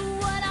do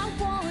what I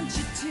want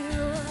you to.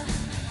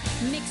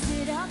 Mix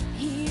it up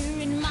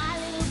here in my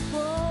little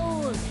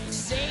bowl.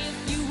 Say a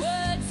few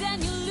words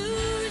and you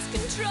lose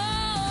control.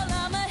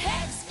 I'm a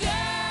hex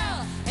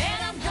girl, and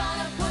I'm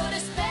gonna put a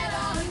spell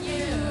on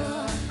you.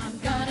 I'm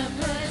gonna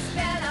put a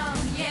spell on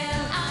you.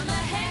 I'm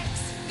a hex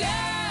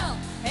girl,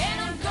 and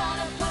I'm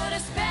gonna put a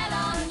spell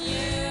on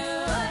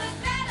you. Put a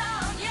spell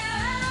on you.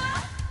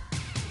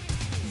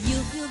 You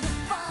feel the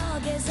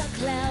fog as I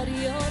cloud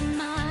your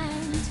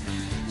mind.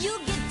 You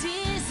get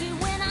dizzy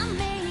when I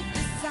make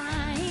the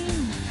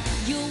sign.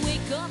 You'll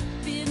wake up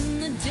in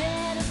the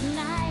dead of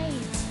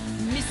night,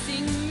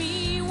 missing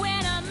me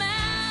when I'm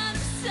out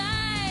of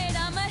sight.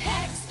 I'm a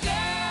hex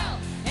girl,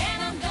 and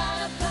I'm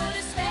gonna put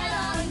a spell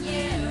on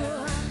you.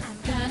 I'm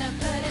gonna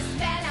put a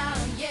spell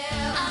on you.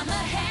 I'm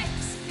a hex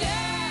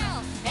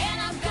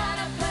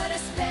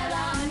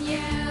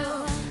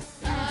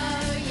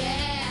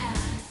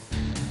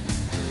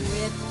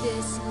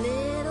this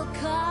little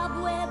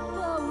cobweb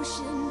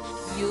potion,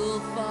 you'll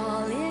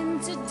fall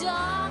into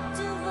dark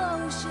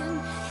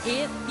devotion.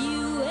 If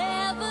you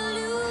ever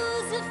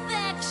lose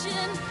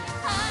affection,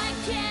 I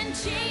can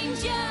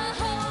change your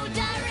whole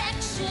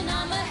direction.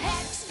 I'm a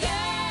hex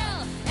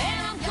girl,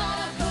 and I'm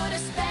gonna put a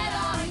spell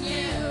on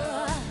you.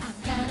 I'm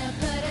gonna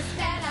put a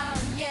spell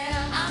on you.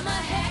 I'm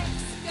a hex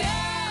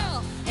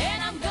girl, and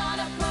I'm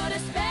gonna put a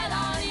spell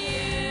on you.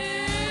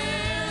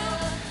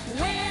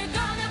 We're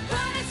gonna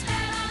put a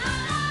spell on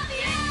all of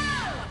you.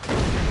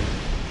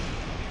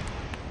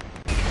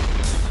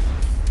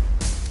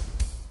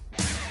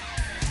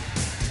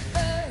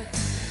 Earth,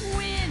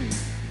 wind,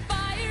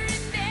 fire,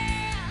 and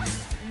air.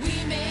 We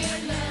may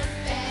look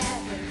bad,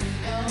 but we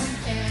don't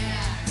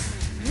care.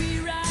 We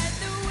ride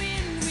the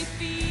wind, we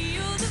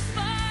feel the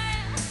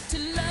fire. To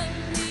love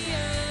the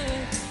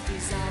earth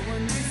is our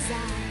one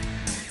desire.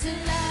 To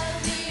love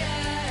the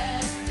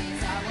earth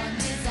is our one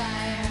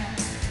desire.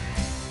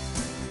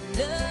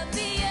 Love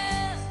the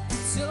earth,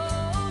 it's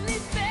only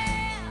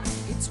fair.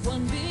 It's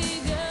one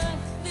big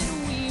earth that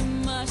we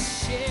must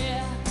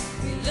share.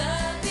 We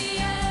love the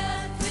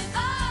earth with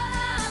all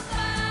our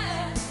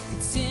fire.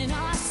 It's in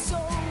our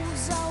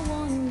souls, our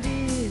one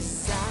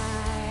desire.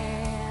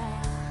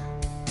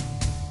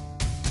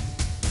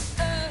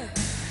 Earth,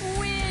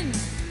 wind,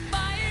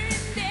 fire,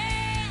 and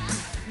air.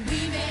 We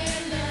may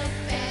look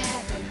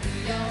bad, but we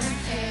don't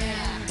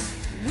care.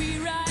 We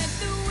ride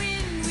the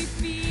wind, we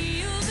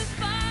feel the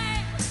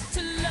fire.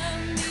 To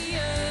love the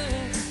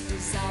earth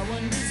is our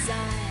one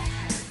desire.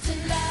 To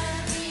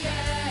love the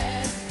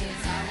earth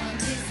is our one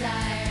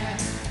desire.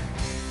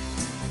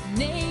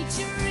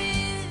 Nature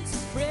is a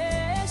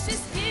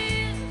precious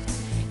gift.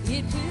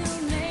 It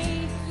will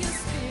make your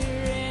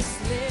spirits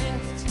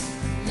lift.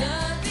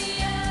 Love the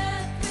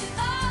earth with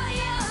all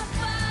your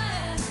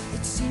fire.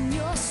 It's in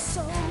your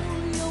soul,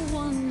 your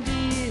one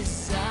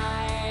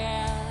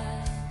desire.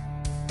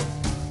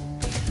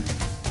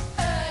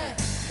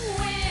 Earth,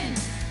 wind,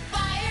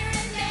 fire,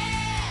 and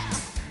air.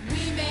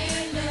 We may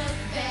look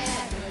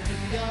bad, but we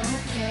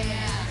don't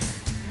care.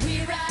 We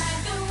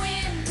ride the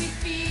wind, we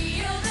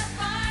feel the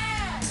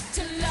fire.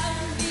 To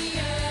love the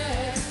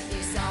earth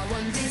is our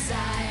one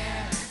desire.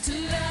 To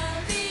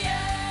love the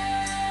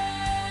earth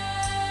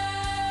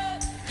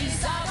is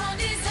our one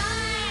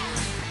desire.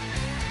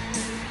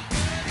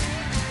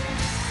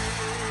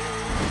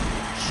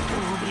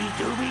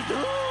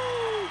 Scooby-Dooby-Doo!